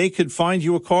 and they could find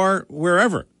you a car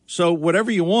wherever. So whatever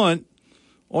you want,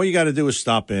 all you got to do is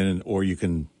stop in, or you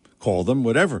can call them,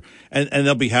 whatever. And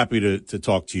they'll be happy to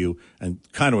talk to you and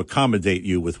kind of accommodate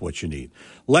you with what you need.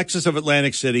 Lexus of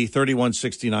Atlantic City,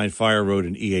 3169 Fire Road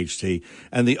in EHT.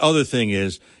 And the other thing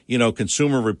is,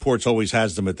 Consumer Reports always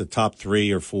has them at the top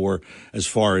 3 or 4 as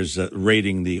far as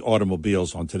rating the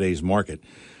automobiles on today's market.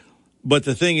 But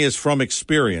the thing is, from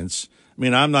experience,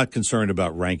 I'm not concerned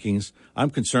about rankings. I'm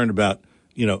concerned about,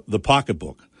 the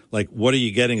pocketbook. Like, what are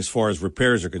you getting as far as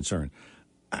repairs are concerned?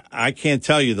 I can't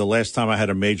tell you the last time I had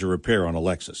a major repair on a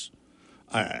Lexus.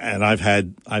 And I've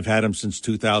had them since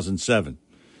 2007.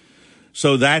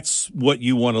 So that's what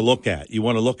you want to look at. You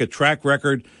want to look at track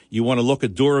record. You want to look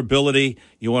at durability.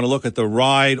 You want to look at the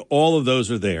ride. All of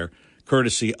those are there,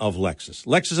 courtesy of Lexus.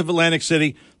 Lexus of Atlantic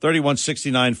City,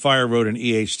 3169 Fire Road in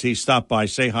EHT. Stop by,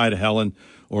 say hi to Helen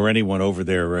or anyone over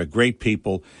there. Great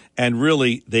people. And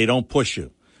really, they don't push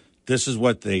you. This is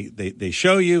what they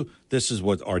show you. This is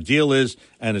what our deal is.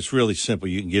 And it's really simple.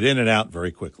 You can get in and out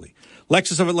very quickly.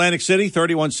 Lexus of Atlantic City,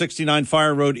 3169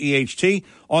 Fire Road, EHT.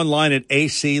 Online at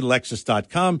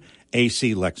aclexus.com,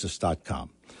 aclexus.com.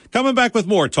 Coming back with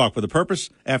more Talk with a Purpose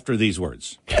after these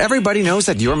words. Everybody knows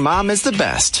that your mom is the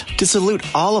best. To salute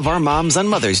all of our moms on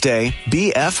Mother's Day,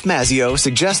 B.F. Mazzio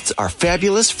suggests our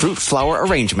fabulous fruit flower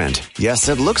arrangement. Yes,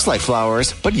 it looks like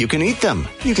flowers, but you can eat them.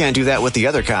 You can't do that with the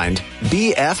other kind.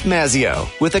 B.F. Mazzio,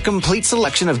 with a complete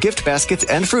selection of gift baskets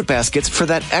and fruit baskets for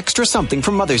that extra something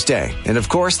for Mother's Day. And of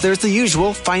course, there's the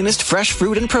usual finest fresh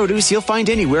fruit and produce you'll find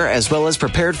anywhere, as well as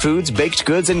prepared foods, baked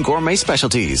goods, and gourmet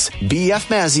specialties. B.F.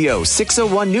 Mazzio,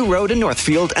 601 New Road in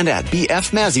Northfield, and at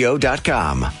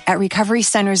bfmazio.com. At Recovery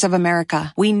Centers of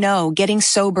America, we know getting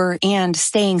sober and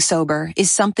staying sober is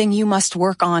something you must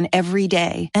work on every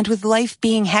day. And with life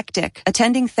being hectic,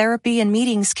 attending therapy and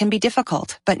meetings can be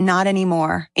difficult, but not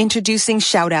anymore. Introducing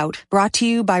Shout Out, brought to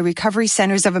you by Recovery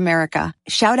Centers of America.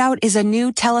 Shout Out is a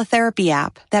new teletherapy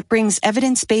app that brings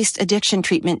evidence-based addiction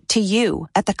treatment to you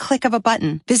at the click of a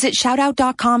button. Visit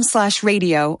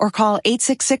shoutout.com/radio or call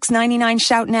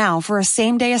 866-99-SHOUT now for a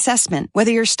same-day assessment.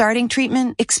 Whether you're starting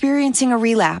treatment, experiencing a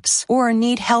relapse, or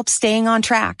need help staying on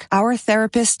track, our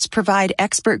therapists provide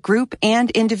expert group and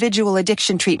individual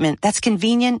addiction treatment that's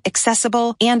convenient,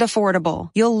 accessible, and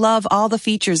affordable. You'll love all the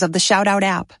features of the Shout Out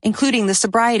app, including the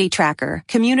sobriety tracker,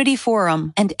 community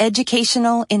forum, and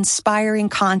educational, inspiring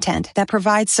content that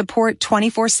provides support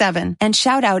 24/7. And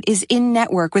Shout Out is in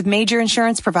network with major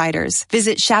insurance providers.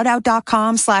 Visit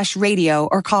shoutout.com/radio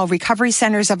or call Recovery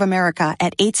Centers of America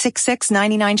at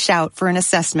 866-99-SHOUT for an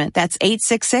assessment. That's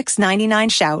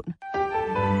 866-99-SHOUT.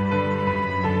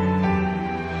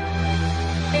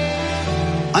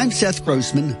 I'm Seth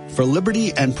Grossman for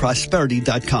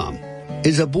libertyandprosperity.com.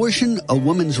 Is abortion a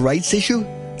woman's rights issue?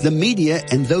 The media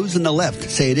and those on the left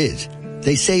say it is.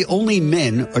 They say only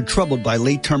men are troubled by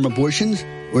late-term abortions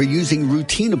or using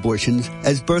routine abortions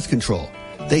as birth control.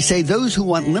 They say those who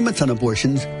want limits on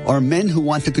abortions are men who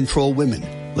want to control women,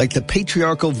 like the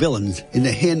patriarchal villains in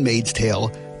The Handmaid's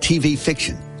Tale TV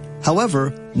fiction.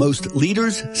 However, most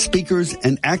leaders, speakers,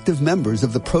 and active members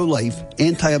of the pro-life,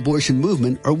 anti-abortion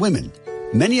movement are women.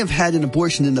 Many have had an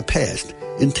abortion in the past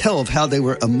and tell of how they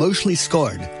were emotionally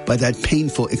scarred by that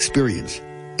painful experience.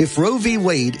 If Roe v.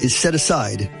 Wade is set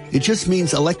aside, it just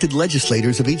means elected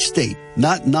legislators of each state,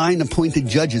 not 9 appointed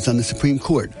judges on the Supreme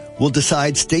Court, will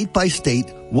decide state by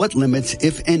state what limits,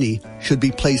 if any, should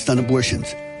be placed on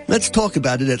abortions. Let's talk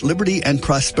about it at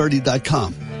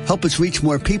libertyandprosperity.com. Help us reach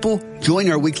more people. Join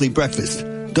our weekly breakfast.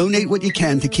 Donate what you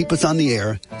can to keep us on the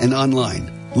air and online.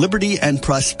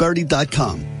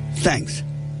 libertyandprosperity.com. Thanks. I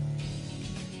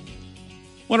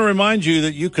want to remind you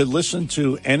that you could listen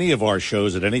to any of our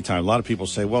shows at any time. A lot of people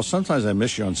say, well, sometimes I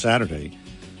miss you on Saturday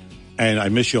and I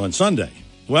miss you on Sunday.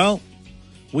 Well,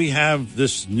 we have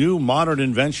this new modern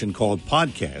invention called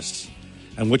podcasts.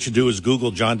 And what you do is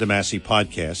Google John DeMasi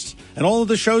podcasts, and all of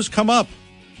the shows come up.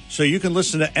 So you can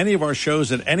listen to any of our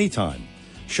shows at any time.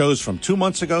 Shows from 2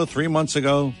 months ago, 3 months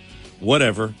ago,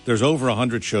 whatever. There's over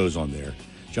 100 shows on there.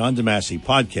 John DeMasi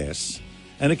podcasts.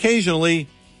 And occasionally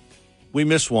we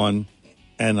miss one,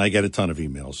 and I get a ton of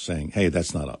emails saying, hey,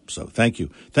 that's not up. So thank you.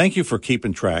 Thank you for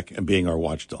keeping track and being our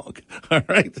watchdog. All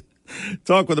right.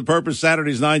 Talk with a Purpose,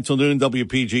 Saturdays 9 till noon,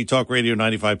 WPG Talk Radio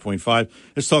 95.5.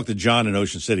 Let's talk to John in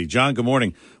Ocean City. John, good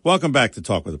morning. Welcome back to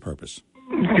Talk with a Purpose.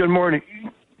 Good morning.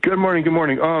 Good morning.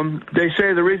 They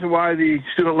say the reason why the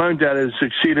student loan debt has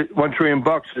exceeded $1 trillion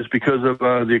is because of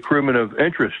the accruement of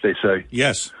interest, they say.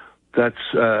 Yes.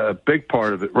 That's a big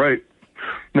part of it, right?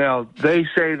 Now, they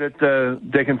say that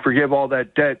they can forgive all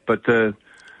that debt, but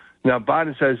now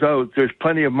Biden says, oh, there's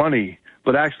plenty of money.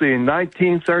 But actually, in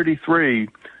 1933,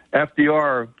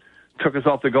 FDR took us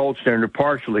off the gold standard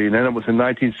partially, and then it was in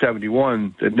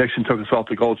 1971 that Nixon took us off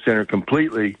the gold standard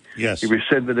completely. Yes. He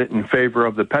rescinded it in favor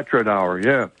of the petrodollar,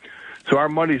 yeah. So our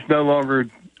money's no longer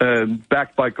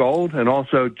backed by gold, and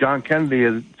also John Kennedy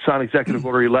has signed Executive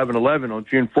Order 1111 on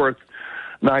June 4th,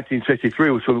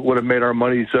 1963, which would have made our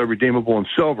money redeemable in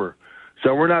silver.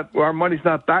 So our money's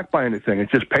not backed by anything.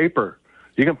 It's just paper.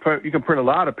 You can print a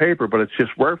lot of paper, but it's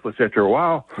just worthless after a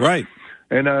while. Right.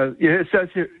 And it says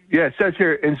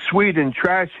here, in Sweden,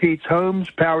 trash heats homes,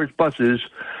 powers buses,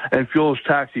 and fuels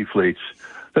taxi fleets.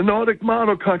 The Nordic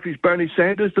model countries, Bernie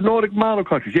Sanders, the Nordic model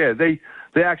countries. Yeah, they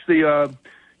actually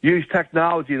use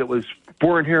technology that was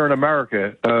born here in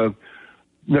America.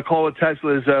 Nikola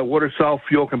Tesla's water cell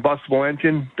fuel combustible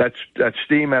engine, that's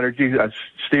steam energy, that's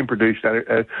steam produced,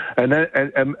 and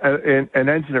an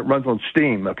engine that runs on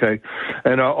steam, okay?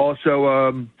 And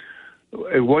also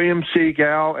William C.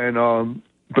 Gow and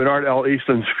Bernard L.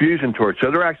 Eastland's fusion torch.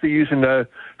 So they're actually using the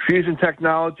fusion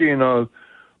technology and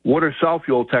water cell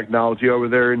fuel technology over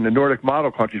there in the Nordic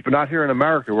model countries, but not here in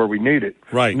America where we need it.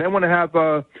 Right. And they want to have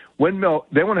windmill.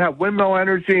 They want to have windmill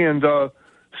energy and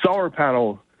solar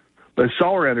panel.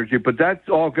 Solar energy, but that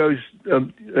all goes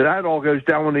down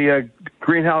when the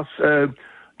greenhouse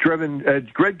driven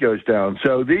grid goes down.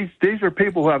 So these are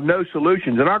people who have no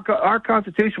solutions, and our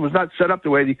Constitution was not set up the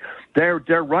way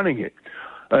they're running it.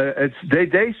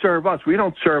 They serve us. We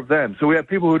don't serve them. So we have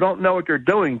people who don't know what they're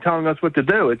doing telling us what to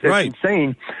do. It's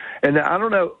insane. And I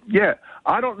don't know. Yeah,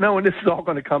 I don't know when this is all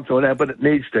going to come to an end, but it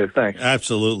needs to. Thanks.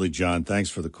 Absolutely, John. Thanks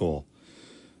for the call.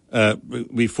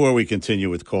 Before we continue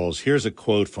with calls, here's a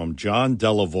quote from John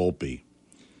Della Volpe.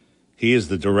 He is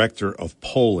the director of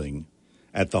polling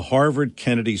at the Harvard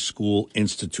Kennedy School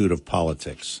Institute of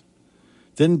Politics.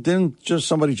 Didn't just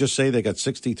somebody just say they got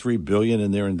 $63 billion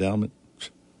in their endowment?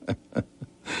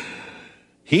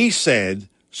 He said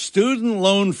student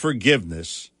loan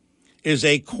forgiveness is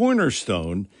a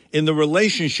cornerstone in the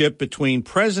relationship between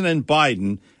President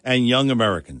Biden and young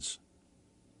Americans.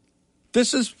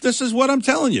 This is what I'm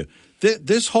telling you.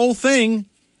 This whole thing,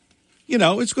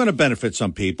 it's going to benefit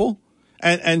some people.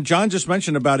 And John just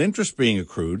mentioned about interest being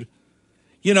accrued.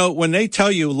 When they tell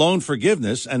you loan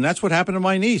forgiveness, and that's what happened to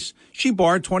my niece. She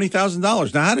borrowed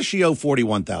 $20,000. Now, how does she owe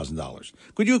 $41,000?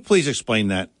 Could you please explain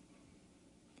that?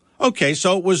 Okay,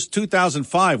 so it was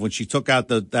 2005 when she took out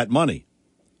that money.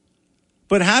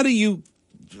 But how do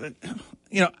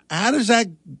how does that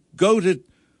go to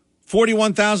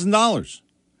 $41,000?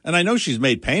 And I know she's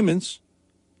made payments.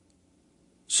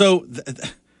 So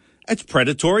it's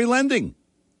predatory lending.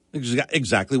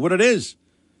 Exactly what it is.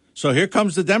 So here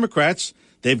comes the Democrats.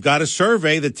 They've got a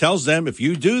survey that tells them if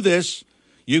you do this,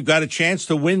 you've got a chance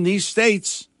to win these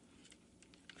states.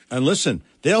 And listen,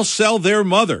 they'll sell their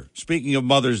mother. Speaking of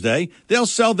Mother's Day, they'll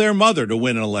sell their mother to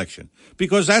win an election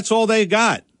because that's all they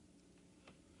got.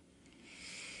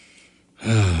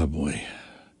 Oh, boy.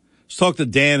 Let's talk to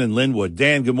Dan in Linwood.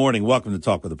 Dan, good morning. Welcome to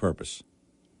Talk with a Purpose.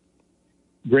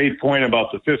 Great point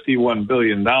about the $51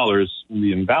 billion in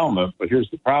the endowment, but here's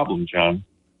the problem, John.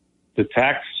 The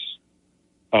tax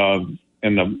and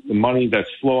the money that's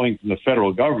flowing from the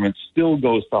federal government still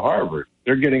goes to Harvard.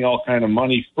 They're getting all kind of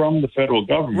money from the federal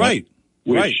government. Right.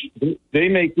 They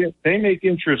make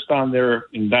interest on their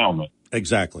endowment.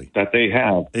 Exactly. That they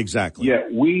have. Exactly.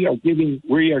 Yet we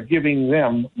are giving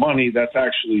them money that's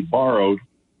actually borrowed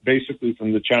basically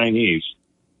from the Chinese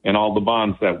and all the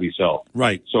bonds that we sell.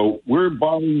 Right. So we're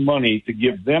borrowing money to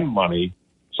give them money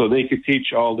so they could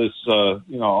teach all this,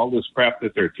 all this crap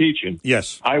that they're teaching.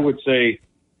 Yes. I would say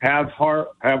have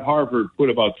Harvard put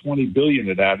about $20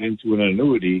 billion of that into an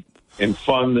annuity and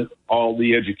fund all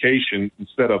the education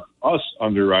instead of us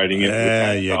underwriting it.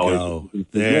 There you go.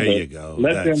 There you go.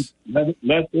 Let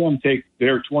them take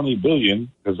their $20 billion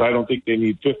because I don't think they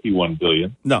need $51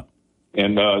 billion. No.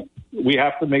 And we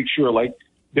have to make sure,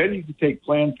 then you can take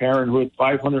Planned Parenthood,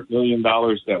 $500 million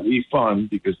that we fund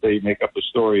because they make up a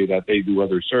story that they do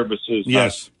other services.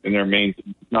 Yes. And their main,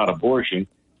 not abortion.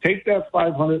 Take that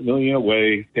 $500 million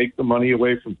away. Take the money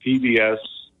away from PBS,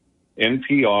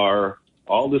 NPR,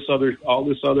 all this other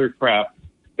crap.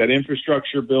 That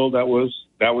infrastructure bill that was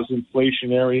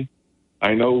inflationary.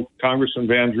 I know Congressman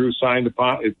Van Drew signed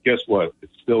upon it. Guess what?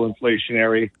 It's still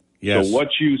inflationary. Yes. So what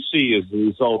you see is the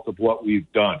result of what we've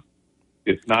done.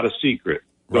 It's not a secret.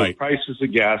 Those Right. prices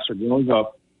of gas are going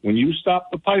up. When you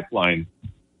stop the pipeline,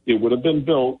 it would have been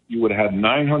built. You would have had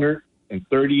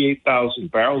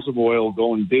 938,000 barrels of oil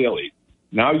going daily.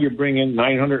 Now you're bringing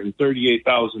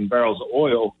 938,000 barrels of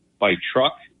oil by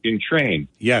truck and train.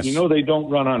 Yes. You know they don't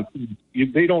run on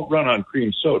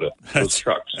cream soda. Those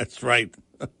trucks. That's right.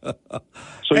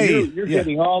 So you're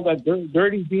getting all that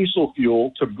dirty diesel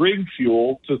fuel to bring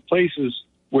fuel to places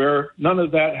where none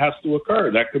of that has to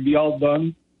occur. That could be all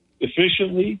done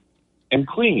efficiently and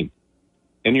clean.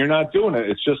 And you're not doing it.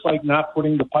 It's just like not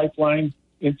putting the pipeline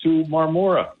into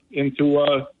Marmora,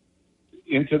 into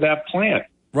that plant.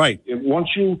 Right. Once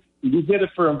you did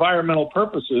it for environmental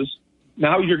purposes,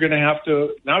 now you're going to have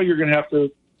to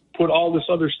put all this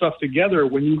other stuff together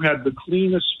when you had the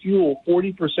cleanest fuel,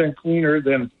 40% cleaner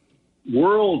than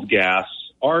world gas.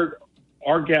 Our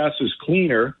gas is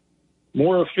cleaner,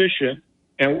 more efficient,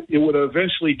 and it would have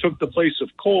eventually took the place of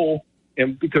coal.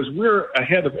 And because we're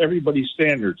ahead of everybody's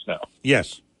standards now.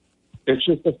 Yes. It's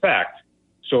just a fact.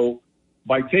 So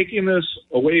by taking this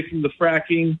away from the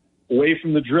fracking, away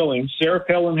from the drilling, Sarah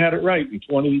Palin had it right in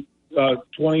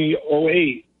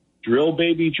 2008. Drill,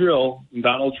 baby, drill. And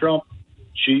Donald Trump,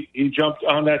 he jumped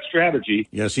on that strategy.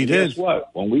 Yes, he and did. Guess what?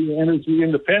 When we were energy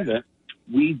independent,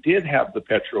 we did have the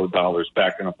petrodollars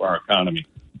backing up our economy.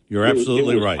 You're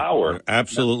absolutely it was right. Power. You're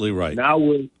absolutely right. Now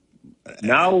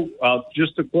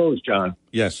just to close, John.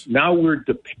 Yes. Now we're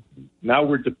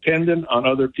dependent on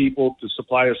other people to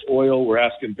supply us oil. We're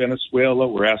asking Venezuela.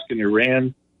 We're asking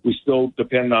Iran. We still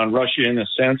depend on Russia in a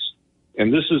sense,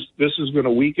 and this is going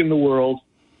to weaken the world.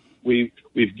 We've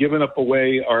given up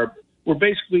away we're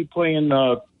basically playing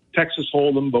Texas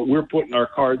Hold'em, but we're putting our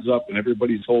cards up and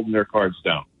everybody's holding their cards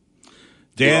down.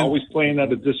 Dan, we're always playing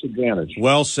at a disadvantage.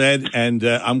 Well said, and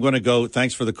I'm going to go.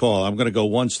 Thanks for the call. I'm going to go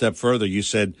one step further. You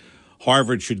said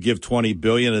Harvard should give $20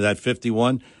 billion of that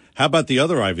 51. How about the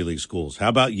other Ivy League schools? How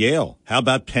about Yale? How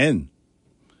about Penn?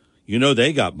 You know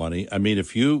they got money. I mean,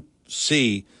 if you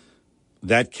see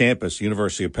that campus,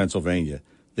 University of Pennsylvania,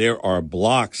 there are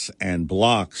blocks and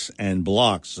blocks and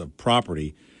blocks of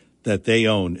property that they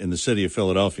own in the city of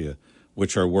Philadelphia,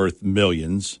 which are worth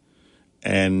millions.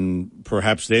 And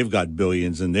perhaps they've got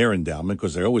billions in their endowment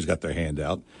because they always got their hand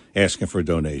out asking for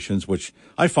donations, which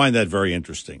I find that very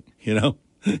interesting. You know,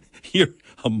 you're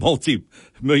a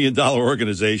multi-million-dollar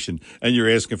organization and you're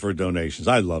asking for donations.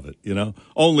 I love it, you know,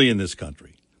 only in this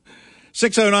country.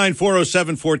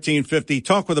 609-407-1450.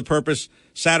 Talk with a Purpose,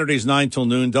 Saturdays 9 till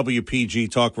noon,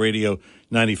 WPG Talk Radio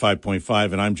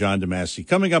 95.5. And I'm John DeMasi.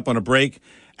 Coming up on a break,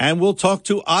 and we'll talk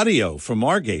to Audio from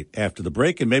Margate after the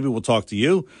break, and maybe we'll talk to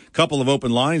you. A couple of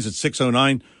open lines at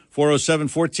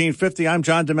 609-407-1450. I'm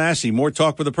John DeMasi. More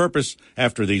Talk with a Purpose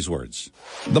after these words.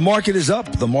 The market is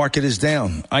up. The market is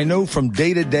down. I know from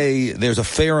day to day there's a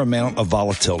fair amount of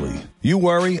volatility. You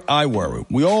worry, I worry.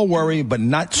 We all worry, but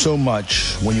not so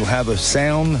much when you have a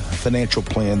sound financial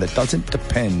plan that doesn't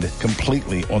depend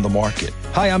completely on the market.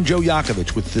 Hi, I'm Joe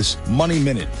Yakovich with this Money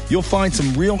Minute. You'll find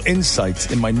some real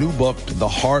insights in my new book, The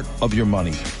Heart of Your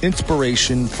Money,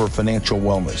 Inspiration for Financial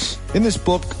Wellness. In this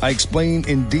book, I explain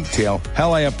in detail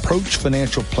how I approach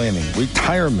financial planning,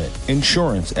 retirement,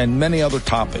 insurance, and many other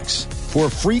topics. For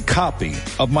a free copy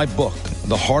of my book,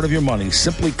 The Heart of Your Money,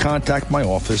 simply contact my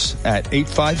office at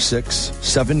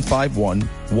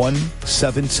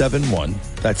 856-751-1771.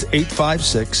 That's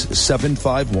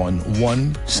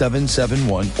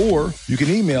 856-751-1771. Or you can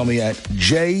email me at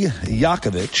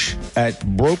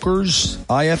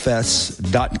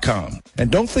jyakovich@brokersifs.com. And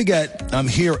don't forget, I'm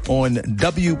here on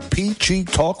WPG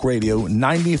Talk Radio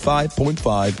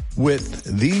 95.5 with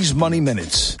these Money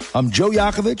Minutes. I'm Joe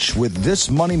Yakovich with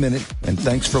this Money Minute, and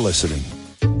thanks for listening.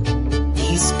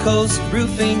 East Coast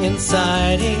Roofing and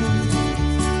Siding,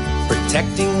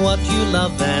 protecting what you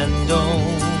love and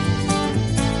own.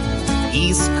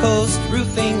 East Coast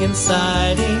Roofing and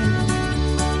Siding,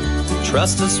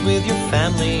 trust us with your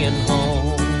family and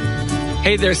home.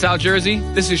 Hey there, South Jersey.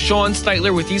 This is Sean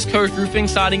Steitler with East Coast Roofing,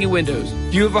 Siding, and Windows.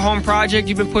 Do you have a home project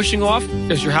you've been pushing off?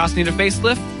 Does your house need a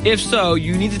facelift? If so,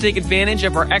 you need to take advantage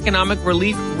of our Economic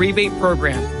Relief Rebate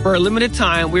Program. For a limited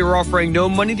time, we are offering no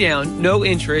money down, no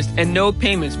interest, and no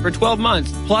payments for 12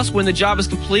 months. Plus, when the job is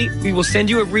complete, we will send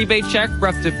you a rebate check for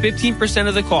up to 15%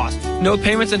 of the cost. No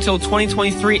payments until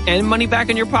 2023 and money back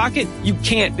in your pocket? You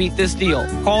can't beat this deal.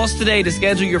 Call us today to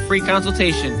schedule your free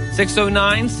consultation.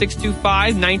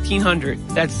 609-625-1900.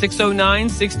 That's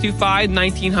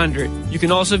 609-625-1900. You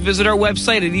can also visit our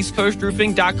website at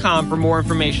eastcoastroofing.com for more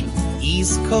information.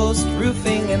 East Coast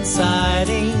Roofing and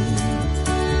Siding,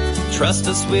 trust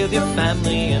us with your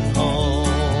family and home.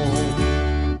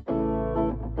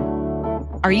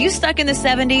 Are you stuck in the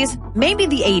 70s? Maybe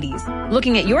the 80s.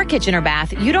 Looking at your kitchen or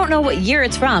bath, you don't know what year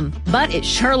it's from, but it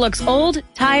sure looks old,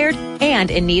 tired, and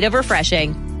in need of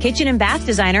refreshing. Kitchen and bath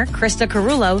designer Krista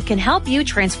Carullo can help you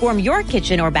transform your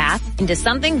kitchen or bath into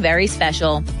something very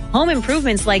special. Home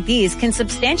improvements like these can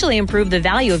substantially improve the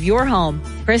value of your home.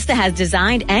 Krista has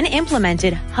designed and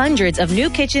implemented hundreds of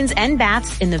new kitchens and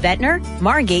baths in the Ventnor,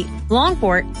 Margate,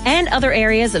 Longport, and other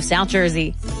areas of South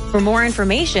Jersey. For more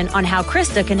information on how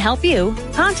Krista can help you,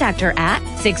 contact her at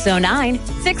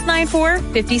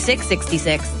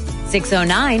 609-694-5666.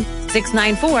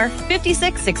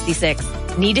 609-694-5666.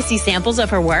 Need to see samples of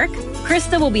her work?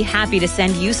 Krista will be happy to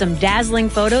send you some dazzling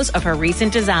photos of her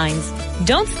recent designs.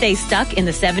 Don't stay stuck in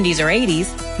the 70s or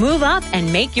 80s. Move up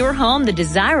and make your home the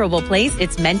desirable place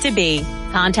it's meant to be.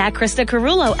 Contact Krista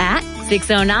Carullo at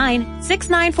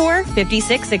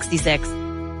 609-694-5666.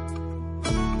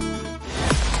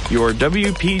 Your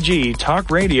WPG Talk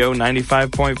Radio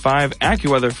 95.5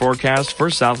 AccuWeather forecast for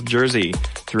South Jersey.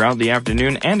 Throughout the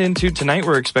afternoon and into tonight,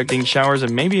 we're expecting showers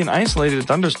and maybe an isolated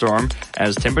thunderstorm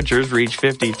as temperatures reach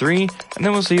 53, and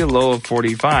then we'll see a low of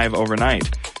 45 overnight.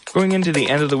 Going into the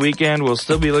end of the weekend, we'll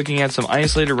still be looking at some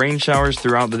isolated rain showers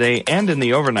throughout the day and in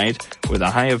the overnight, with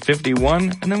a high of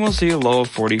 51, and then we'll see a low of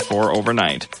 44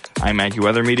 overnight. I'm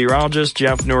AccuWeather meteorologist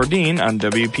Jeff Nordine on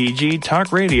WPG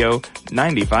Talk Radio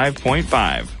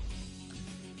 95.5.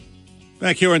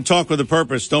 Back here on Talk with a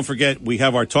Purpose. Don't forget, we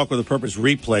have our Talk with a Purpose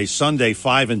replay Sunday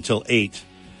 5 until 8.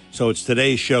 So it's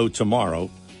today's show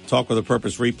tomorrow. Talk with a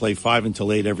Purpose replay 5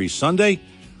 until 8 every Sunday,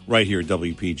 right here at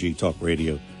WPG Talk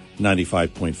Radio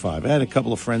 95.5. I had a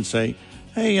couple of friends say,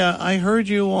 hey, I heard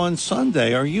you on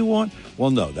Sunday. Are you on? Well,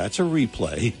 no, that's a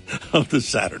replay of the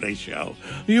Saturday show.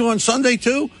 Are you on Sunday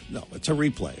too? No, it's a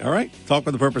replay. All right? Talk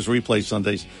with a Purpose replay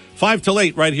Sundays 5 till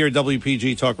 8 right here at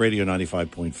WPG Talk Radio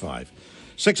 95.5.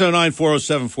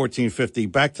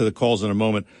 609-407-1450. Back to the calls in a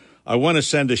moment. I want to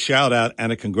send a shout out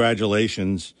and a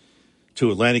congratulations to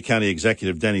Atlantic County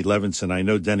Executive Denny Levinson. I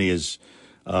know Denny is,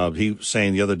 he was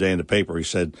saying the other day in the paper, he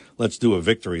said, let's do a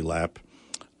victory lap.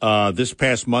 This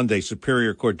past Monday,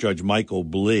 Superior Court Judge Michael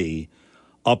Blee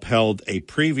upheld a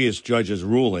previous judge's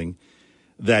ruling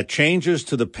that changes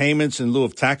to the payments in lieu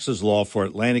of taxes law for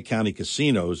Atlantic County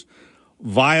casinos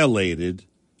violated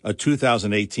a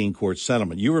 2018 court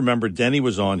settlement. You remember Denny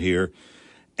was on here,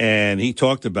 and he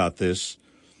talked about this.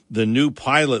 The new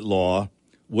pilot law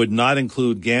would not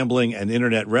include gambling and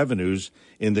internet revenues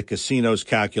in the casino's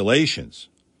calculations.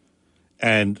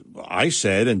 And I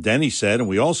said, and Denny said, and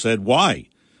we all said, why?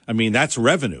 I mean, that's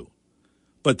revenue.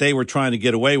 But they were trying to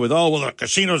get away with, oh, well, the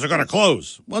casinos are going to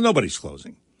close. Well, nobody's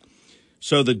closing.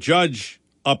 So the judge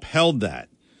upheld that.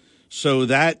 So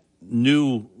that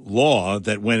new law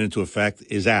that went into effect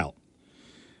is out.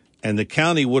 And the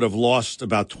county would have lost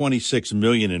about $26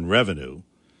 million in revenue.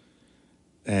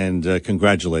 And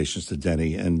congratulations to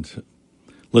Denny. And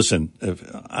listen,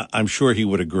 I'm sure he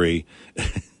would agree.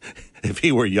 If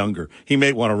he were younger, he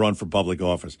may want to run for public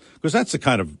office, because that's the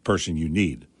kind of person you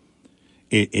need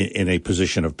in a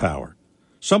position of power.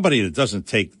 Somebody that doesn't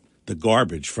take the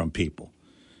garbage from people.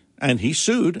 And he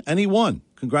sued, and he won.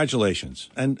 Congratulations.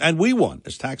 And we won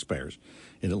as taxpayers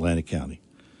in Atlantic County.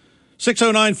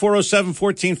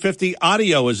 609-407-1450.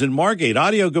 Audio is in Margate.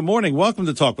 Audio, good morning. Welcome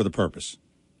to Talk with a Purpose.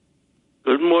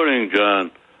 Good morning,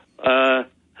 John.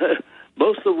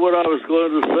 Most of what I was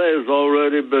going to say has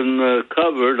already been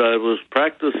covered. I was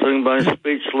practicing my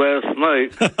speech last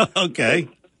night. Okay.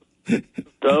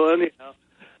 So anyhow,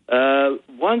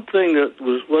 one thing that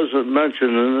wasn't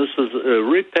mentioned, and this is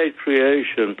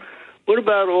repatriation. What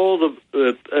about all the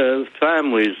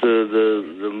families,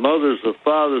 the mothers, the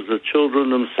fathers, the children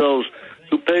themselves,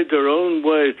 who paid their own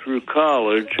way through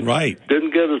college? Right. Didn't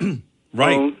get a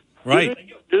right. Right.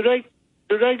 Do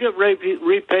they get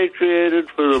repatriated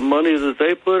for the money that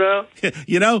they put out?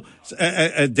 You know,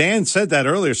 Dan said that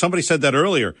earlier. Somebody said that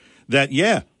earlier. That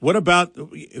what about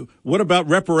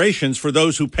reparations for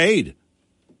those who paid?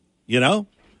 You know,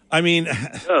 I mean,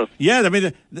 I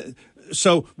mean.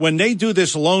 So when they do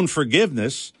this loan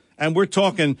forgiveness, and we're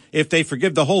talking, if they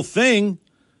forgive the whole thing,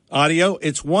 Audio,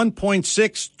 it's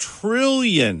 $1.6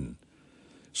 trillion.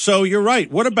 So you're right.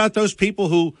 What about those people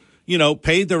who,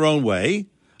 paid their own way?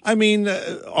 I mean,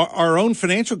 our own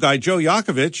financial guy, Joe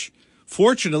Yakovich,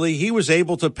 fortunately, he was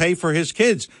able to pay for his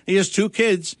kids. He has 2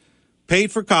 kids,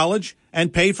 paid for college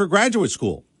and paid for graduate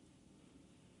school.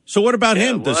 So what about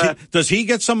him? Does he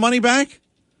get some money back?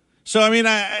 So, I mean,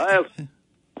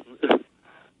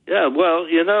 Yeah, well,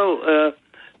 not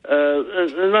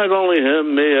only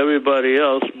him, me, everybody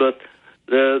else, but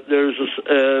there's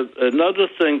another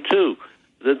thing, too.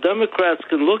 The Democrats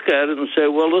can look at it and say,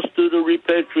 well, let's do the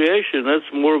repatriation. That's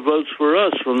more votes for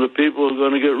us from the people who are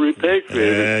going to get repatriated.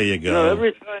 There you go.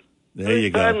 Every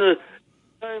time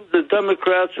the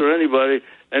Democrats or anybody,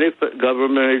 any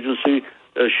government agency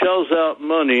shells out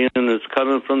money, and it's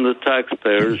coming from the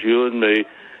taxpayers, you and me,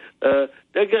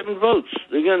 they're getting votes.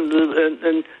 They're getting,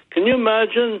 and can you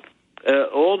imagine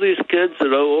all these kids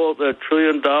that owe all that $1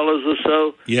 trillion or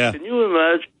so? Yeah. Can you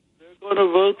imagine they're going to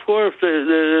vote for if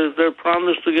they're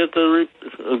promised to get the?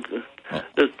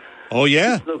 Oh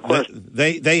yeah,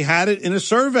 they had it in a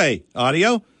survey.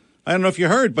 Audio. I don't know if you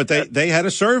heard, but they had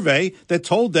a survey that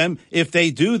told them if they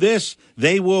do this,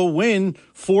 they will win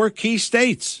 4 key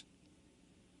states.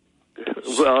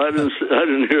 Well, I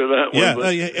didn't hear that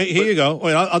one. Yeah, here you go.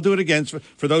 Wait, I'll do it again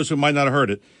for those who might not have heard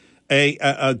it.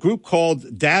 A group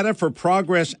called Data for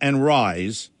Progress and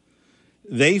Rise,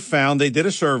 they did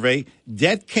a survey,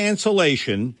 debt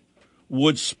cancellation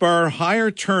would spur higher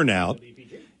turnout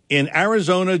in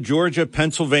Arizona, Georgia,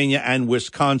 Pennsylvania, and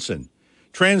Wisconsin.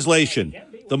 Translation,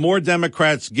 The more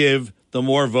Democrats give, the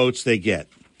more votes they get.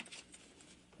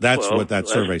 That's what that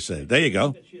survey said. There you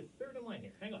go.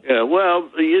 Yeah, well,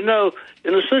 in a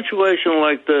situation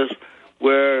like this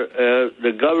where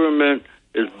the government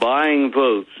is buying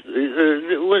votes,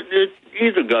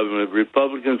 either government,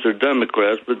 Republicans or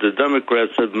Democrats, but the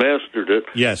Democrats have mastered it.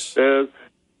 Yes. They're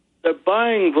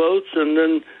buying votes, and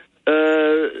then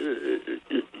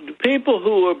the people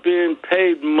who are being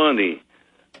paid money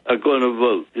are going to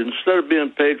vote. Instead of being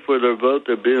paid for their vote,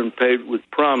 they're being paid with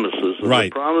promises. And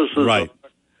right. The promises right.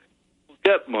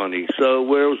 get money. So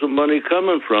where's the money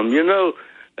coming from?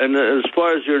 And as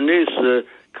far as your niece,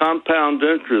 compound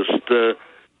interest,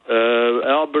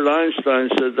 Albert Einstein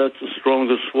said that's the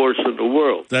strongest force in the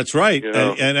world. That's right.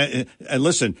 And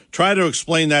listen, try to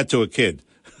explain that to a kid.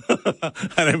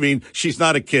 And I mean, she's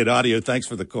not a kid. Audio, thanks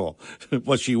for the call.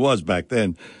 What she was back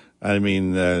then. I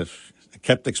mean, I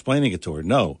kept explaining it to her.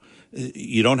 No,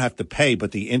 you don't have to pay,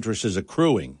 but the interest is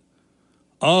accruing.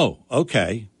 Oh,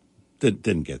 okay.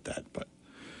 Didn't get that, but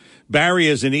Barry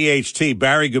is an EHT.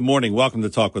 Barry, good morning. Welcome to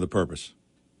Talk with a Purpose.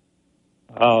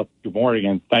 Good morning,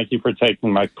 and thank you for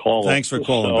taking my call. Thanks for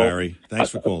calling, Barry.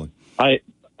 Thanks for calling.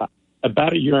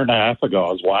 About a year and a half ago,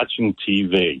 I was watching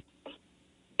TV,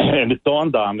 and it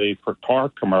dawned on me for car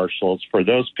commercials, for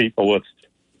those people with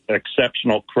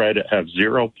exceptional credit have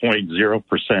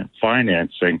 0.0%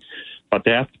 financing, but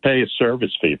they have to pay a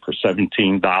service fee for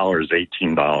 $17,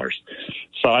 $18.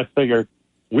 So I figured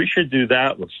we should do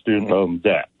that with student loan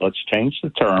debt. Let's change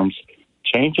the terms,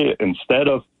 change it instead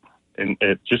of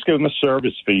just give them a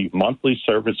service fee, monthly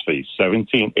service fee,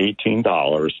 $17,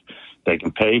 $18. They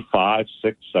can pay $500,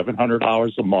 $600,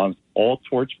 $700 a month, all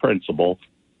towards principal.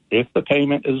 If the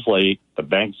payment is late, the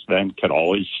banks then can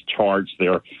always charge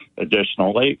their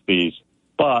additional late fees,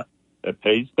 but it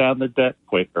pays down the debt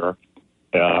quicker.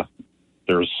 The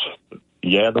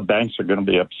banks are going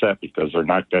to be upset because they're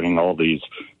not getting all these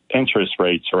interest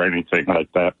rates or anything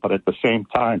like that. But at the same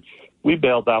time, we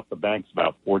bailed out the banks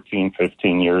about 14,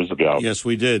 15 years ago. Yes,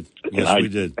 we did. We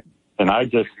did. And I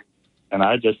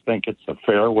just think it's a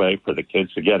fair way for the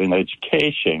kids to get an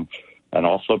education and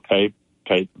also pay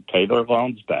their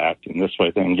loans back. And this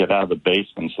way they can get out of the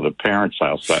basements of the parents'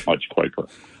 house that much quicker.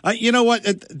 You know what?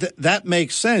 That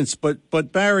makes sense.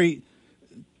 But Barry,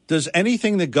 does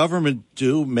anything the government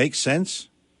do make sense?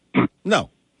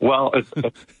 No. Well,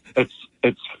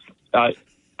 I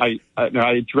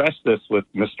addressed this with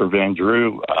Mr. Van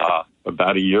Drew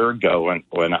about a year ago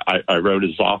when I wrote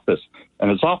his office, and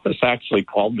his office actually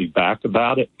called me back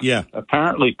about it. Yeah.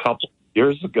 Apparently, a couple of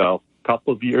years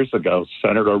ago,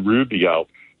 Senator Rubio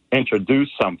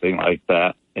introduced something like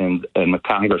that, and the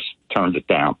Congress turned it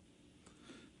down.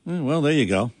 Well, there you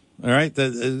go. All right.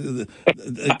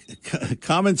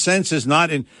 Common sense is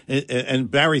not in, and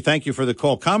Barry, thank you for the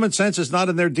call. Common sense is not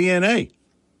in their DNA.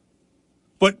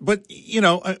 But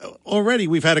already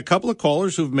we've had a couple of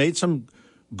callers who've made some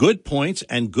good points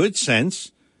and good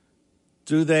sense.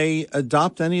 Do they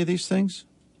adopt any of these things?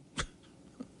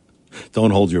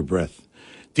 Don't hold your breath.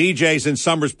 DJ's in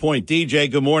Summers Point. DJ,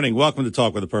 good morning. Welcome to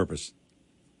Talk with a Purpose.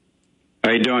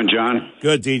 How you doing, John?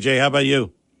 Good, DJ. How about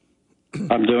you?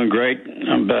 I'm doing great.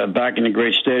 I'm back in the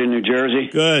great state of New Jersey.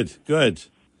 Good.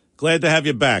 Glad to have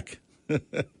you back.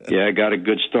 Yeah, I got a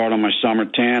good start on my summer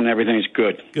tan. Everything's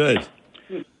good. Good.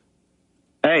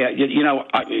 Hey,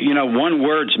 one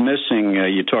word's missing.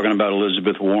 You're talking about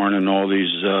Elizabeth Warren and all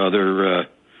these other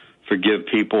forgive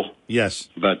people. Yes.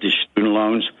 About these student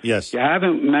loans. Yes. You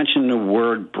haven't mentioned the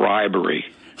word bribery.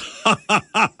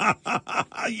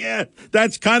 Yeah,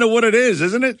 that's kind of what it is,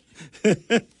 isn't it?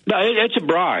 No, it's a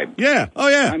bribe. Yeah. Oh,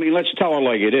 yeah. I mean, let's tell her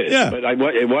like it is. Yeah. But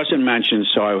it wasn't mentioned,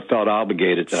 so I felt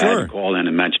obligated to have to call in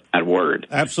and mention that word.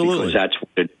 Absolutely. Because that's what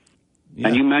it is. Yeah.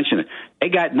 And you mentioned it. They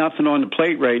got nothing on the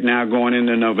plate right now going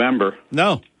into November.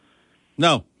 No.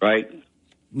 Right?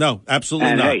 No,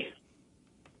 absolutely not. Hey,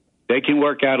 they can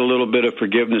work out a little bit of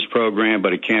forgiveness program,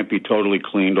 but it can't be totally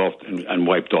cleaned off and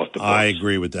wiped off the books. I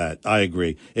agree with that. I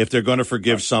agree. If they're going to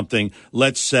forgive something,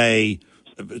 let's say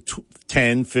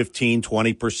 10, 15,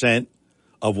 20%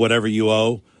 of whatever you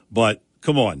owe. But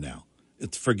come on now.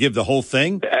 Forgive the whole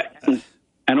thing?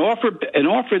 And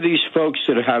offer these folks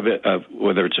that have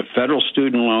whether it's a federal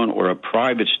student loan or a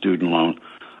private student loan,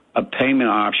 a payment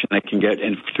option they can get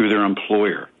through their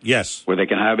employer. Yes. Where they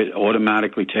can have it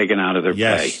automatically taken out of their pay.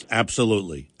 Yes,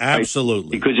 absolutely.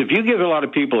 Absolutely. Because if you give a lot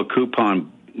of people a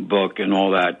coupon book and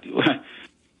all that,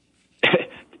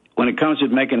 when it comes to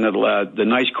making the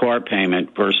nice car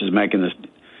payment versus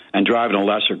and driving a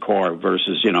lesser car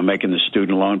versus, making the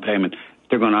student loan payment,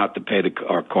 they're going to have to pay the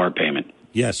car payment.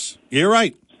 Yes, you're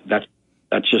right. That's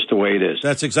just the way it is.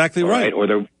 That's exactly right.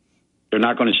 Or They're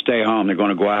not going to stay home. They're going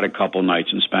to go out a couple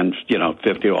nights and spend,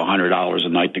 $50 or $100 a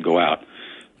night to go out.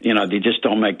 They just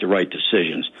don't make the right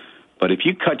decisions. But if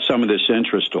you cut some of this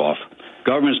interest off,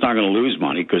 government's not going to lose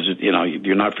money because,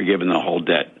 you're not forgiving the whole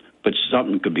debt. But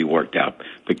something could be worked out.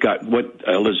 But what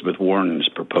Elizabeth Warren is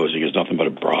proposing is nothing but a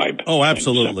bribe. Oh,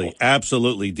 absolutely.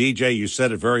 Absolutely. DJ, you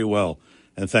said it very well.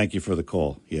 And thank you for the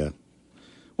call. Yeah.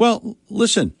 Well,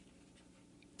 listen,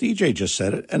 DJ just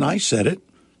said it, and I said it.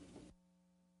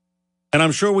 And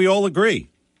I'm sure we all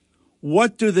agree.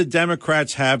 What do the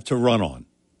Democrats have to run on?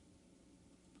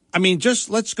 I mean, just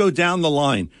let's go down the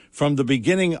line from the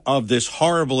beginning of this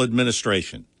horrible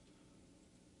administration.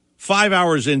 5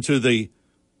 hours into the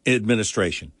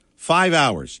administration. 5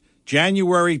 hours.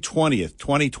 January 20th,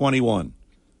 2021.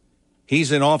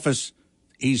 He's in office.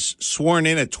 He's sworn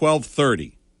in at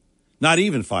 12:30. Not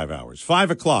even 5 hours.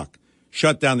 5 o'clock.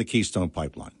 Shut down the Keystone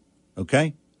Pipeline.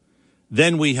 Okay?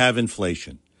 Then we have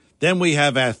inflation. Then we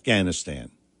have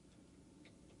Afghanistan.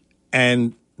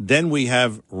 And then we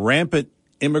have rampant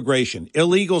immigration.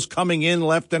 Illegals coming in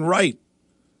left and right.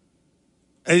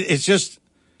 It's just,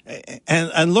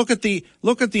 and look at the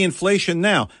inflation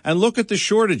now, and look at the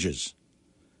shortages.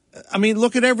 I mean,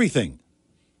 look at everything.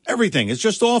 Everything. It's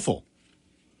just awful.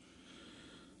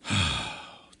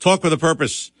 Talk with a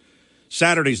Purpose.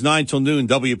 Saturdays, 9 till noon,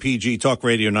 WPG Talk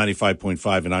Radio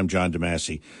 95.5, and I'm John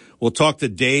DeMasi. We'll talk to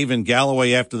Dave in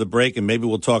Galloway after the break, and maybe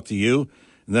we'll talk to you.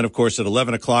 And then, of course, at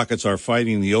 11 o'clock, it's our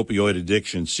Fighting the Opioid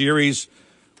Addiction series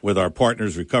with our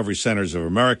partners, Recovery Centers of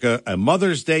America, a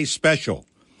Mother's Day special,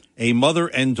 a mother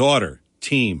and daughter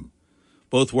team.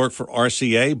 Both work for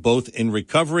RCA, both in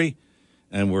recovery,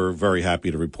 and we're very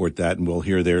happy to report that, and we'll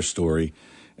hear their story,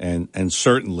 and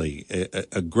certainly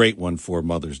a great one for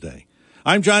Mother's Day.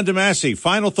 I'm John DeMasi.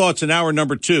 Final thoughts in hour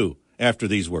number 2 after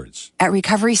these words. At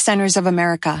Recovery Centers of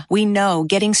America, we know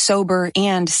getting sober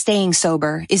and staying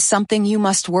sober is something you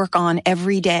must work on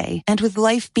every day. And with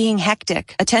life being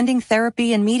hectic, attending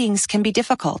therapy and meetings can be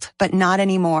difficult, but not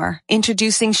anymore.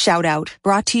 Introducing Shout Out,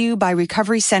 brought to you by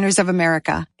Recovery Centers of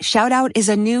America. Shout Out is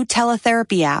a new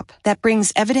teletherapy app that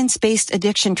brings evidence-based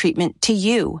addiction treatment to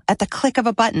you at the click of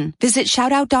a button. Visit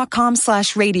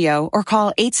shoutout.com/radio or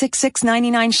call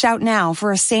 866-99-SHOUT now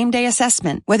for a same-day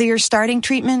assessment. Whether you're starting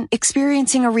treatment,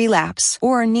 experiencing a relapse,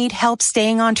 or need help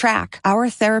staying on track, our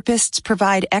therapists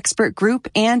provide expert group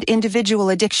and individual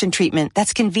addiction treatment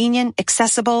that's convenient,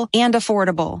 accessible, and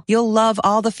affordable. You'll love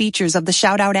all the features of the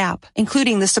Shout Out app,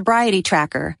 including the sobriety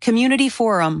tracker, community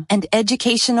forum, and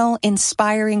educational,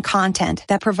 inspiring content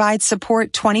that provides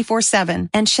support 24/7.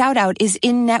 And Shout Out is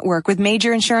in network with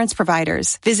major insurance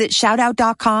providers. Visit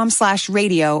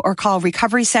shoutout.com/radio or call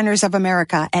Recovery Centers of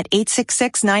America at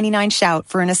 866-99-SHOUT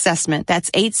for an assessment. That's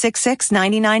 866-99-SHOUT.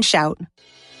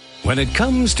 When it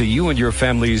comes to you and your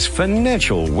family's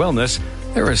financial wellness,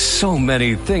 there are so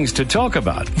many things to talk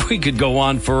about. We could go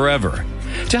on forever.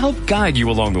 To help guide you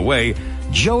along the way,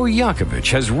 Joe Yakovich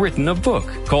has written a book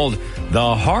called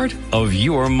The Heart of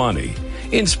Your Money,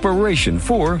 Inspiration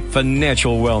for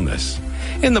Financial Wellness.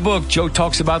 In the book, Joe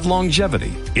talks about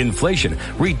longevity, inflation,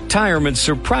 retirement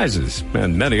surprises,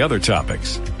 and many other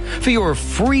topics. For your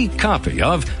free copy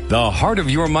of The Heart of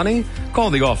Your Money, call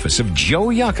the office of Joe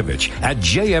Yakovich at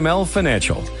JML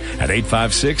Financial at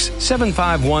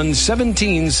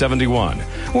 856-751-1771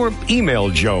 or email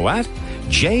Joe at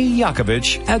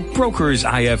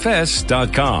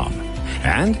jyakovich@brokersifs.com.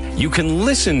 And you can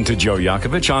listen to Joe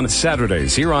Yakovich on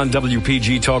Saturdays here on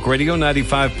WPG Talk Radio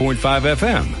 95.5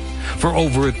 FM. For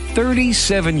over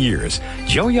 37 years,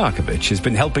 Joe Yakovich has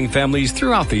been helping families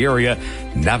throughout the area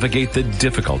navigate the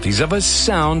difficulties of a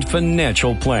sound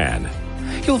financial plan.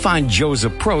 You'll find Joe's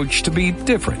approach to be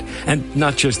different and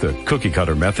not just the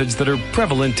cookie-cutter methods that are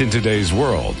prevalent in today's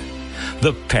world.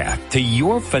 The path to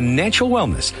your financial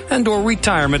wellness and or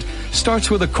retirement starts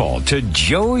with a call to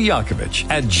Joe Yakovich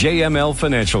at JML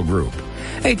Financial Group.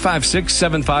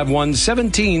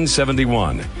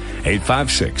 856-751-1771.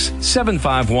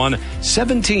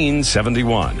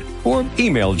 856-751-1771. Or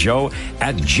email Joe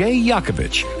at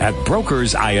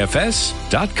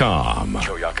jyakovich@brokersifs.com.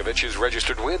 Joe Yakovich is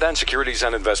registered with, and securities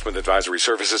and investment advisory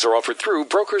services are offered through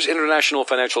Brokers International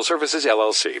Financial Services,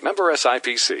 LLC. Member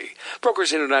SIPC.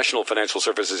 Brokers International Financial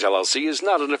Services, LLC is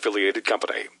not an affiliated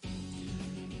company.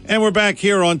 And we're back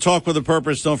here on Talk with a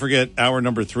Purpose. Don't forget, hour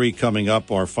number 3 coming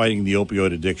up, our Fighting the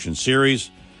Opioid Addiction series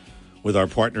with our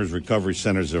partners, Recovery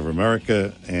Centers of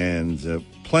America, and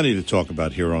plenty to talk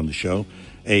about here on the show.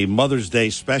 A Mother's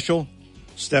Day special.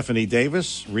 Stephanie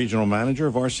Davis, Regional Manager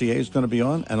of RCA, is going to be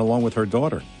on, and along with her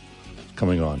daughter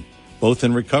coming on, both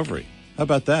in recovery. How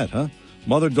about that, huh?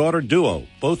 Mother-daughter duo,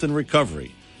 both in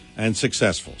recovery. and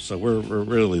successful. So we're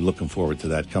really looking forward to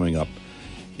that coming up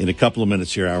in a couple of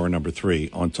minutes here, hour number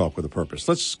 3 on Talk with a Purpose.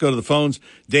 Let's go to the phones.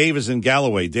 Dave is in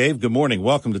Galloway. Dave, good morning.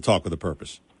 Welcome to Talk with a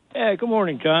Purpose. Yeah, good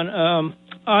morning, John.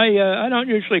 I don't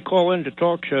usually call into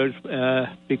talk shows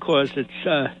because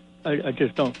it's I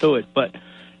just don't do it. But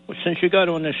since you got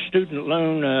on this student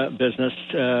loan business,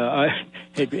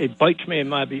 it bites me in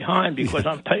my behind because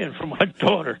I'm paying for my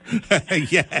daughter.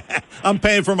 Yeah, I'm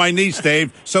paying for my niece,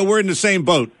 Dave. So we're in the same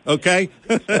boat, okay?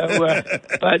 But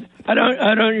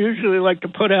I don't usually like to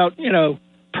put out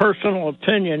personal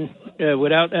opinion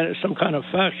without some kind of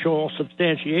factual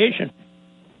substantiation.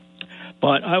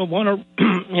 But I want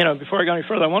to, before I go any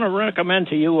further, I want to recommend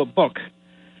to you a book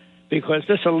because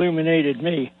this illuminated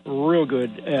me real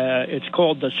good. It's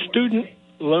called The Student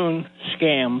Loan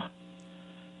Scam,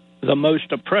 The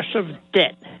Most Oppressive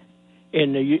Debt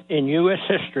in U.S.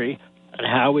 History and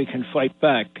How We Can Fight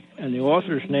Back. And the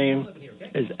author's name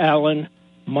is Alan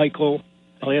Michael.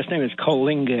 The last name is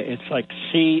Colinge. It's like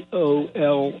Collinge.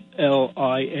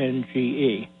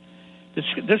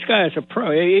 This guy is a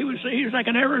pro. He was like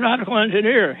an aeronautical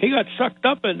engineer. He got sucked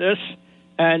up in this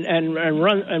and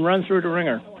run through the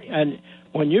ringer. And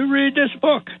when you read this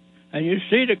book and you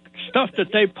see the stuff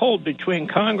that they pulled between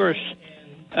Congress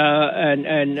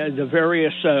and the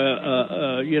various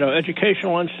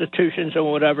educational institutions and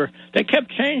whatever, they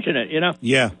kept changing it.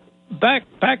 Yeah. Back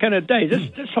in the day,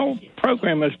 this whole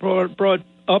program was brought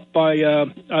up by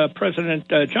President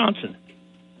Johnson.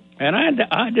 And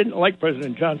I didn't like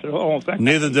President Johnson at all. In fact,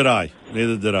 Neither did I.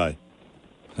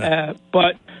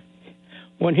 But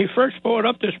when he first brought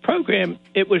up this program,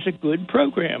 it was a good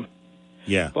program.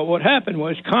 Yeah. But what happened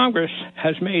was Congress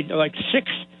has made like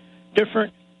 6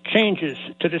 different changes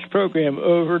to this program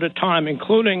over the time,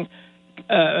 including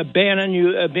banning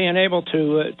you being able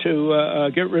to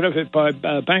get rid of it by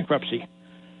bankruptcy.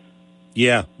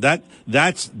 Yeah, that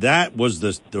was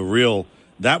the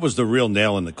real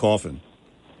nail in the coffin.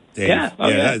 Dave.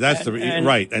 Yeah, that's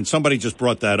right. And somebody just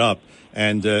brought that up.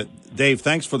 And Dave,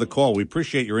 thanks for the call. We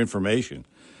appreciate your information.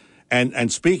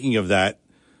 And speaking of that,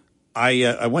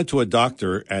 I went to a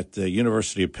doctor at the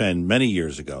University of Penn many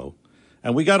years ago,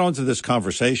 and we got onto this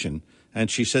conversation.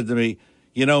 And she said to me,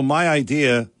 my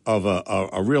idea of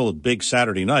a real big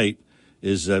Saturday night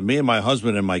is me and my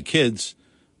husband and my kids,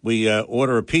 we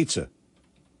order a pizza.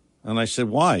 And I said,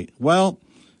 why? Well,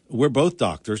 we're both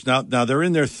doctors. Now they're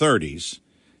in their 30s.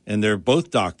 And they're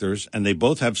both doctors, and they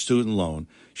both have student loan.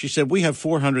 She said, we have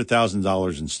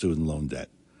 $400,000 in student loan debt.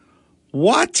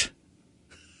 What?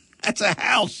 That's a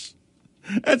house.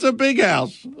 That's a big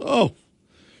house. Oh.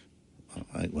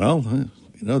 Well,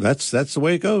 that's the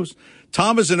way it goes.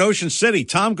 Tom is in Ocean City.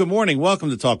 Tom, good morning. Welcome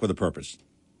to Talk with a Purpose.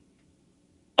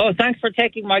 Oh, thanks for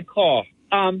taking my call.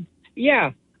 I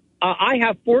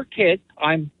have 4 kids.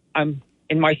 I'm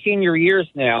in my senior years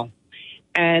now,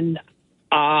 and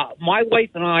my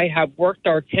wife and I have worked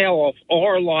our tail off all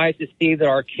our lives to see that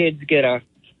our kids get a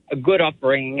good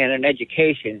upbringing and an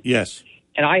education. Yes.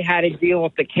 And I had to deal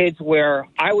with the kids where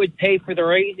I would pay for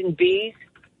their A's and B's.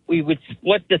 We would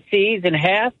split the C's in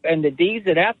half, and the D's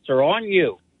and F's are on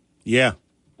you. Yeah.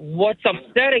 What's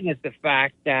upsetting is the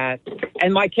fact that,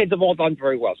 and my kids have all done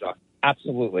very well, John.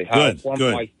 Absolutely. Good.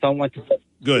 My son went to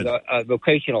a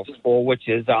vocational school, which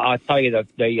is, I'll tell you,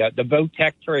 the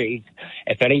VOTEC trades.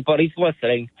 If anybody's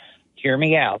listening, hear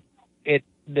me out.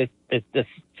 The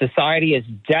society is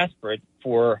desperate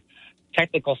for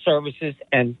technical services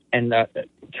and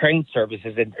trained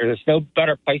services, and there's no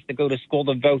better place to go to school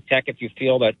than VOTEC if you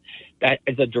feel that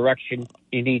is a direction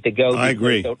you need to go. I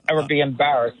agree. Don't ever be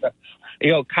embarrassed.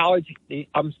 College.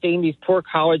 I'm seeing these poor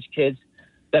college kids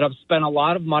that have spent a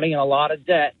lot of money and a lot of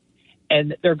debt,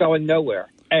 and they're going nowhere.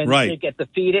 And they get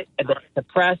defeated and they're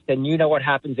depressed, and you know what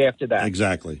happens after that.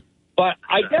 Exactly. But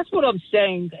I guess what I'm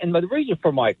saying, and the reason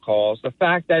for my call, is the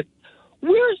fact that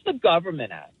where's the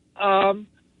government at?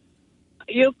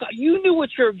 You knew what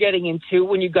you were getting into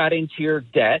when you got into your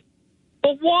debt,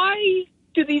 but why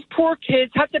do these poor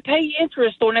kids have to pay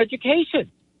interest on education?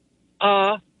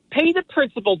 Pay the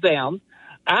principal down,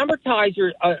 amortize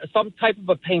your some type of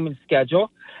a payment schedule,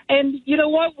 and you know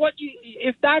what?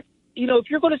 If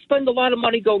you're going to spend a lot of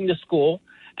money going to school,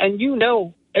 and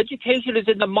education is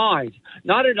in the mind,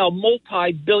 not in a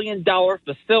multi-billion-dollar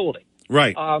facility.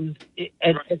 Right. And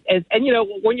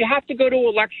when you have to go to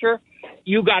a lecture,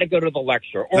 you got to go to the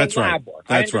lecture or That's lab right. work.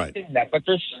 That's I right. understand that, but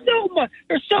there's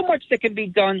so much that can be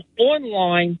done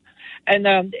online. And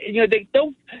they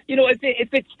don't. If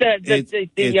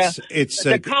it's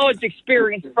the college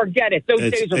experience, forget it.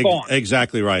 Those days are gone.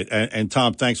 Exactly right. And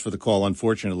Tom, thanks for the call.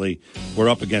 Unfortunately, we're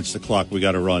up against the clock. We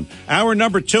got to run. Hour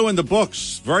number 2 in the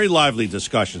books. Very lively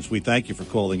discussions. We thank you for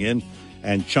calling in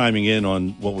and chiming in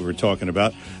on what we were talking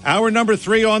about. Hour number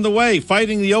 3 on the way.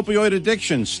 Fighting the opioid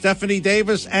addiction. Stephanie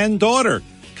Davis and daughter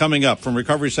coming up from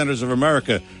Recovery Centers of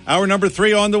America. Hour number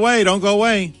 3 on the way. Don't go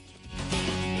away.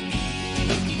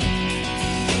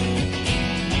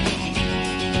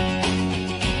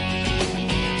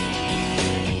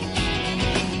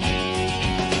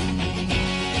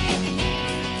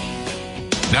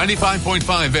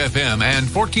 .5 FM and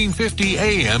 1450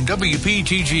 AM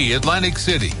WPGG Atlantic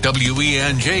City,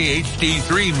 WENJ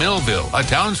HD3 Millville, a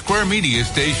Town Square Media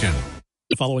station.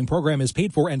 The following program is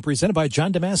paid for and presented by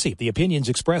John DeMasi. The opinions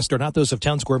expressed are not those of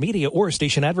Town Square Media or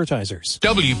station advertisers.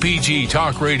 WPG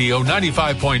Talk Radio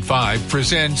 95.5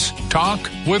 presents Talk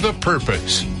with a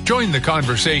Purpose. Join the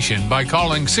conversation by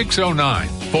calling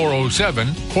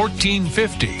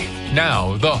 609-407-1450.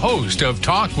 Now, the host of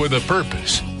Talk with a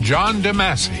Purpose, John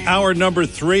DeMasi. Hour number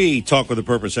 3, Talk with a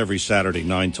Purpose, every Saturday,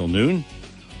 9 till noon,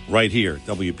 right here,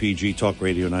 WPG Talk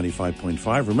Radio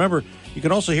 95.5. Remember, you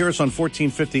can also hear us on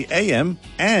 1450 AM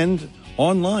and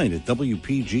online at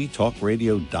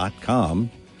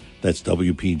WPGTalkRadio.com. That's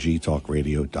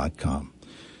WPGTalkRadio.com.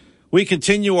 We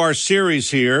continue our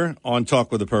series here on Talk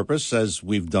with a Purpose, as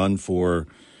we've done for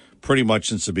pretty much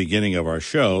since the beginning of our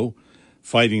show,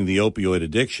 fighting the opioid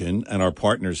addiction, and our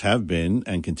partners have been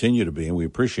and continue to be, and we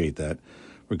appreciate that,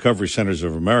 Recovery Centers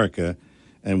of America.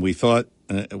 And we thought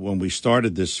when we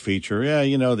started this feature,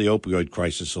 the opioid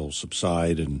crisis will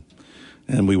subside and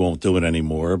we won't do it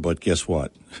anymore. But guess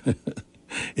what?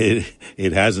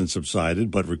 It hasn't subsided,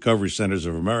 but Recovery Centers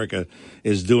of America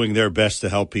is doing their best to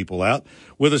help people out.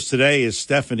 With us today is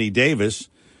Stephanie Davis.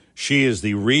 She is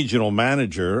the regional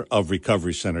manager of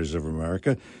Recovery Centers of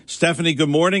America. Stephanie, good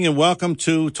morning and welcome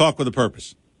to Talk with a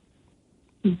Purpose.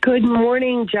 Good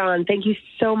morning, John. Thank you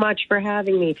so much for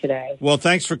having me today. Well,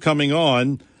 thanks for coming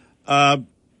on.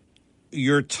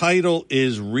 Your title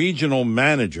is regional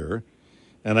manager,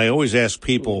 and I always ask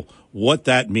people what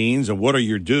that means and what are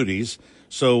your duties.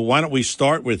 So why don't we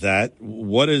start with that?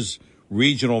 What does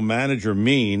regional manager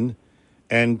mean?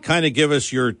 And kind of give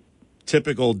us your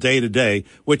typical day-to-day,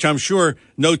 which I'm sure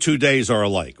no 2 days are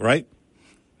alike, right?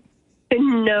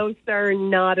 No, sir,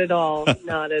 not at all.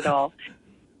 Not at all.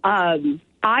 I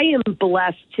am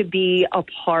blessed to be a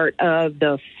part of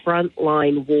the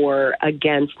frontline war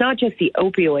against not just the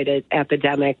opioid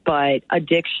epidemic, but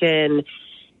addiction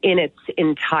in its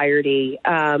entirety.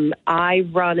 I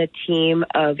run a team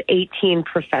of 18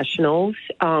 professionals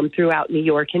throughout New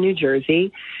York and New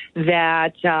Jersey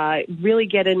that really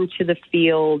get into the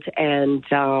field and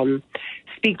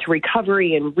speak to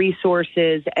recovery and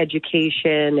resources,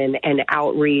 education, and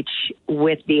outreach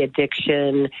with the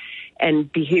addiction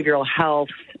and behavioral health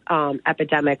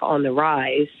epidemic on the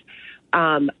rise.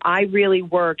 I really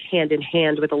work hand in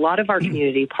hand with a lot of our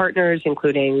community partners,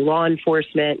 including law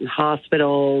enforcement and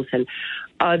hospitals and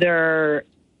other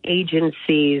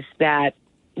agencies that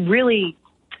really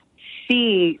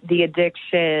see the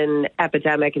addiction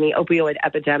epidemic and the opioid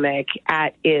epidemic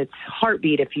at its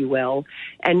heartbeat, if you will.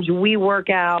 And we work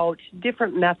out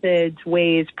different methods,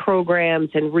 ways,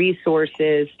 programs, and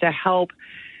resources to help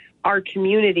our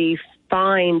community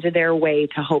find their way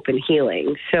to hope and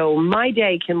healing. So my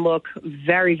day can look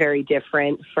very, very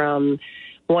different from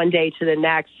one day to the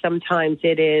next. Sometimes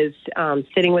it is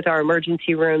sitting with our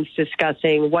emergency rooms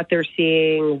discussing what they're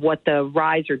seeing, what the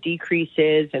rise or decrease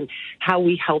is, and how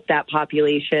we help that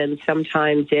population.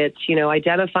 Sometimes it's,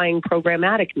 identifying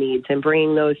programmatic needs and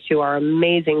bringing those to our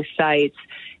amazing sites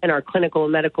and our clinical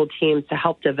and medical teams to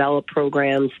help develop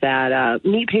programs that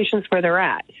meet patients where they're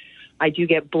at. I do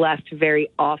get blessed very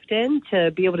often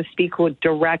to be able to speak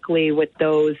directly with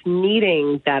those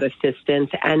needing that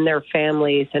assistance and their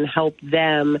families and help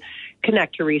them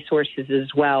connect to resources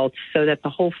as well so that the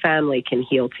whole family can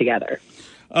heal together.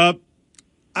 I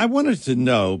wanted to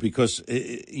know, because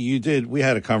we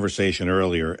had a conversation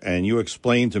earlier and you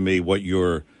explained to me what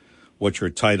your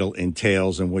title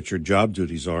entails and what your job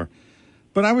duties are.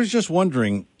 But I was just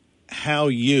wondering how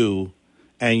you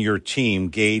and your team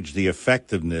gauge the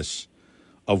effectiveness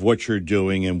of what you're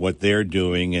doing and what they're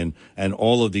doing and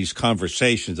all of these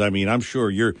conversations. I mean, I'm sure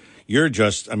you're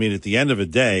just, at the end of a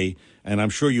day, and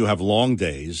I'm sure you have long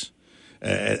days,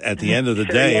 at the end of the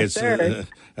day, yes,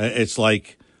 it's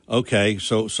like, Okay,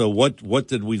 so what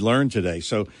did we learn today?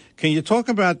 So can you talk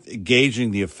about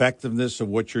gauging the effectiveness of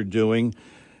what you're doing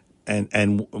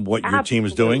and what your team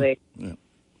is doing? Yeah.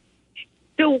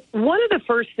 So one of the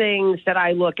first things that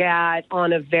I look at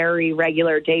on a very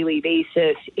regular daily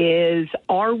basis is,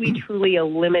 are we truly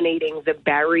eliminating the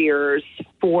barriers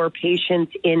for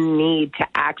patients in need to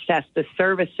access the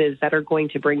services that are going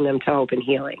to bring them to hope and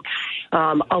healing?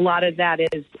 A lot of that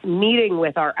is meeting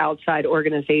with our outside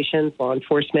organizations, law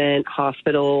enforcement,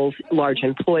 hospitals, large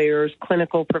employers,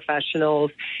 clinical professionals,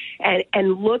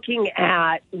 and looking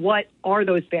at what are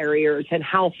those barriers and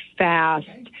how fast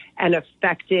and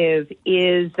effective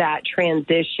is that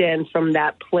transition from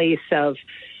that place of,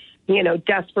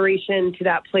 desperation to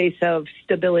that place of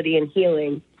stability and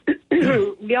healing.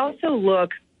 We also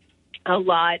look a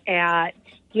lot at,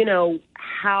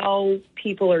 how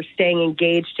people are staying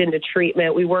engaged into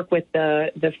treatment. We work with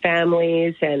the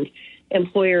families and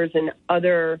employers and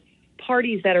other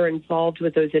parties that are involved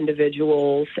with those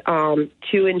individuals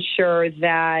to ensure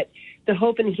that the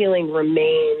hope and healing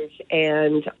remains,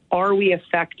 and are we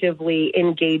effectively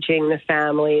engaging the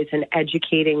families and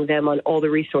educating them on all the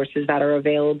resources that are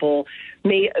available?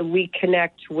 We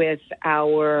connect with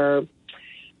our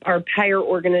payer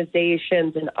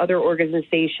organizations and other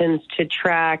organizations to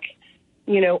track,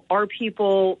 are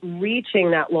people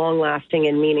reaching that long-lasting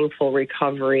and meaningful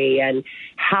recovery, and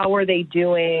how are they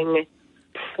doing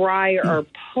prior or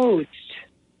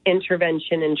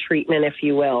post-intervention and treatment, if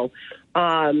you will.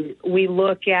 We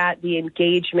look at the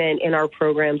engagement in our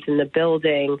programs in the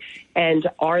building, and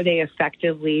are they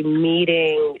effectively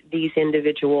meeting these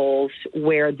individuals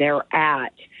where they're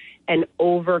at and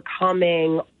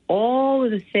overcoming all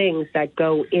of the things that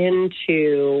go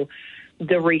into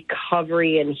the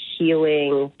recovery and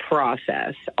healing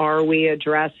process. Are we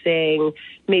addressing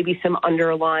maybe some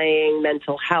underlying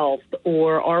mental health,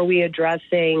 or are we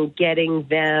addressing getting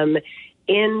them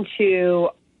into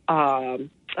a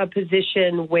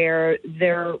position where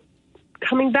they're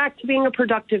coming back to being a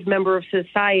productive member of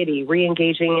society,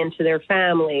 re-engaging into their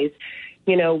families,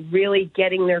 really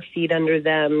getting their feet under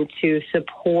them to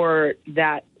support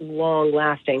that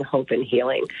long-lasting hope and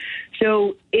healing.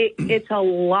 So it's a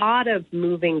lot of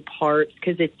moving parts,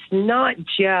 because it's not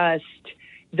just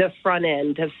the front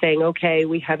end of saying, okay,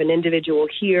 we have an individual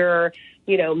here,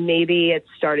 maybe it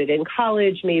started in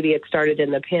college, maybe it started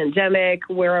in the pandemic,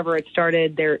 wherever it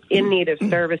started, they're in need of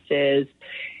services.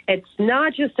 It's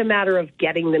not just a matter of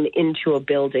getting them into a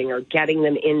building or getting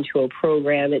them into a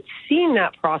program. It's seeing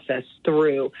that process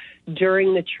through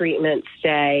during the treatment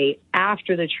stay,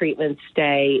 after the treatment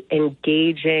stay,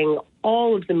 engaging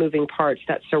all of the moving parts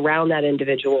that surround that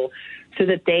individual so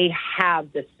that they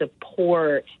have the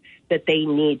support that they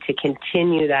need to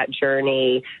continue that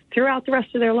journey throughout the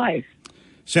rest of their life.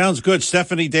 Sounds good.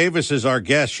 Stephanie Davis is our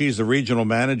guest. She's the regional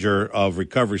manager of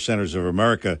Recovery Centers of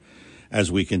America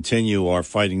as we continue our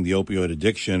fighting the opioid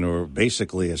addiction, or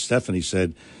basically, as Stephanie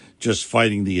said, just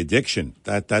fighting the addiction.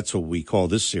 That's what we call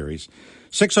this series.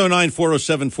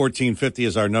 609-407-1450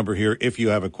 is our number here. If you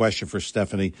have a question for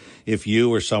Stephanie, if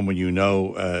you or someone you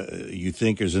know you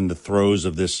think is in the throes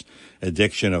of this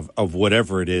addiction of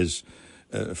whatever it is,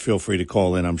 feel free to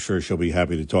call in. I'm sure she'll be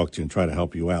happy to talk to you and try to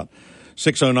help you out.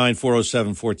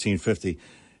 609-407-1450.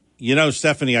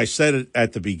 Stephanie, I said it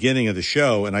at the beginning of the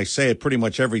show, and I say it pretty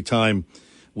much every time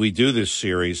we do this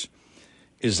series,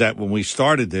 is that when we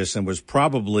started this, and was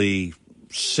probably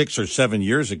 6 or 7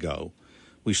 years ago,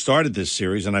 we started this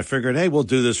series, and I figured, hey, we'll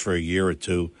do this for a year or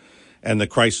two, and the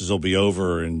crisis will be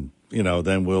over, and,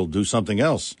 then we'll do something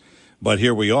else. But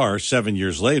here we are 7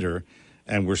 years later,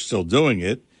 and we're still doing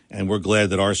it, and we're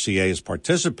glad that RCA is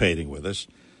participating with us.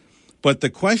 But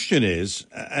the question is,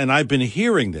 and I've been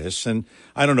hearing this, and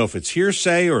I don't know if it's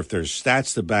hearsay or if there's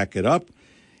stats to back it up,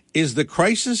 is the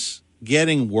crisis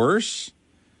getting worse?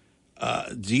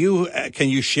 Can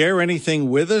you share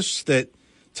anything with us that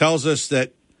tells us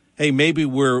that, hey, maybe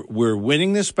we're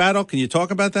winning this battle? Can you talk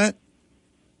about that?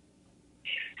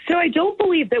 So I don't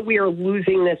believe that we are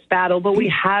losing this battle, but we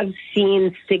have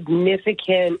seen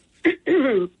significant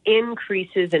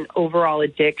increases in overall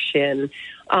addiction,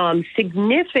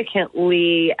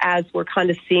 significantly as we're kind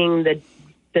of seeing the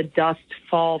dust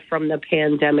fall from the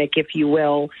pandemic, if you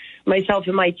will. Myself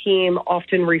and my team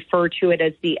often refer to it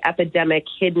as the epidemic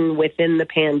hidden within the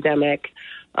pandemic.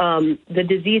 The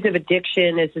disease of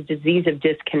addiction is a disease of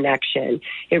disconnection.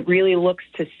 It really looks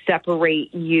to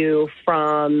separate you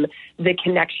from the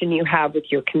connection you have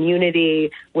with your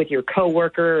community, with your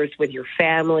coworkers, with your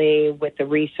family, with the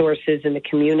resources in the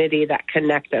community that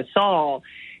connect us all.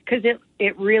 Because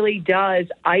it really does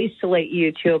isolate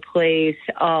you to a place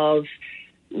of,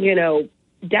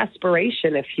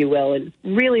 desperation, if you will, and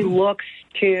really looks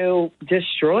to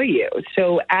destroy you.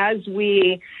 So as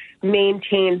we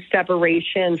maintain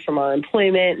separation from our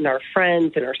employment and our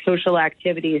friends and our social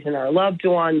activities and our loved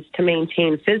ones to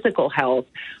maintain physical health,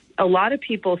 a lot of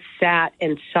people sat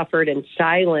and suffered in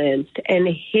silence and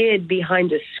hid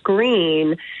behind a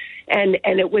screen. And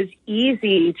it was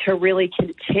easy to really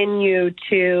continue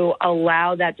to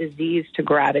allow that disease to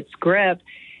grab its grip.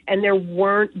 And there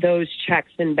weren't those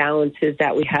checks and balances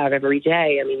that we have every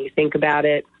day. I mean, you think about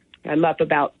it, I'm up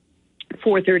about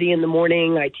 4:30 in the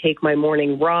morning. I take my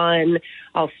morning run.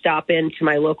 I'll stop into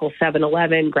my local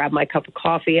 7-Eleven, grab my cup of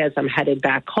coffee as I'm headed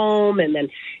back home. And then,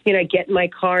 I get in my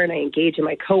car and I engage in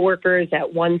my coworkers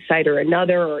at one site or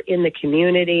another or in the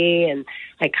community. And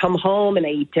I come home and I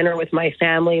eat dinner with my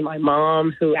family. My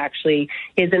mom, who actually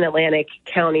is an Atlantic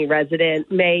County resident,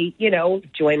 may,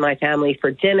 join my family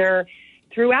for dinner.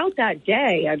 Throughout that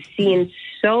day, I've seen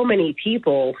so many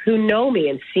people who know me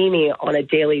and see me on a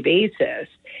daily basis.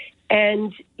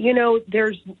 And,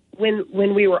 there's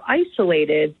when we were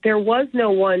isolated, there was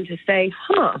no one to say,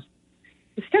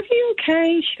 is Stephanie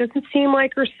okay? She doesn't seem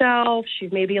like herself.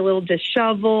 She's maybe a little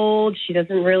disheveled. She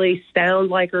doesn't really sound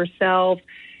like herself.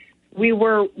 We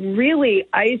were really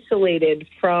isolated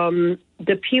from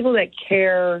the people that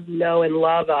care, know, and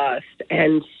love us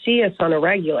and see us on a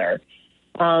regular.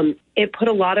 It put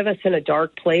a lot of us in a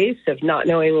dark place of not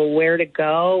knowing where to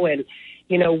go and,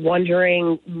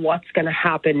 wondering what's going to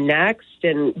happen next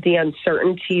and the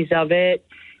uncertainties of it.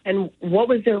 And what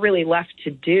was there really left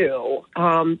to do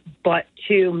but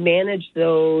to manage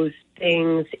those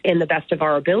things in the best of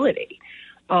our ability?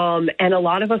 And a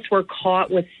lot of us were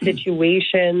caught with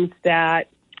situations that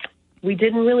we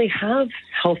didn't really have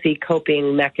healthy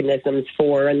coping mechanisms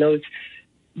for, and those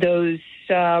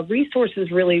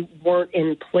resources really weren't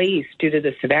in place due to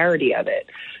the severity of it.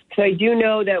 So I do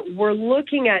know that we're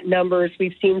looking at numbers.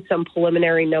 We've seen some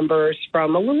preliminary numbers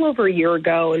from a little over a year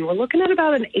ago, and we're looking at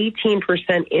about an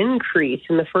 18% increase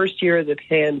in the first year of the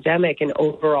pandemic in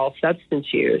overall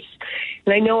substance use.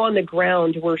 And I know on the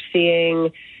ground we're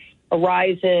seeing a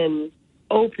rise in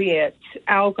opiates,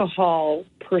 alcohol,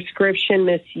 prescription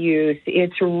misuse.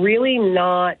 It's really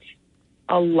not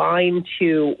aligned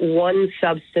to one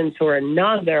substance or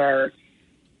another,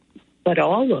 but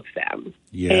all of them.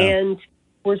 Yeah. And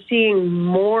we're seeing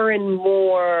more and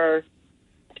more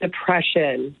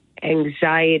depression,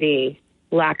 anxiety,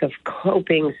 lack of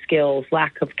coping skills,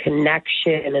 lack of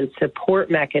connection and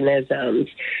support mechanisms,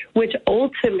 which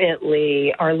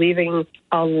ultimately are leaving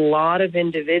a lot of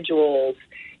individuals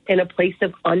in a place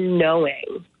of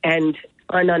unknowing and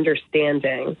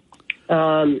ununderstanding.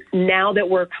 Now that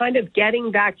we're kind of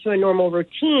getting back to a normal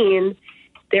routine,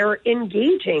 they're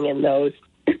engaging in those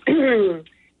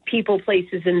people,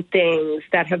 places, and things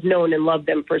that have known and loved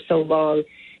them for so long.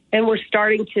 And we're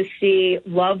starting to see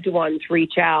loved ones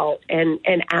reach out and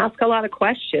ask a lot of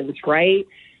questions, right?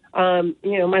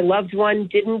 My loved one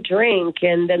didn't drink,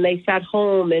 and then they sat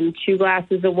home, and 2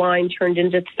 glasses of wine turned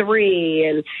into 3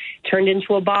 and turned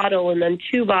into a bottle and then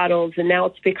 2 bottles, and now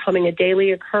it's becoming a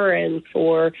daily occurrence.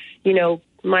 Or,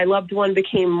 my loved one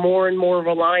became more and more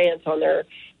reliant on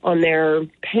their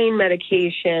pain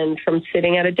medication from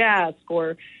sitting at a desk,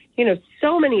 or,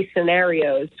 so many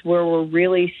scenarios where we're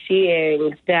really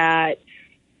seeing that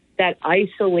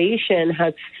isolation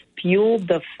has fueled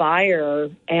the fire.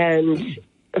 And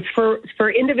for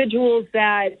individuals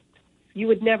that you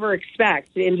would never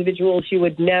expect, individuals you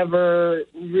would never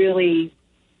really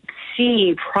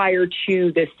see prior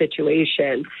to this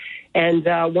situation. And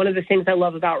one of the things I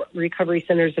love about Recovery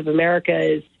Centers of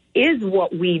America is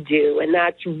what we do, and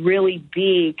that's really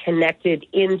be connected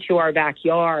into our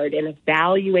backyard and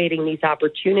evaluating these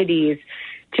opportunities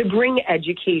to bring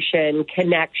education,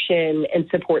 connection, and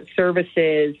support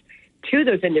services to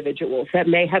those individuals that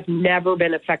may have never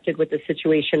been affected with the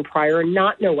situation prior and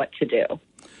not know what to do.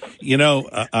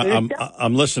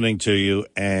 I'm listening to you,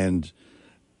 and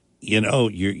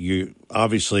you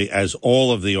obviously, as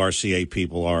all of the RCA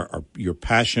people are you're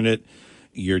passionate,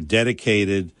 you're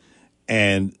dedicated,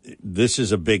 and this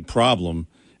is a big problem.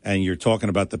 And you're talking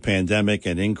about the pandemic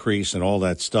and increase and all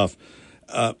that stuff.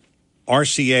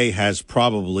 RCA has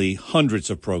probably hundreds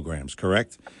of programs,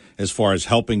 correct? As far as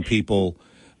helping people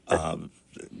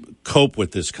cope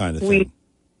with this kind of thing.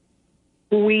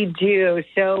 We do.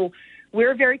 So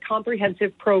we're a very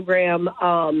comprehensive program.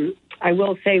 I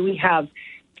will say we have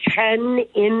 10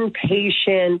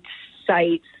 inpatient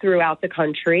sites throughout the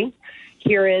country.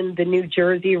 Here in the New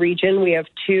Jersey region, we have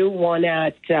 2, one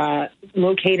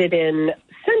located in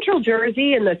Central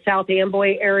Jersey in the South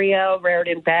Amboy area,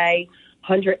 Raritan Bay,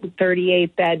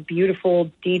 138-bed,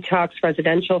 beautiful detox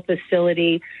residential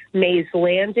facility, Mays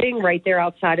Landing, right there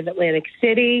outside of Atlantic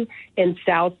City. In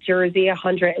South Jersey,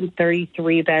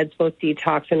 133 beds, both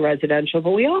detox and residential.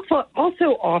 But we also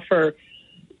offer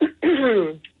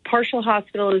partial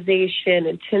hospitalization,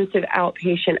 intensive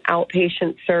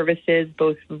outpatient services,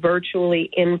 both virtually,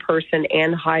 in-person,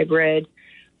 and hybrid.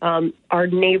 Our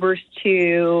neighbors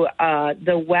to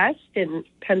the west in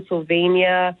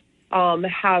Pennsylvania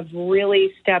have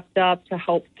really stepped up to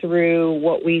help through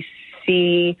what we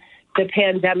see the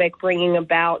pandemic bringing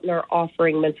about, and are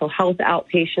offering mental health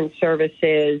outpatient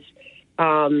services.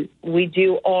 We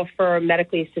do offer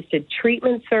medically assisted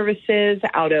treatment services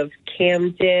out of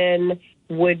Camden,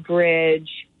 Woodbridge,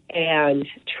 and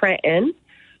Trenton.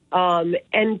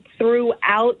 And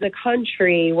throughout the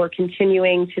country, we're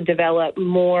continuing to develop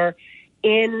more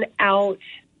in-out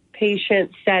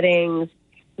patient settings,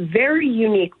 very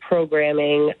unique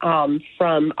programming,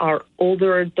 from our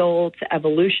older adults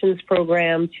evolutions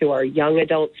program to our young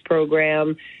adults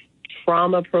program,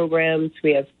 trauma programs.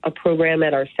 We have a program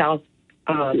at our South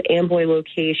Amboy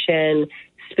location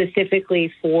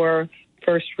specifically for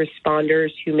first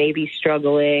responders who may be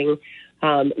struggling.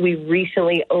 We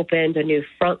recently opened a new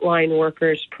frontline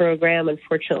workers program.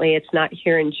 Unfortunately, it's not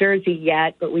here in Jersey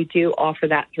yet, but we do offer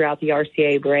that throughout the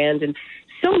RCA brand, and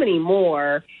so many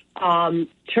more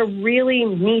to really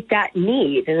meet that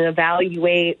need and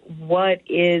evaluate what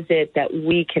is it that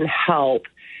we can help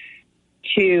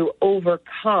to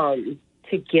overcome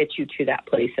to get you to that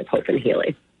place of hope and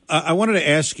healing. I wanted to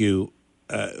ask you,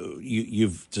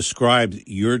 you've described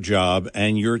your job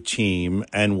and your team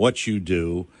and what you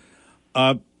do.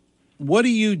 What do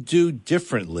you do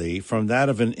differently from that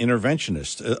of an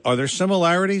interventionist? Are there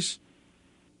similarities?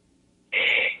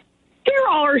 There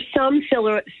are some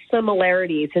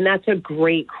similarities, and that's a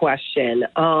great question.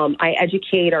 I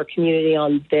educate our community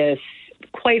on this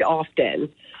quite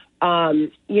often.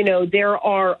 There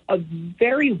are a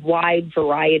very wide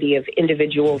variety of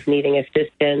individuals needing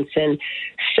assistance, and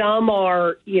some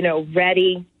are,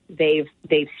 ready.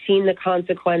 They've seen the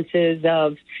consequences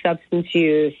of substance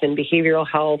use and behavioral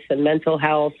health and mental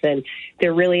health, and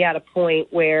they're really at a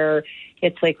point where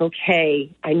it's like, okay,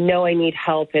 I know I need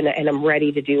help, and I'm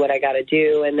ready to do what I got to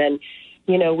do. And then,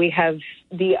 we have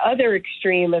the other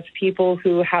extreme of people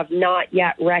who have not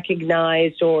yet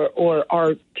recognized or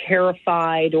are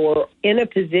terrified or in a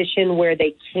position where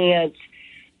they can't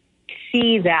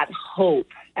see that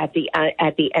hope at the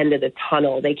end of the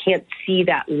tunnel. They can't see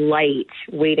that light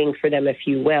waiting for them, if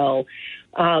you will.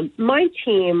 My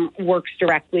team works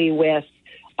directly with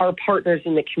our partners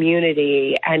in the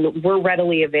community, and we're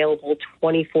readily available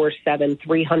 24/7,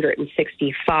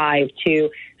 365 to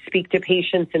speak to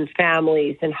patients and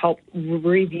families and help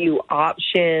review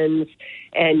options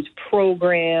and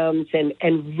programs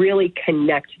and really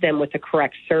connect them with the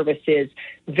correct services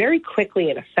very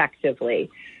quickly and effectively.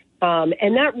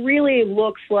 And that really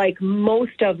looks like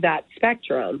most of that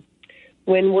spectrum.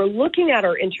 When we're looking at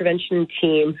our intervention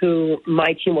team, who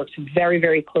my team works very,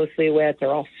 very closely with,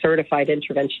 they're all certified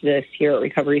interventionists here at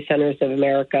Recovery Centers of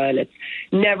America, and it's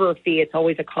never a fee. It's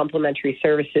always a complimentary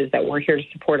services that we're here to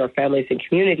support our families and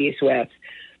communities with.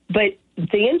 But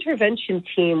the intervention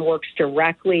team works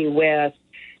directly with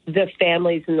the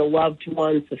families and the loved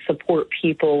ones, the support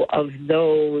people of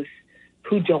those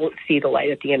who don't see the light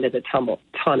at the end of the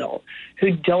tunnel, who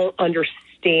don't understand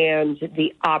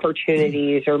the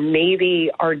opportunities, or maybe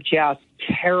are just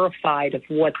terrified of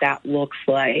what that looks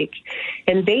like.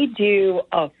 And they do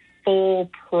a full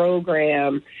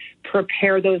program,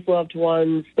 prepare those loved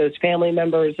ones, those family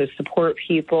members, those support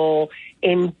people,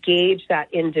 engage that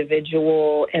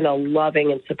individual in a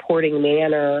loving and supporting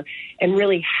manner, and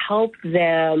really help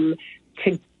them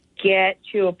to get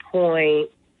to a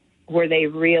point where they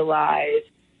realize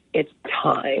it's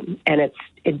time and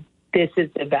this is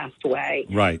the best way.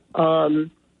 Right.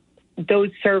 Those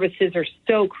services are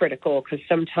so critical because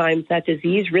sometimes that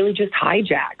disease really just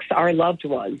hijacks our loved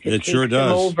ones. It sure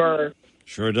does. Them over.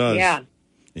 Sure does. Yeah.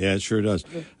 Yeah, it sure does.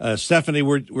 Stephanie,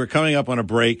 we're coming up on a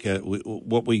break.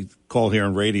 What we call here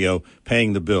in radio,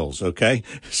 paying the bills. Okay,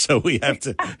 so we have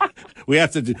to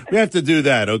do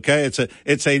that. Okay,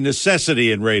 it's a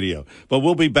necessity in radio. But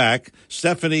we'll be back.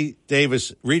 Stephanie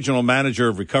Davis, Regional Manager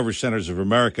of Recovery Centers of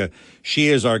America. She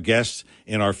is our guest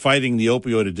in our Fighting the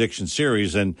Opioid Addiction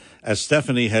series. And as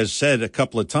Stephanie has said a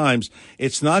couple of times,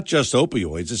 it's not just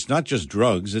opioids. It's not just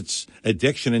drugs. It's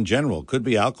addiction in general. Could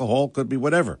be alcohol, could be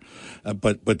whatever.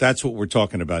 But that's what we're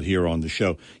talking about here on the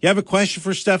show. You have a question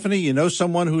for Stephanie? You know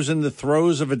someone who's in the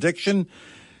throes of addiction?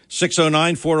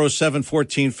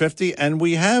 609-407-1450. And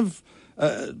we have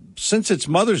since it's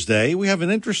Mother's Day, we have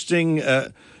an interesting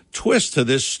twist to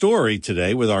this story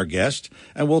today with our guest,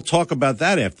 and we'll talk about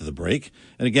that after the break.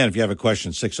 And again, if you have a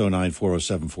question,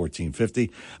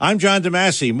 609-407-1450. I'm John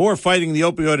DeMasi. More Fighting the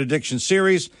Opioid Addiction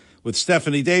series with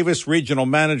Stephanie Davis, Regional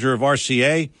Manager of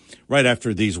RCA, right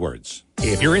after these words.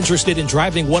 If you're interested in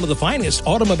driving one of the finest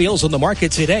automobiles on the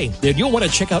market today, then you'll want to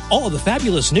check out all of the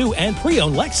fabulous new and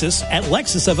pre-owned Lexus at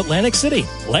Lexus of Atlantic City.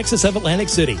 Lexus of Atlantic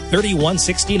City,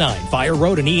 3169 Fire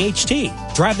Road in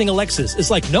EHT. Driving a Lexus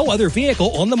is like no other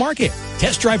vehicle on the market.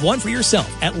 Test drive one for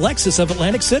yourself at Lexus of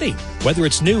Atlantic City. Whether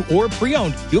it's new or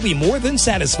pre-owned, you'll be more than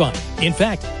satisfied. In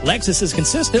fact, Lexus is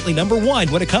consistently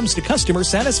 #1 when it comes to customer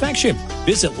satisfaction.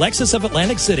 Visit Lexus of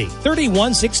Atlantic City,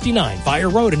 3169 Fire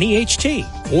Road in EHT.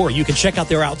 Or you can check out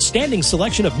their outstanding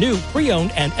selection of new,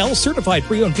 pre-owned, and L-certified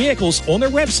pre-owned vehicles on their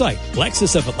website,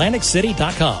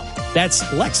 LexusOfAtlanticCity.com. That's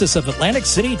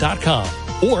LexusOfAtlanticCity.com.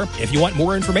 Or, if you want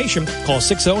more information, call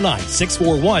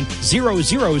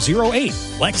 609-641-0008.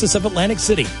 Lexus of Atlantic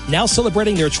City, now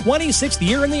celebrating their 26th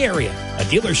year in the area. A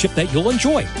dealership that you'll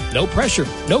enjoy. No pressure,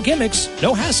 no gimmicks,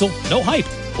 no hassle, no hype.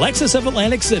 Lexus of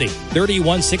Atlantic City,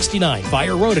 3169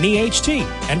 Fire Road in EHT.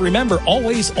 And remember,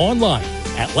 always online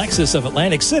at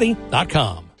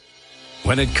LexusOfAtlanticCity.com.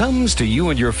 When it comes to you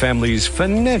and your family's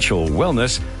financial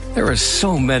wellness, there are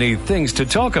so many things to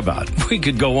talk about. We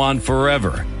could go on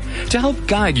forever. To help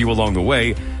guide you along the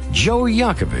way, Joe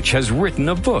Yakovich has written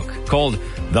a book called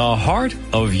The Heart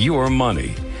of Your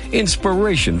Money,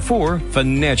 Inspiration for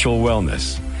Financial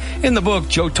Wellness. In the book,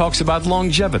 Joe talks about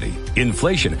longevity,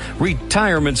 inflation,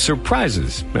 retirement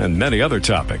surprises, and many other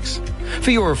topics.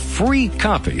 For your free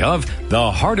copy of The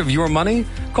Heart of Your Money,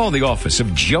 call the office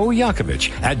of Joe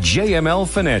Yakovich at JML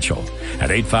Financial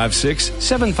at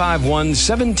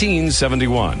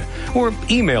 856-751-1771 or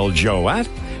email Joe at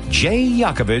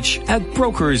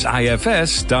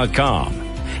jyakovich@brokersifs.com.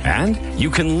 And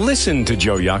you can listen to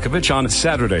Joe Yakovich on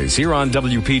Saturdays here on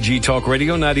WPG Talk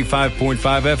Radio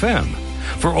 95.5 FM.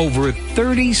 For over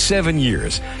 37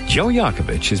 years, Joe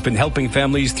Yakovich has been helping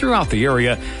families throughout the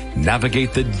area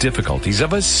navigate the difficulties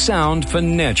of a sound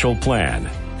financial plan.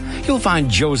 You'll find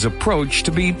Joe's approach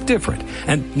to be different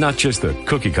and not just the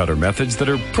cookie-cutter methods that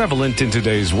are prevalent in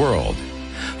today's world.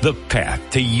 The path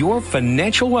to your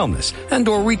financial wellness and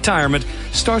or retirement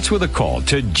starts with a call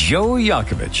to Joe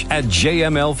Yakovich at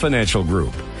JML Financial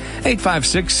Group.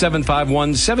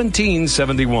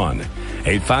 856-751-1771.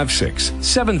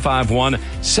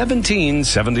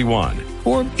 856-751-1771.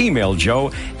 Or email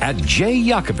Joe at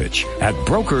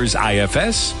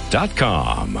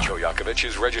jyakovich@brokersifs.com. Joe Yakovich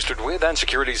is registered with, and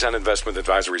securities and investment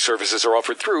advisory services are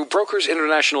offered through Brokers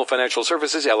International Financial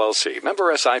Services, LLC.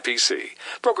 Member SIPC.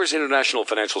 Brokers International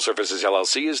Financial Services,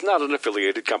 LLC is not an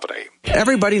affiliated company.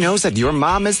 Everybody knows that your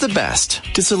mom is the best.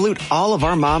 To salute all of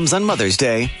our moms on Mother's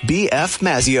Day, B.F.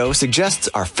 Mazzio suggests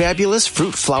our fabulous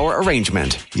fruit flower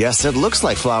arrangement. Yes, it looks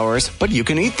like flowers, but you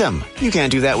can eat them. You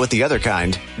can't do that with the other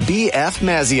kind. B.F.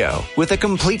 Mazzio, with a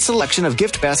complete selection of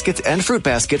gift baskets and fruit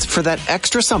baskets for that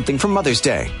extra something for Mother's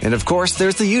Day. And of course,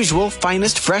 there's the usual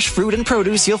finest fresh fruit and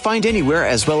produce you'll find anywhere,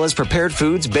 as well as prepared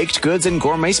foods, baked goods, and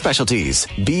gourmet specialties.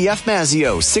 B.F.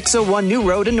 Mazzio, 601 New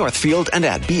Road in Northfield, and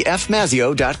at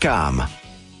bfmazzio.com.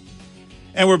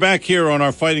 And we're back here on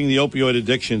our Fighting the Opioid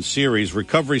Addiction series,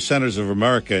 Recovery Centers of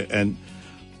America. And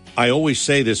I always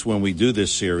say this when we do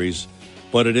this series,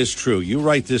 but it is true. You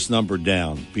write this number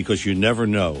down because you never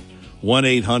know.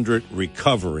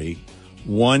 1-800-RECOVERY,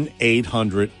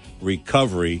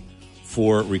 1-800-RECOVERY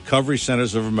for Recovery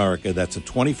Centers of America. That's a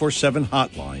 24/7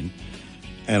 hotline.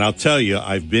 And I'll tell you,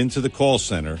 I've been to the call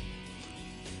center.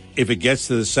 If it gets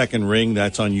to the second ring,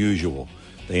 that's unusual.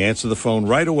 They answer the phone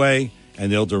right away,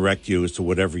 and they'll direct you as to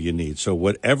whatever you need. So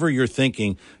whatever you're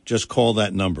thinking, just call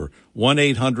that number,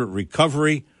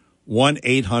 1-800-RECOVERY,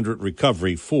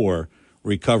 1-800-RECOVERY for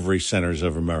Recovery Centers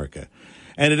of America.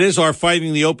 And it is our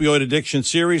Fighting the Opioid Addiction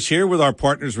series here with our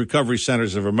partners, Recovery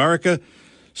Centers of America.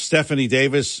 Stephanie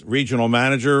Davis, Regional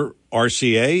Manager,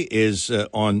 RCA, is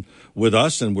on with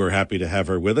us, and we're happy to have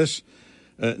her with us.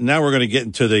 Now we're going to get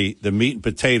into the meat and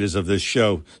potatoes of this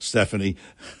show, Stephanie.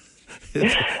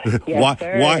 Yes,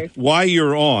 why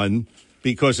you're on,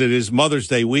 because it is Mother's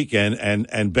Day weekend,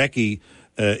 and Becky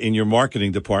in your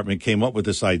marketing department came up with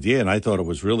this idea, and I thought it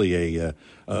was really a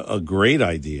great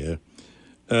idea.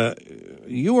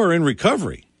 You are in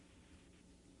recovery.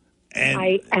 And,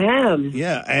 I am.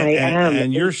 Yeah, I am.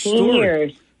 And your 18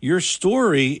 years. Your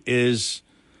story is,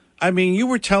 I mean, you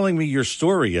were telling me your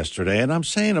story yesterday, and I'm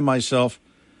saying to myself,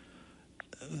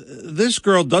 this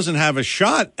girl doesn't have a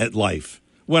shot at life.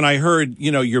 When I heard,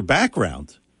 your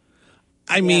background,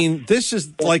 I mean, this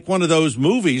is like one of those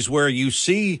movies where you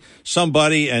see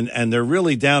somebody and they're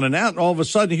really down and out, and all of a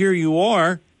sudden here you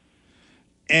are,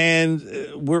 and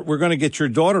we're going to get your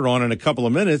daughter on in a couple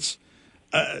of minutes.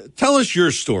 Tell us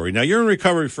your story. Now, you're in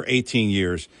recovery for 18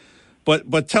 years,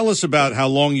 but tell us about how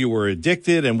long you were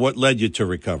addicted and what led you to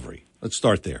recovery. Let's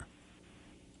start there.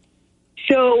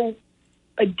 So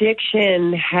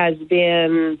addiction has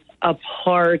been a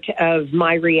part of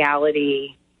my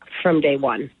reality from day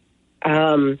one.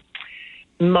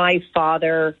 My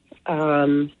father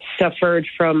suffered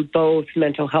from both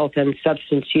mental health and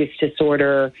substance use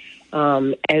disorder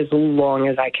as long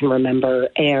as I can remember.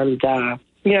 And, I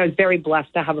was very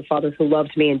blessed to have a father who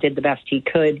loved me and did the best he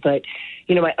could. But,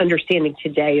 my understanding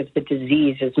today of the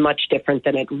disease is much different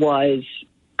than it was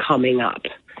coming up.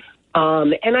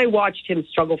 And I watched him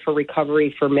struggle for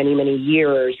recovery for many, many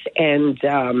years. And,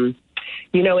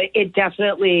 it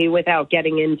definitely, without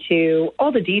getting into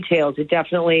all the details, it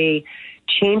definitely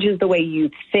changes the way you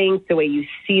think, the way you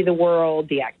see the world,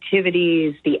 the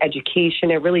activities, the education.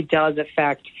 It really does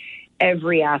affect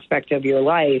every aspect of your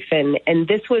life. And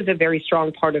this was a very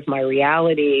strong part of my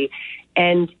reality.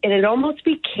 And it almost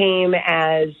became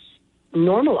as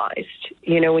normalized.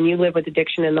 When you live with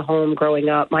addiction in the home growing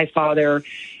up, my father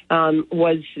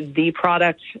was the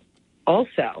product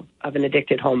also of an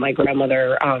addicted home. My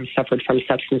grandmother suffered from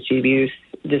substance abuse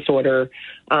disorder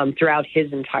throughout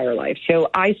his entire life. So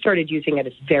I started using at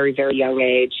a very, very young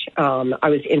age. I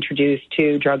was introduced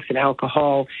to drugs and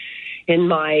alcohol in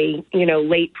my,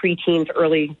 late preteens,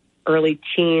 early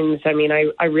teens. I mean,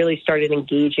 I really started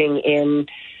engaging in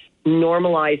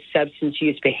normalized substance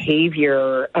use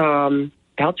behavior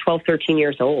about 12, 13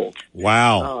 years old.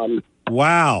 Wow.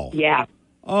 Wow. Yeah.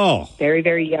 Oh. Very,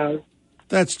 very young.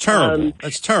 That's terrible.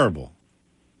 That's terrible.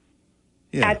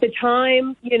 Yeah. At the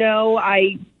time,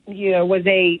 I was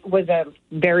a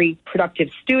very productive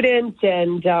student,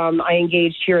 and I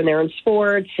engaged here and there in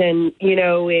sports, and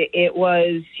it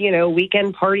was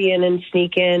weekend partying and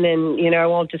sneaking, and I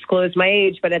won't disclose my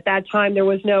age, but at that time there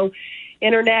was no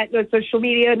internet, no social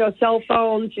media, no cell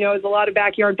phones. It was a lot of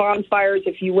backyard bonfires,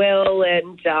 if you will,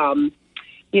 and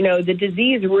the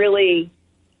disease really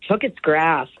took its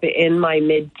grasp in my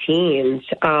mid-teens.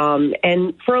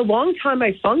 And for a long time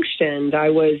I functioned. I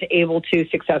was able to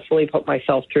successfully put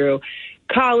myself through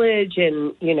college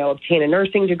and, obtain a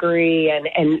nursing degree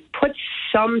and put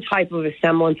some type of a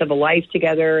semblance of a life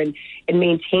together and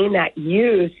maintain that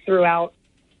use throughout,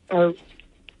 or,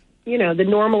 the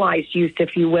normalized use,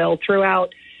 if you will,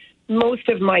 throughout most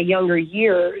of my younger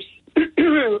years.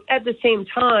 At the same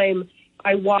time,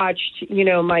 I watched,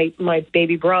 my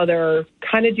baby brother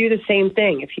kind of do the same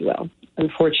thing, if you will.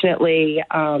 Unfortunately,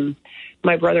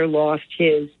 my brother lost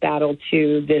his battle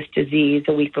to this disease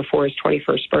a week before his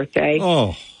 21st birthday.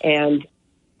 Oh. And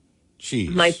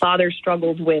my father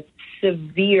struggled with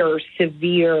severe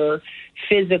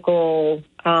physical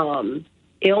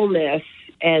illness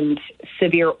and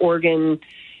severe organ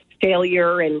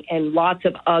failure and lots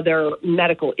of other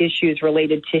medical issues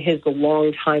related to his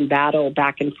long-time battle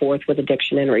back and forth with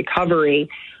addiction and recovery.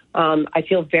 I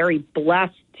feel very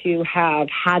blessed to have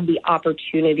had the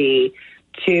opportunity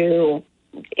to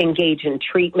engage in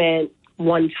treatment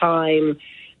one time,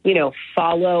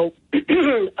 follow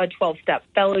a 12-step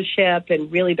fellowship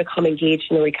and really become engaged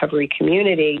in the recovery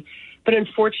community. But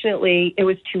unfortunately, it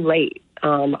was too late.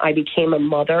 I became a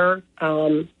mother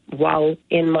while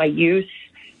in my youth.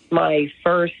 My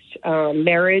first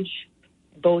marriage,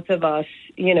 both of us,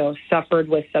 suffered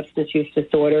with substance use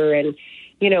disorder. And,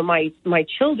 my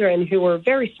children, who were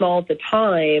very small at the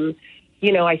time,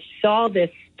 I saw this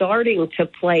starting to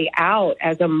play out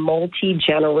as a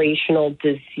multi-generational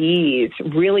disease,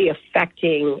 really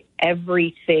affecting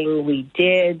everything we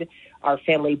did, our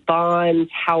family bonds,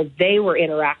 how they were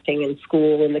interacting in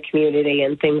school, in the community,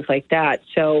 and things like that.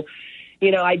 So,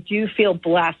 I do feel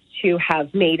blessed to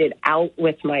have made it out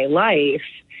with my life.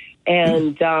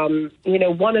 And,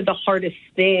 one of the hardest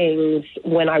things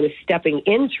when I was stepping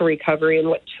into recovery and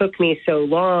what took me so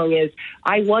long is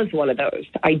I was one of those.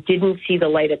 I didn't see the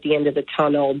light at the end of the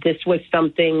tunnel. This was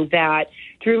something that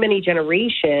through many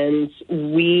generations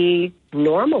we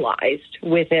normalized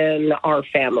within our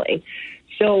family.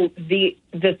 So the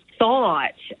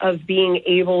thought of being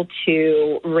able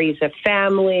to raise a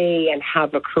family and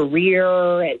have a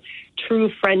career and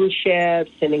true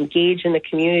friendships and engage in the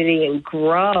community and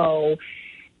grow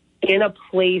in a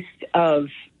place of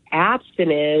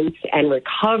abstinence and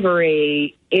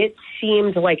recovery, it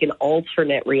seemed like an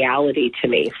alternate reality to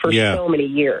me for so many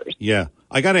years. Yeah.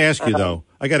 I got to ask you, though.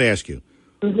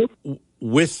 Mm-hmm.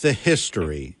 With the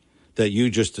history that you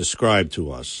just described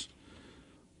to us,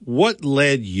 What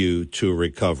led you to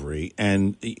recovery?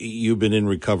 And you've been in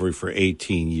recovery for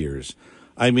 18 years.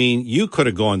 I mean, you could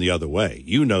have gone the other way.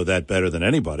 You know that better than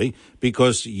anybody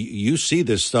because you see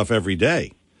this stuff every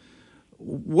day.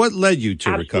 What led you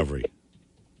to recovery?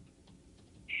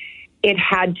 It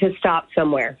had to stop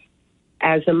somewhere.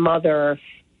 As a mother,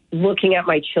 looking at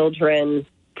my children,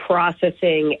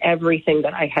 processing everything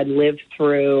that I had lived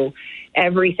through,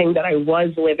 everything that I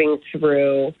was living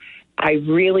through, I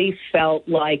really felt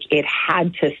like it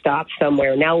had to stop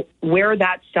somewhere. Now, where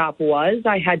that stop was,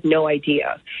 I had no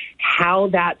idea. How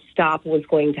that stop was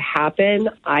going to happen,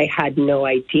 I had no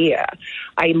idea.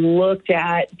 I looked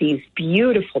at these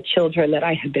beautiful children that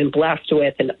I had been blessed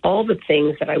with and all the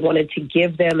things that I wanted to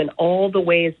give them and all the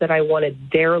ways that I wanted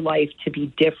their life to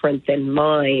be different than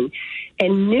mine,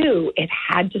 and knew it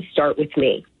had to start with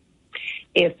me.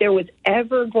 If there was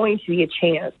ever going to be a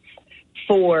chance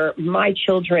for my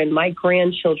children, my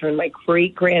grandchildren, my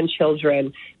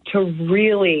great-grandchildren to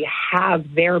really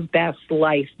have their best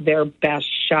life, their best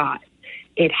shot,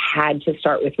 it had to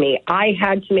start with me. I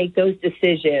had to make those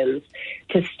decisions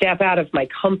to step out of my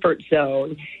comfort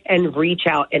zone and reach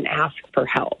out and ask for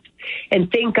help.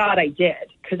 And thank God I did,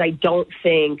 because I don't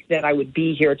think that I would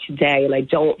be here today, and I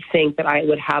don't think that I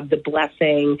would have the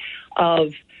blessing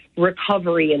of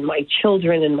recovery and my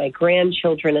children and my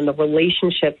grandchildren and the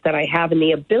relationships that I have and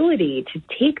the ability to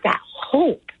take that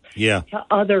hope to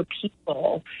other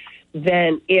people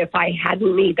than if I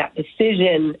hadn't made that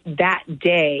decision that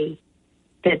day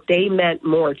that they meant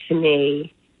more to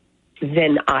me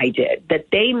than I did, that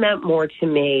they meant more to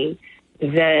me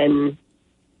than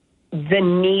the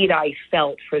need I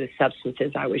felt for the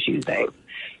substances I was using.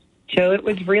 So it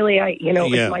was really, it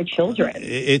was my children.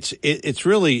 It's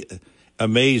really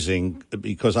amazing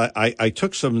because I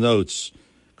took some notes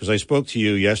because I spoke to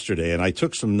you yesterday and I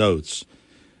took some notes.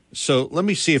 So let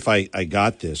me see if I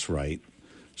got this right.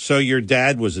 So your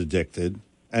dad was addicted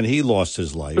and he lost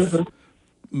his life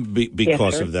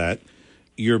because of that.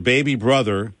 Your baby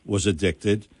brother was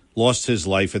addicted, lost his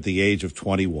life at the age of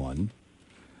 21.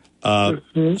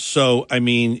 So, I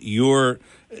mean,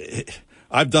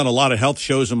 I've done a lot of health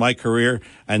shows in my career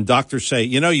and doctors say,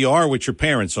 you are what your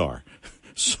parents are.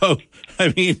 So,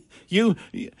 I mean, you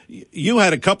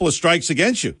had a couple of strikes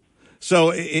against you.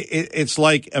 So it's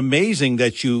like amazing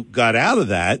that you got out of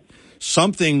that.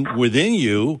 Something within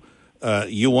you,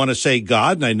 you want to say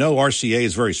God, and I know RCA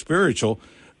is very spiritual.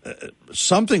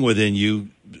 Something within you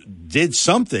did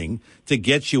something to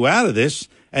get you out of this.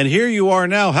 And here you are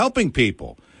now helping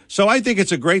people. So I think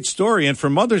it's a great story. And for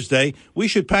Mother's Day, we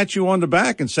should pat you on the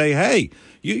back and say, hey,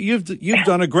 you've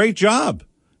done a great job.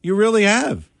 You really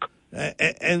have.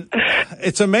 And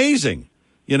it's amazing.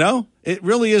 It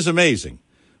really is amazing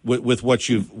with what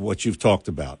you've talked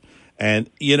about.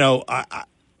 And,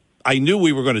 I knew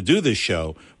we were going to do this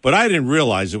show, but I didn't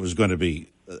realize it was going to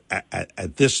be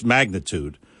at this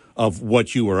magnitude of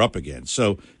what you were up against.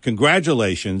 So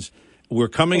congratulations. We're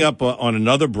coming up on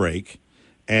another break.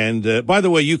 And by the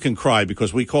way, you can cry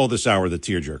because we call this hour the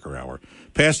Tearjerker Hour.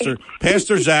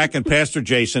 Pastor Zach and Pastor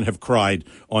Jason have cried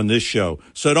on this show,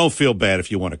 so don't feel bad if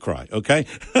you want to cry, okay?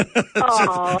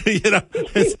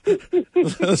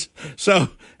 So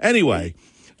anyway,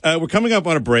 we're coming up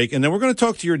on a break, and then we're going to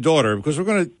talk to your daughter because we're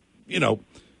going to,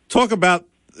 talk about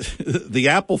the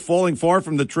apple falling far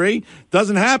from the tree.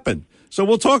 Doesn't happen. So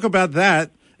we'll talk about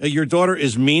that. Your daughter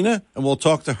is Mina, and we'll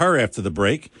talk to her after the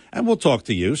break, and we'll talk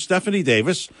to you. Stephanie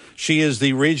Davis, she is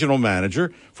the regional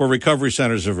manager for Recovery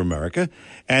Centers of America,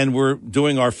 and we're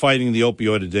doing our Fighting the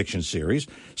Opioid Addiction series.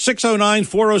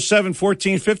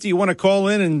 609-407-1450. You want to call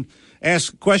in and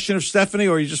ask a question of Stephanie,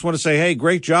 or you just want to say, hey,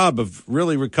 great job of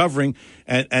really recovering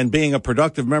and being a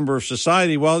productive member of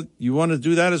society? Well, you want to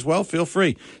do that as well? Feel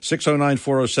free.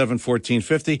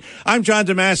 609-407-1450. I'm John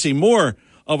DeMasi. More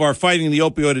of our Fighting the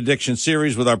Opioid Addiction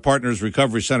series with our partners,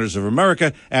 Recovery Centers of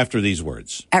America, after these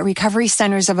words. At Recovery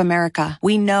Centers of America,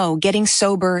 we know getting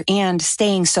sober and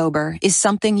staying sober is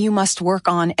something you must work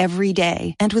on every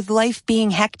day. And with life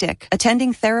being hectic,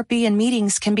 attending therapy and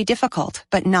meetings can be difficult,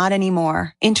 but not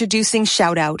anymore. Introducing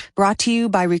Shout Out, brought to you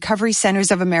by Recovery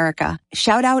Centers of America.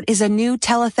 Shout Out is a new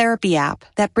teletherapy app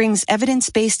that brings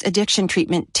evidence-based addiction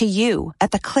treatment to you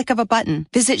at the click of a button.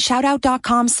 Visit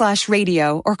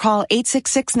shoutout.com/radio or call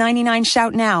 866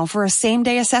 866-99-SHOUT now for a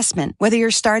same-day assessment. Whether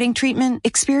you're starting treatment,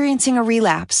 experiencing a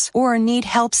relapse, or need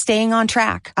help staying on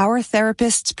track, our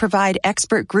therapists provide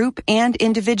expert group and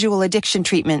individual addiction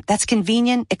treatment that's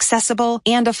convenient, accessible,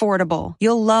 and affordable.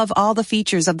 You'll love all the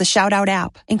features of the Shout Out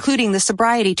app, including the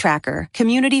sobriety tracker,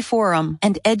 community forum,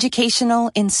 and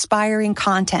educational, inspiring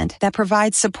content that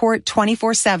provides support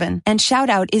 24/7. And Shout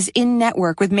Out is in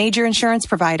network with major insurance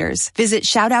providers. Visit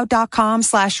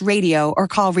shoutout.com/radio or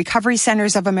call Recovery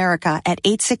Centers of America at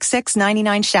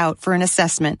 866-99-SHOUT for an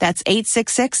assessment. That's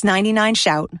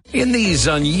 866-99-SHOUT. In these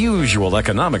unusual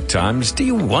economic times, do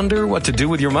you wonder what to do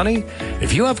with your money?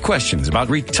 If you have questions about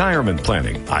retirement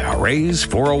planning, IRAs,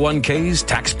 401ks,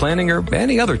 tax planning, or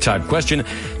any other type question,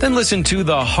 then listen to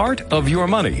The Heart of Your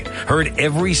Money, heard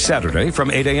every Saturday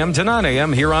from 8 a.m. to 9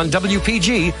 a.m. here on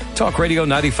WPG Talk Radio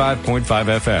 95.5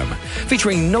 FM,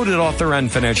 featuring noted author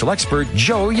and financial expert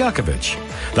Joe Yakovich.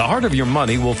 The Heart of Your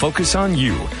Money will focus on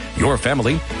you, your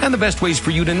family, and the best ways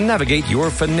for you to navigate your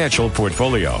financial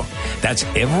portfolio. That's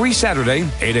every Saturday,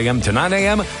 8 a.m. to 9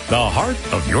 a.m., The Heart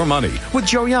of Your Money with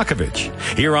Joe Yakovich,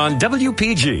 here on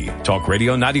WPG Talk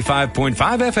Radio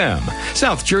 95.5 FM,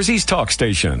 South Jersey's talk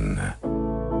station.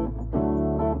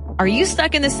 Are you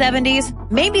stuck in the 70s?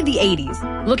 Maybe the 80s.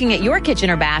 Looking at your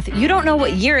kitchen or bath, you don't know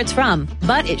what year it's from,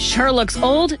 but it sure looks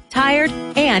old, tired,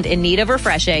 and in need of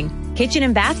refreshing. Kitchen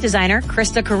and bath designer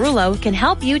Krista Carullo can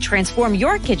help you transform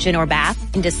your kitchen or bath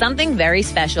into something very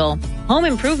special. Home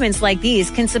improvements like these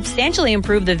can substantially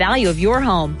improve the value of your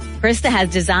home. Krista has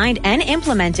designed and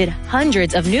implemented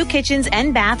hundreds of new kitchens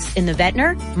and baths in the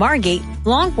Ventnor, Margate,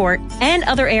 Longport, and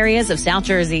other areas of South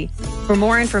Jersey. For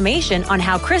more information on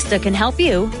how Krista can help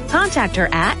you, contact her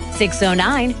at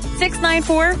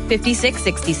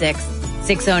 609-694-5666.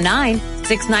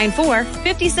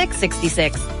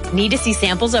 609-694-5666. Need to see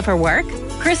samples of her work?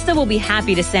 Krista will be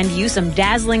happy to send you some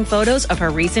dazzling photos of her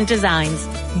recent designs.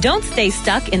 Don't stay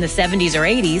stuck in the 70s or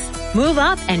 80s. Move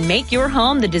up and make your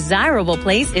home the desirable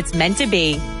place it's meant to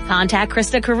be. Contact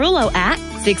Krista Carullo at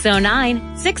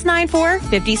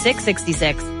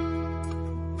 609-694-5666.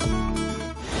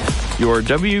 Your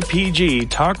WPG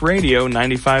Talk Radio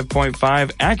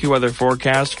 95.5 AccuWeather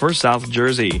forecast for South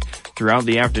Jersey. Throughout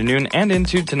the afternoon and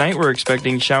into tonight, we're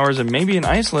expecting showers and maybe an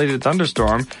isolated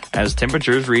thunderstorm as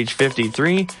temperatures reach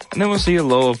 53, and then we'll see a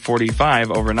low of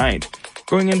 45 overnight.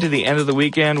 Going into the end of the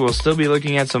weekend, we'll still be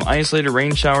looking at some isolated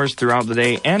rain showers throughout the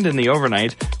day and in the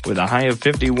overnight with a high of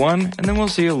 51, and then we'll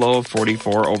see a low of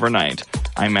 44 overnight.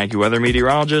 I'm AccuWeather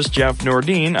meteorologist Jeff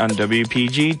Nordine on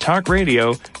WPG Talk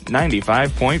Radio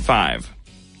 95.5.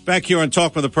 Back here on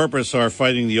Talk with a Purpose, our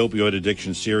Fighting the Opioid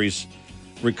Addiction series.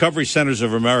 Recovery Centers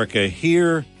of America,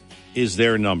 here is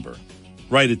their number.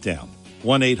 Write it down.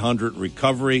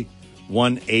 1-800-RECOVERY,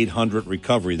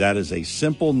 1-800-RECOVERY. That is a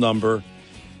simple number.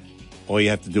 All you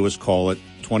have to do is call it,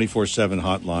 24/7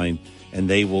 hotline, and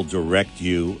they will direct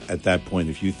you at that point.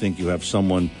 If you think you have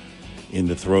someone in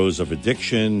the throes of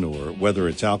addiction, or whether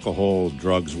it's alcohol,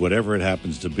 drugs, whatever it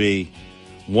happens to be,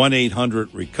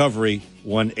 1-800-RECOVERY,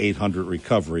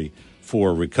 1-800-RECOVERY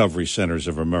for Recovery Centers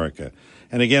of America.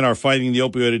 And again, our Fighting the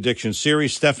Opioid Addiction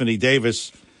series, Stephanie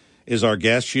Davis is our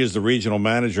guest. She is the regional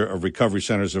manager of Recovery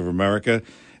Centers of America.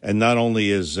 And not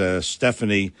only is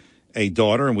Stephanie a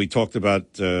daughter, and we talked about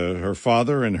her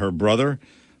father and her brother,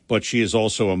 but she is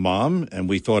also a mom. And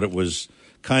we thought it was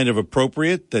kind of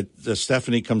appropriate that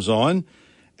Stephanie comes on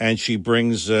and she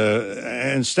brings,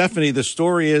 and Stephanie, the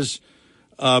story is,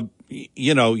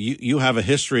 you have a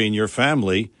history in your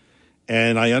family.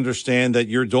 And I understand that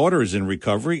your daughter is in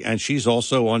recovery, and she's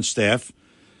also on staff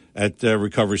at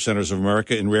Recovery Centers of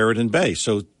America in Raritan Bay.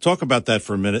 So talk about that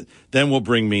for a minute. Then we'll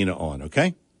bring Mina on,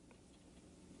 okay?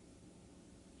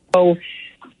 Oh,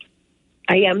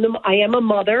 I am a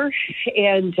mother,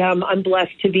 and I'm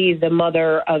blessed to be the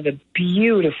mother of a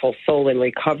beautiful soul in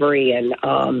recovery. And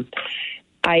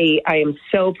I am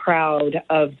so proud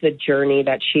of the journey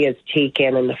that she has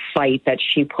taken and the fight that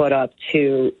she put up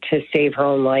to save her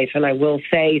own life. And I will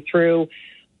say, through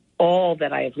all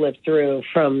that I have lived through,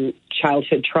 from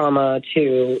childhood trauma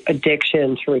to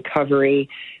addiction to recovery,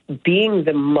 being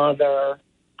the mother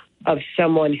of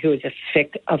someone who is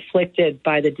afflicted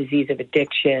by the disease of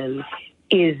addiction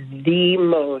is the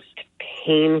most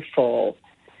painful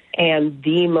and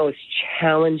the most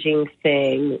challenging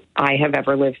thing I have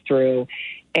ever lived through.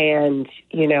 And,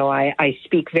 I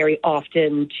speak very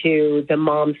often to the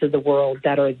moms of the world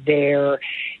that are there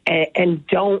and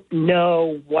don't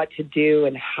know what to do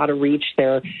and how to reach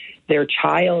their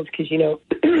child. Because,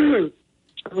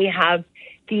 we have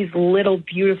these little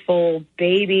beautiful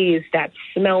babies that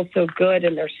smell so good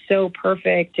and they're so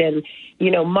perfect. And,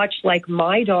 much like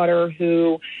my daughter,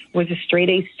 who was a straight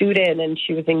A student, and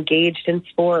she was engaged in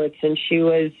sports, and she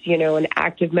was, an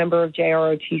active member of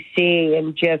JROTC,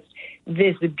 and just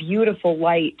this beautiful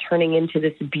light turning into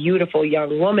this beautiful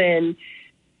young woman.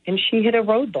 And she hit a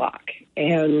roadblock,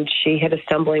 and she hit a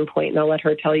stumbling point, and I'll let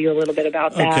her tell you a little bit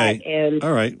about that. Okay. And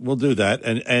all right, we'll do that.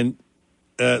 And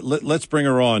let's bring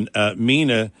her on.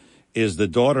 Mina is the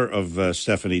daughter of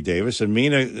Stephanie Davis. And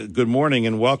Mina, good morning,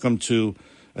 and welcome to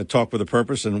Talk with a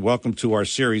Purpose, and welcome to our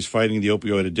series, Fighting the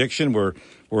Opioid Addiction.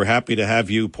 We're happy to have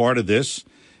you part of this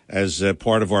as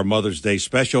part of our Mother's Day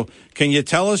special. Can you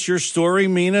tell us your story,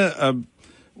 Mina?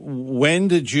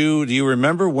 Do you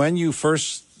remember when you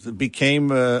first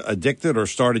became addicted or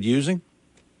started using?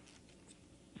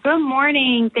 Good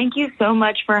morning. Thank you so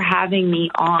much for having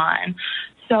me on.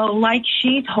 So like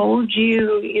she told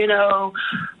you,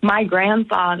 my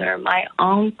grandfather, my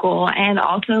uncle, and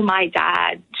also my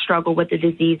dad struggle with the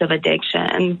disease of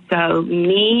addiction. So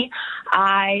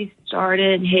I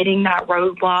started hitting that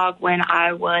roadblock when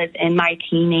I was in my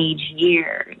teenage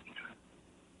years.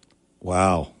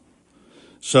 Wow.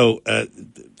 So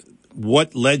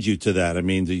what led you to that? I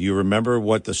mean, do you remember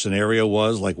what the scenario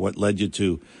was? Like, what led you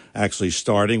to actually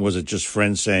starting? Was it just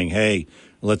friends saying, hey,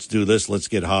 let's do this, let's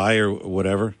get high, or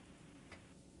whatever?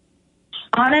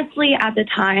 Honestly, at the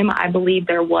time, I believe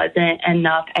there wasn't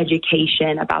enough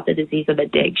education about the disease of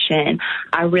addiction.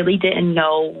 I really didn't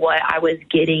know what I was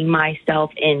getting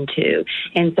myself into.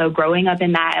 And so growing up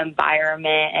in that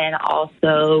environment, and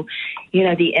also,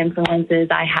 the influences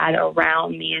I had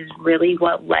around me, is really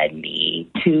what led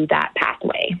me to that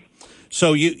pathway.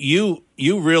 So you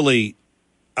really,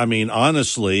 I mean,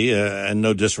 honestly, and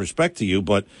no disrespect to you,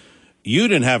 but you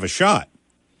didn't have a shot,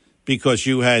 because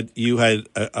you had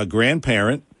a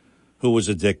grandparent who was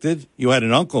addicted. You had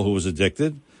an uncle who was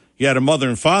addicted. You had a mother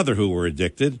and father who were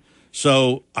addicted.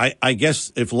 So I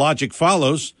guess if logic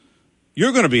follows,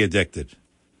 you're going to be addicted.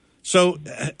 So,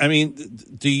 I mean,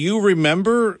 do you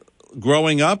remember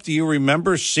growing up? Do you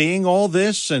remember seeing all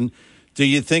this? And do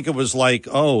you think it was like,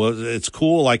 oh, it's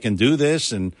cool, I can do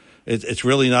this, and it's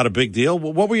really not a big deal?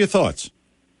 What were your thoughts?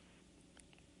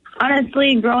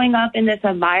 Honestly, growing up in this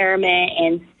environment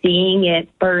and seeing it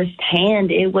firsthand,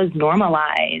 it was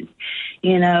normalized.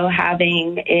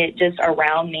 Having it just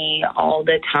around me all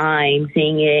the time,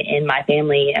 seeing it in my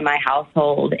family, in my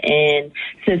household, in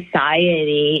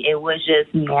society, it was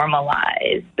just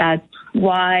normalized. That's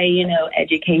why,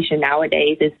 education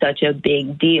nowadays is such a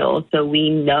big deal. So we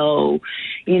know,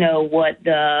 what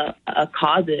the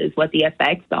causes, what the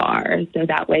effects are. So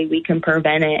that way we can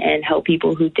prevent it and help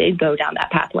people who did go down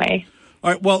that pathway.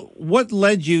 All right. Well, what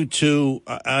led you to,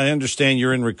 I understand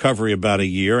you're in recovery about a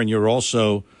year, and you're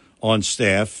also on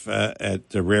staff at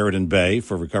Raritan Bay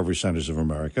for Recovery Centers of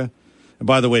America. And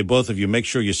by the way, both of you, make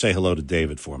sure you say hello to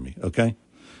David for me, okay?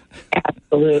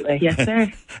 Absolutely. Yes,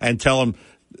 sir. And tell him,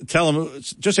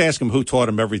 just ask him who taught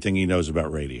him everything he knows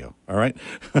about radio, all right?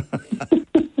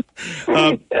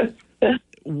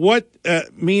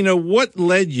 Mina, what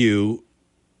led you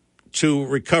to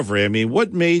recovery? I mean,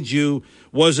 what made you,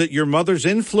 was it your mother's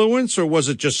influence, or was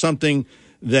it just something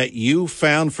that you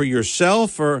found for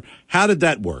yourself, or how did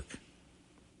that work?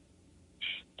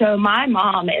 So my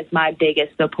mom is my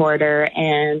biggest supporter,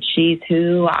 and she's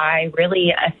who I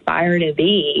really aspire to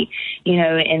be,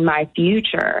 in my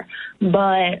future.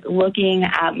 But looking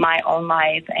at my own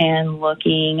life and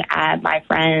looking at my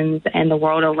friends and the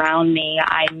world around me,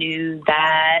 I knew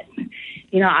that,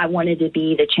 I wanted to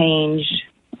be the change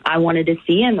I wanted to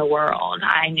see in the world.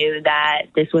 I knew that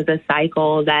this was a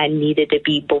cycle that needed to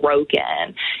be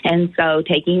broken. And so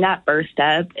taking that first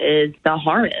step is the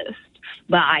hardest.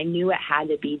 But I knew it had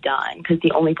to be done, because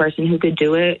the only person who could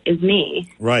do it is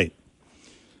me. Right.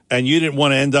 And you didn't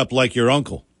want to end up like your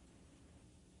uncle.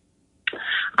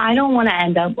 I don't want to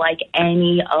end up like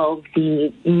any of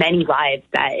the many lives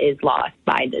that is lost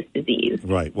by this disease.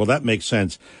 Right. Well, that makes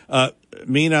sense.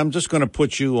 Mina, I'm just going to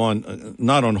put you on,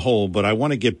 not on hold, but I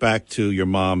want to get back to your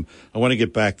mom. I want to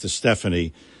get back to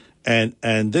Stephanie. And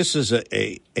this is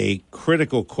a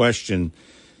critical question,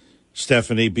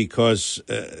 Stephanie, because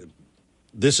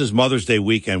this is Mother's Day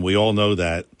weekend. We all know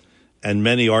that. And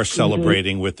many are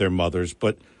celebrating with their mothers.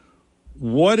 But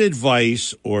what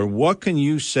advice, or what can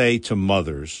you say to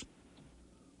mothers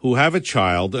who have a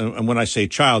child? And when I say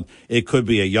child, it could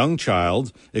be a young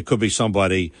child. It could be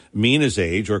somebody Mina's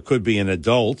age, or it could be an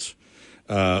adult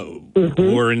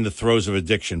who are in the throes of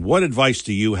addiction. What advice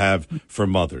do you have for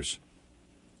mothers?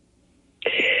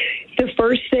 The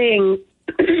first thing,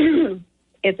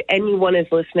 if anyone is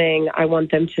listening, I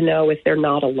want them to know is they're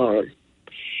not alone.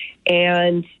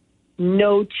 And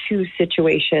no two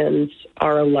situations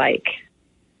are alike.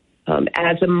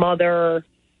 As a mother,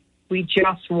 we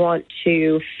just want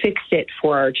to fix it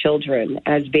for our children.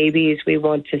 As babies, we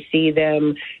want to see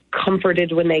them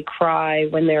comforted when they cry,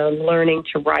 when they're learning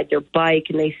to ride their bike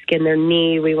and they skin their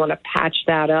knee. We want to patch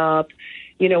that up.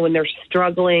 You know, when they're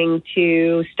struggling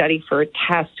to study for a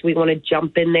test, we want to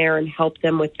jump in there and help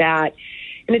them with that.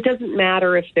 And it doesn't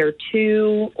matter if they're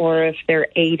 2 or if they're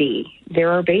 80.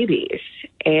 There are babies.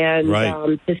 And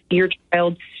to see your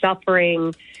child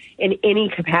suffering in any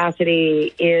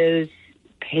capacity is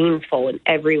painful in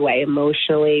every way,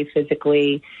 emotionally,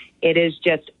 physically. It is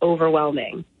just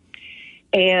overwhelming.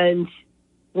 And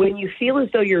when you feel as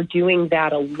though you're doing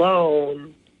that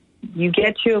alone, you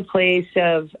get to a place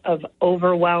of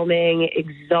overwhelming,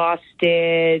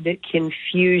 exhausted,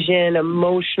 confusion,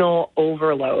 emotional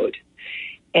overload.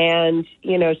 And,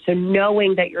 you know, so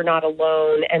knowing that you're not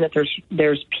alone and that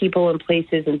there's people and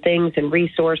places and things and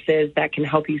resources that can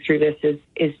help you through this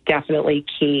is definitely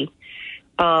key.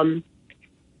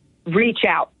 Reach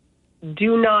out.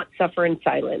 Do not suffer in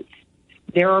silence.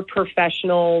 There are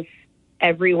professionals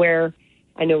everywhere.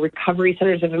 I know Recovery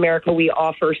Centers of America, we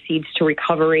offer Seeds to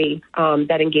Recovery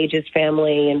that engages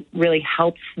family and really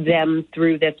helps them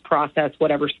through this process,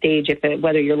 whatever stage,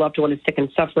 whether your loved one is sick and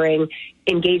suffering,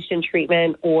 engaged in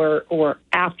treatment, or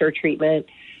after treatment.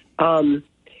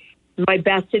 My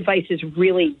best advice is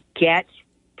really get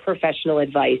professional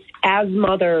advice. As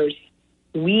mothers,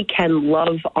 we can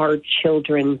love our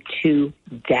children to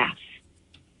death.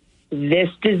 This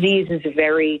disease is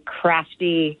very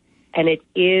crafty, and it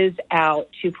is out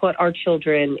to put our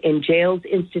children in jails,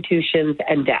 institutions,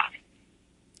 and death.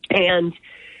 And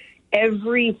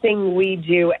everything we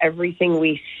do, everything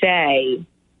we say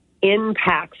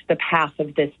impacts the path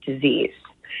of this disease.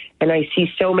 And I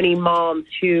see so many moms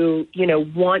who, you know,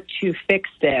 want to fix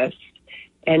this.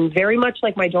 And very much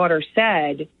like my daughter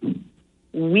said,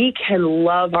 we can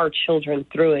love our children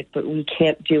through it, but we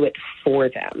can't do it for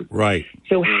them. Right.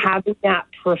 So having that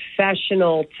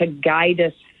professional to guide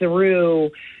us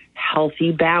through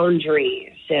healthy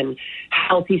boundaries and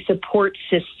healthy support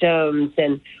systems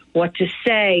and what to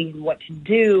say, what to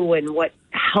do, and what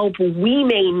help we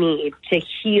may need to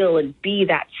heal and be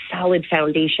that solid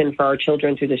foundation for our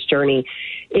children through this journey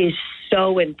is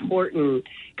so important,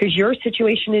 because your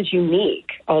situation is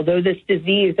unique. Although this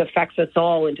disease affects us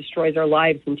all and destroys our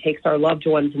lives and takes our loved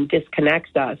ones and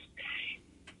disconnects us,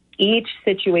 each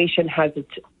situation has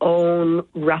its own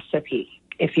recipe,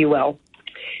 if you will.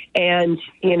 And,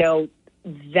 you know,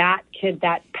 that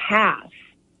path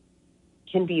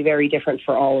can be very different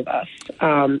for all of us.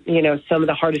 You know, some of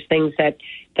the hardest things that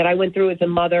I went through as a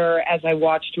mother as I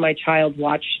watched my child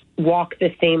walk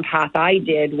the same path I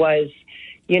did was,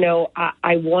 you know,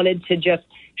 I wanted to just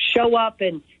show up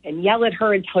and yell at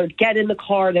her and tell her to get in the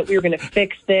car, that we were going to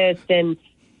fix this. And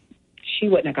she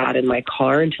wouldn't have got in my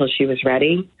car until she was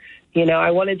ready. You know,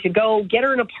 I wanted to go get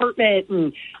her an apartment,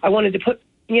 and I wanted to put,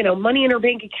 you know, money in her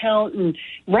bank account and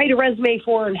write a resume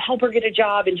for her and help her get a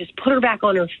job and just put her back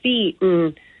on her feet.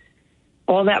 And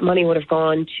all that money would have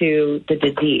gone to the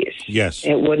disease. Yes.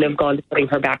 It wouldn't have gone to putting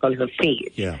her back on her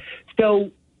feet. Yeah.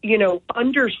 So, you know,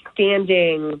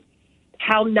 understanding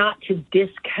how not to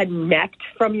disconnect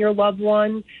from your loved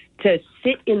one, to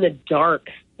sit in the dark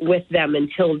with them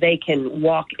until they can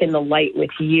walk in the light with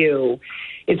you,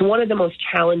 is one of the most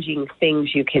challenging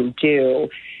things you can do.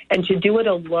 And to do it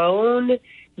alone,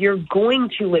 you're going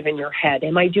to live in your head.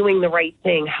 Am I doing the right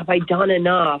thing? Have I done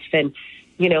enough? And,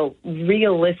 you know,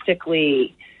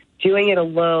 realistically, doing it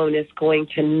alone is going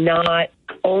to not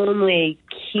only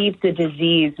keep the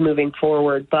disease moving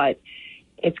forward, but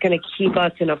it's going to keep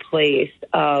us in a place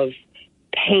of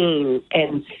pain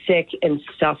and sick and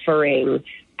suffering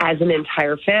as an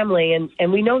entire family.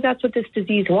 And we know that's what this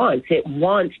disease wants. It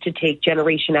wants to take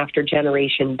generation after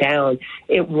generation down.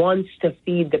 It wants to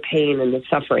feed the pain and the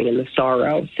suffering and the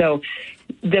sorrow. So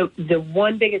the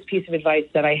one biggest piece of advice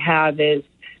that I have is,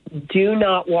 do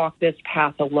not walk this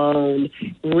path alone.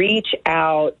 Reach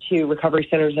out to Recovery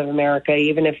Centers of America.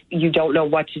 Even if you don't know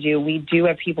what to do, we do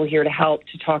have people here to help,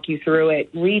 to talk you through it.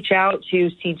 Reach out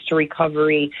to Seeds to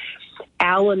Recovery,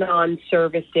 Al-Anon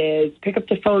services. Pick up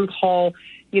the phone, call,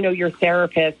 you know, your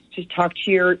therapist, to talk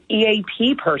to your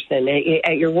EAP person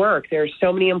at your work. There are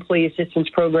so many employee assistance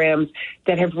programs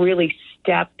that have really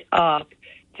stepped up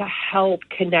to help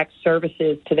connect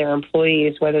services to their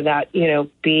employees, whether that, you know,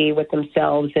 be with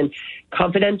themselves. And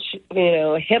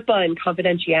HIPAA and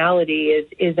confidentiality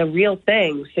is a real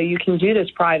thing. So you can do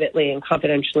this privately and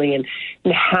confidentially and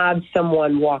have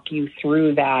someone walk you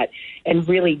through that and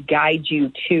really guide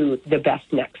you to the best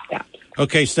next steps.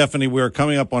 Okay, Stephanie, we're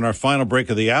coming up on our final break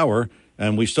of the hour.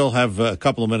 And we still have a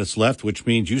couple of minutes left, which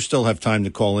means you still have time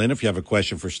to call in if you have a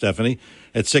question for Stephanie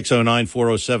at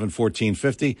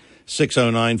 609-407-1450.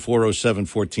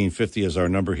 609-407-1450 is our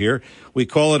number here. We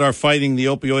call it our Fighting the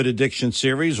Opioid Addiction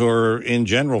series, or in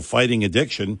general, Fighting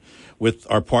Addiction, with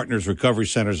our partners, Recovery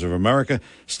Centers of America.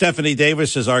 Stephanie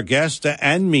Davis is our guest,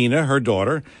 and Mina, her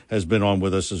daughter, has been on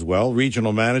with us as well,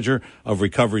 Regional Manager of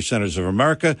Recovery Centers of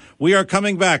America. We are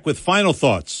coming back with final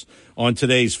thoughts on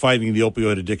today's Fighting the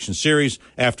Opioid Addiction series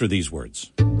after these words.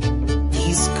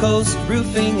 East Coast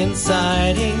Roofing and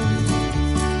Siding,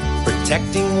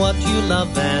 protecting what you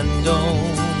love and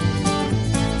own.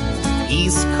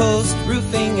 East Coast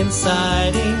Roofing and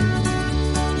Siding,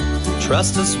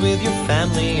 trust us with your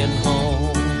family and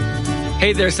home.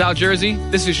 Hey there, South Jersey.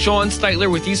 This is Sean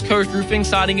Steitler with East Coast Roofing,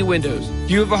 Siding, and Windows.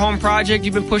 Do you have a home project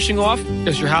you've been pushing off?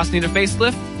 Does your house need a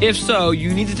facelift? If so,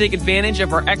 you need to take advantage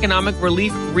of our Economic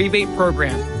Relief Rebate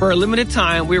Program. For a limited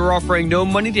time, we are offering no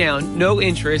money down, no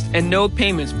interest, and no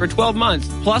payments for 12 months.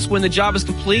 Plus, when the job is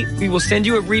complete, we will send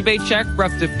you a rebate check for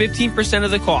up to 15% of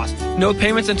the cost. No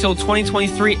payments until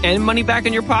 2023 and money back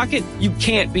in your pocket? You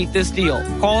can't beat this deal.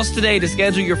 Call us today to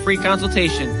schedule your free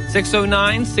consultation.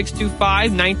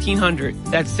 609-625-1900.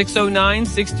 That's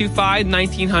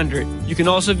 609-625-1900. You can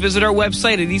also visit our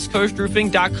website at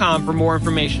eastcoastroofing.com for more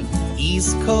information.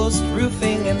 East Coast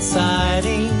Roofing and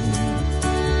Siding,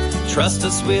 trust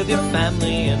us with your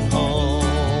family and home.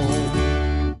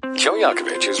 Joe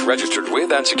Yakovich is registered with,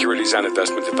 and securities and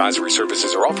investment advisory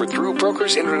services are offered through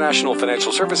Brokers International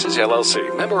Financial Services,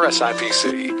 LLC, member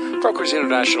SIPC. Brokers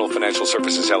International Financial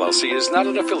Services, LLC is not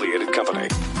an affiliated company.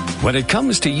 When it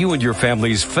comes to you and your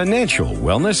family's financial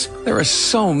wellness, there are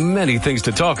so many things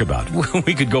to talk about.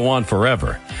 We could go on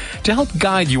forever. To help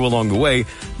guide you along the way,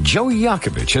 Joe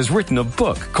Yakovich has written a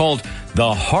book called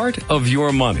The Heart of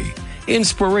Your Money,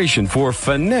 Inspiration for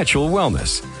Financial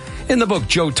Wellness. In the book,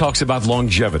 Joe talks about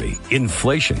longevity,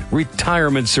 inflation,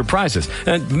 retirement surprises,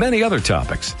 and many other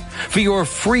topics. For your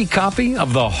free copy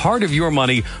of The Heart of Your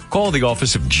Money, call the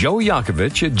office of Joe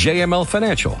Yakovich at JML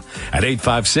Financial at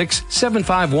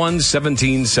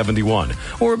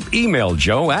 856-751-1771 or email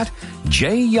Joe at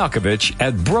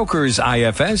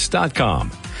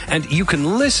jyakovich@brokersifs.com. And you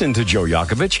can listen to Joe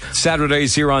Yakovich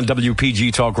Saturdays here on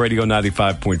WPG Talk Radio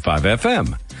 95.5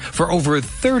 FM. For over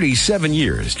 37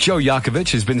 years, Joe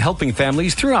Yakovich has been helping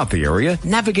families throughout the area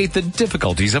navigate the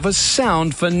difficulties of a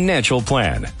sound financial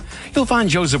plan. You'll find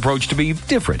Joe's approach to be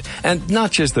different and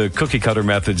not just the cookie-cutter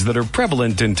methods that are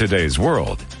prevalent in today's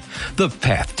world. The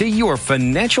path to your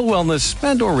financial wellness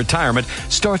and or retirement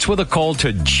starts with a call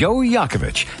to Joe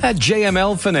Yakovich at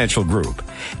JML Financial Group.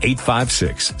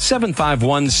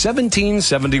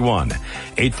 856-751-1771.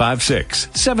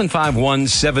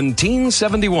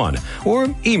 856-751-1771.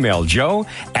 Or email Joe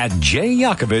at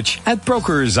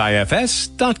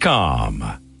jyakovich@brokersifs.com.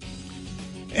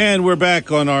 And we're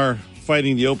back on our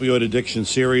Fighting the Opioid Addiction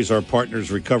series, our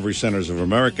partners, Recovery Centers of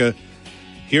America.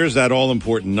 Here's that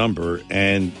all-important number,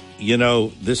 and, you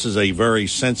know, this is a very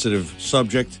sensitive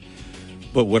subject,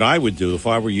 but what I would do if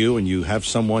I were you and you have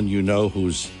someone you know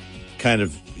who's kind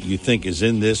of, you think is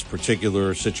in this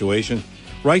particular situation,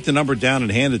 write the number down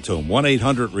and hand it to them,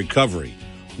 1-800-RECOVERY,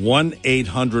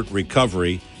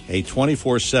 1-800-RECOVERY, a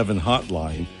 24/7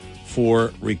 hotline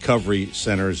for Recovery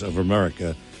Centers of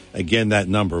America. Again, that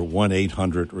number,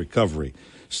 1-800-RECOVERY.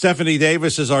 Stephanie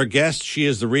Davis is our guest. She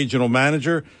is the regional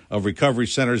manager of Recovery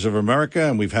Centers of America,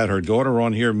 and we've had her daughter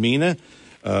on here, Mina,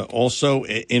 also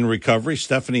in recovery.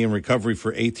 Stephanie in recovery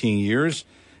for 18 years,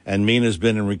 and Mina's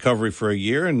been in recovery for a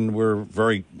year, and we're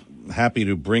very happy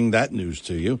to bring that news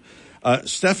to you.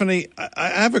 Stephanie, I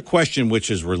have a question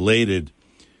which is related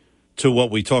to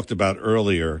what we talked about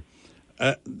earlier,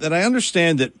 that I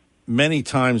understand that many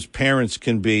times parents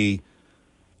can be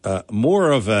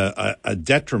more of a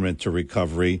detriment to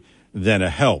recovery than a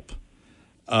help.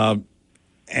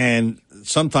 And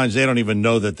sometimes they don't even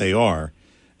know that they are.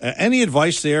 Any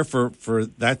advice there for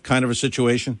that kind of a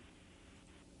situation?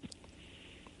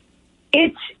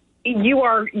 You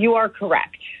are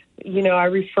correct. You know, I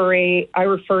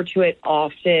refer to it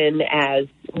often as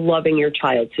loving your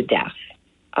child to death.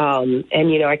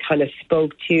 And, you know, I kind of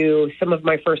spoke to some of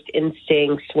my first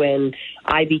instincts when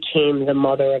I became the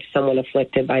mother of someone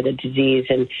afflicted by the disease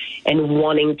and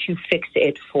wanting to fix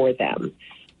it for them.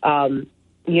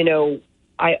 You know,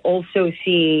 I also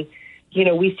see, you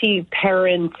know, we see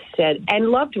parents and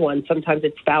loved ones, sometimes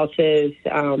it's spouses,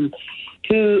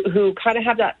 who kind of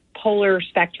have that polar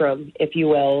spectrum, if you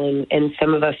will, and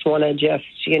some of us want to just,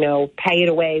 pay it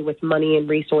away with money and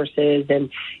resources and,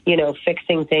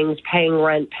 fixing things, paying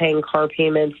rent, paying car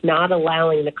payments, not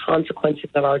allowing the consequences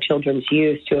of our children's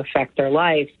use to affect their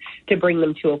lives, to bring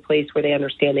them to a place where they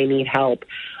understand they need help.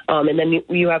 And then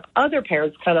you have other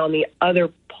parents kind of on the other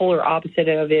polar opposite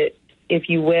of it, if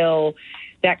you will,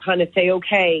 that kind of say,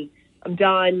 okay, I'm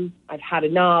done. I've had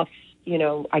enough.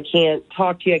 I can't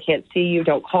talk to you. I can't see you.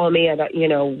 Don't call me.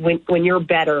 When you're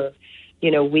better,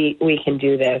 we can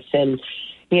do this. And,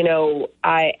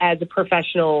 I, as a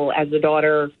professional, as the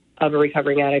daughter of a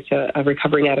recovering addict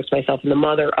myself and the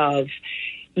mother of,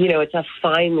 it's a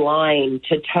fine line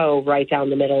to toe right down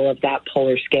the middle of that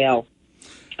polar scale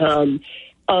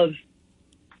of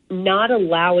not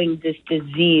allowing this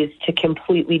disease to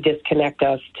completely disconnect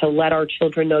us, to let our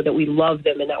children know that we love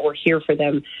them and that we're here for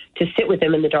them, to sit with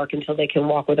them in the dark until they can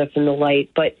walk with us in the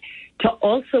light, but to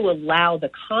also allow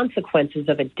the consequences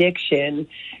of addiction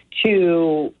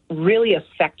to really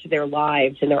affect their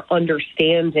lives and their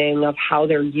understanding of how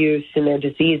their use and their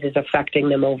disease is affecting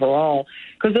them overall.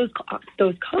 Because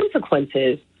those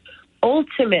consequences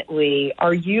ultimately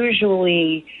are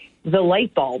usually the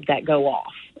light bulb that go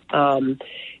off. And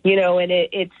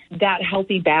it's that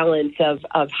healthy balance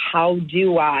of how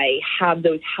do I have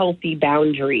those healthy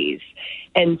boundaries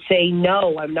and say,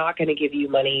 no, I'm not going to give you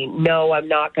money. No, I'm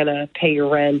not going to pay your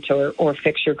rent or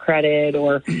fix your credit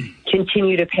or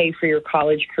continue to pay for your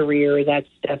college career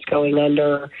that's going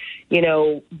under,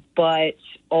 but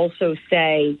also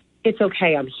say, it's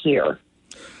okay, I'm here.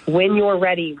 When you're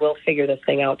ready, we'll figure this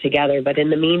thing out together. But in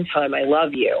the meantime, I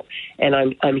love you, and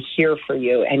I'm here for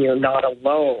you, and you're not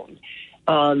alone.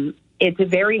 It's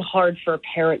very hard for a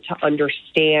parent to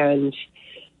understand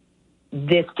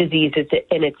this disease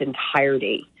in its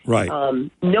entirety. Right.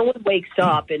 No one wakes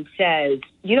up and says,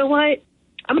 you know what?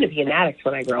 I'm going to be an addict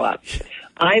when I grow up.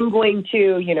 I'm going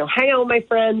to, hang out with my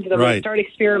friends, and I'm going to start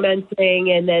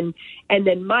experimenting, and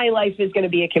then my life is going to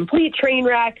be a complete train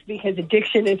wreck because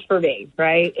addiction is for me,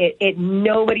 right?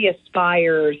 Nobody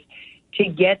aspires to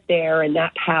get there, and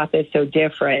that path is so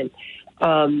different.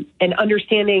 And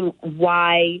understanding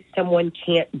why someone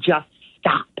can't just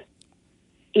stop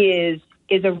is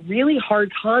a really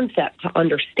hard concept to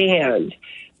understand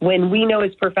when we know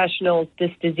as professionals this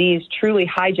disease truly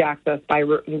hijacks us by,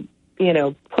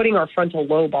 putting our frontal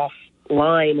lobe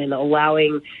offline and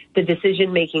allowing the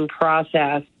decision-making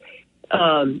process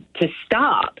to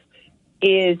stop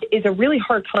is a really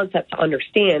hard concept to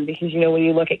understand because, when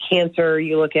you look at cancer,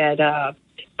 you look at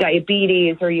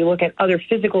diabetes, or you look at other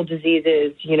physical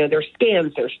diseases, there's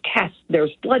scans, there's tests,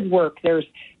 there's blood work, there's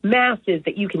masses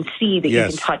that you can see, that you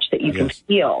can touch, that you can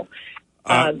feel.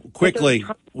 Quickly,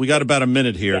 we got about a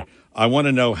minute here. Yeah. I want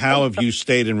to know, how have you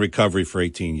stayed in recovery for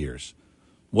 18 years?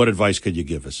 What advice could you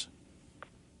give us?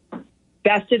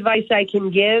 Best advice I can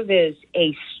give is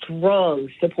a strong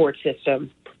support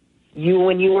system.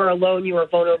 When you are alone, you are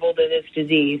vulnerable to this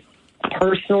disease.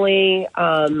 Personally,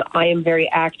 I am very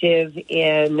active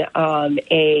in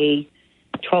a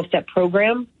 12-step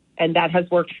program, and that has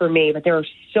worked for me. But there are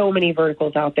so many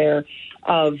verticals out there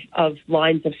of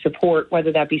lines of support,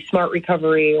 whether that be Smart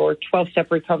Recovery or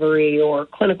 12-step recovery or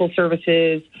clinical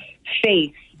services,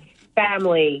 faith,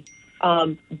 family,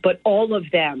 but all of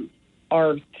them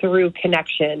are through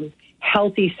connection,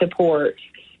 healthy support,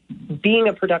 being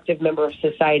a productive member of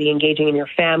society, engaging in your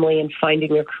family and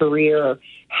finding your career,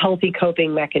 healthy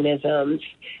coping mechanisms.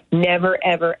 Never,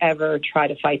 ever, ever try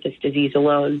to fight this disease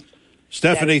alone.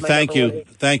 Stephanie, thank you.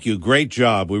 Thank you. Great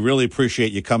job. We really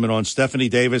appreciate you coming on. Stephanie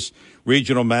Davis,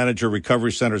 Regional Manager,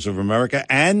 Recovery Centers of America,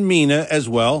 and Mina as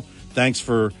well. Thanks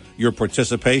for your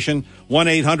participation.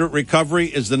 1-800-RECOVERY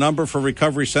is the number for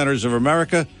Recovery Centers of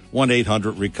America.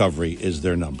 1-800-RECOVERY is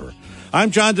their number.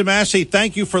 I'm John DeMasi.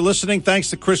 Thank you for listening. Thanks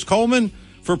to Chris Coleman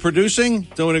for producing,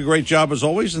 doing a great job as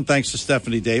always, and thanks to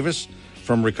Stephanie Davis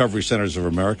from Recovery Centers of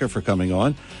America for coming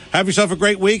on. Have yourself a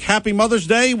great week. Happy Mother's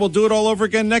Day. We'll do it all over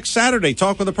again next Saturday.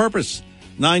 Talk with a Purpose,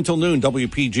 9 till noon,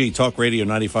 WPG Talk Radio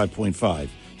 95.5.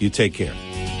 You take care.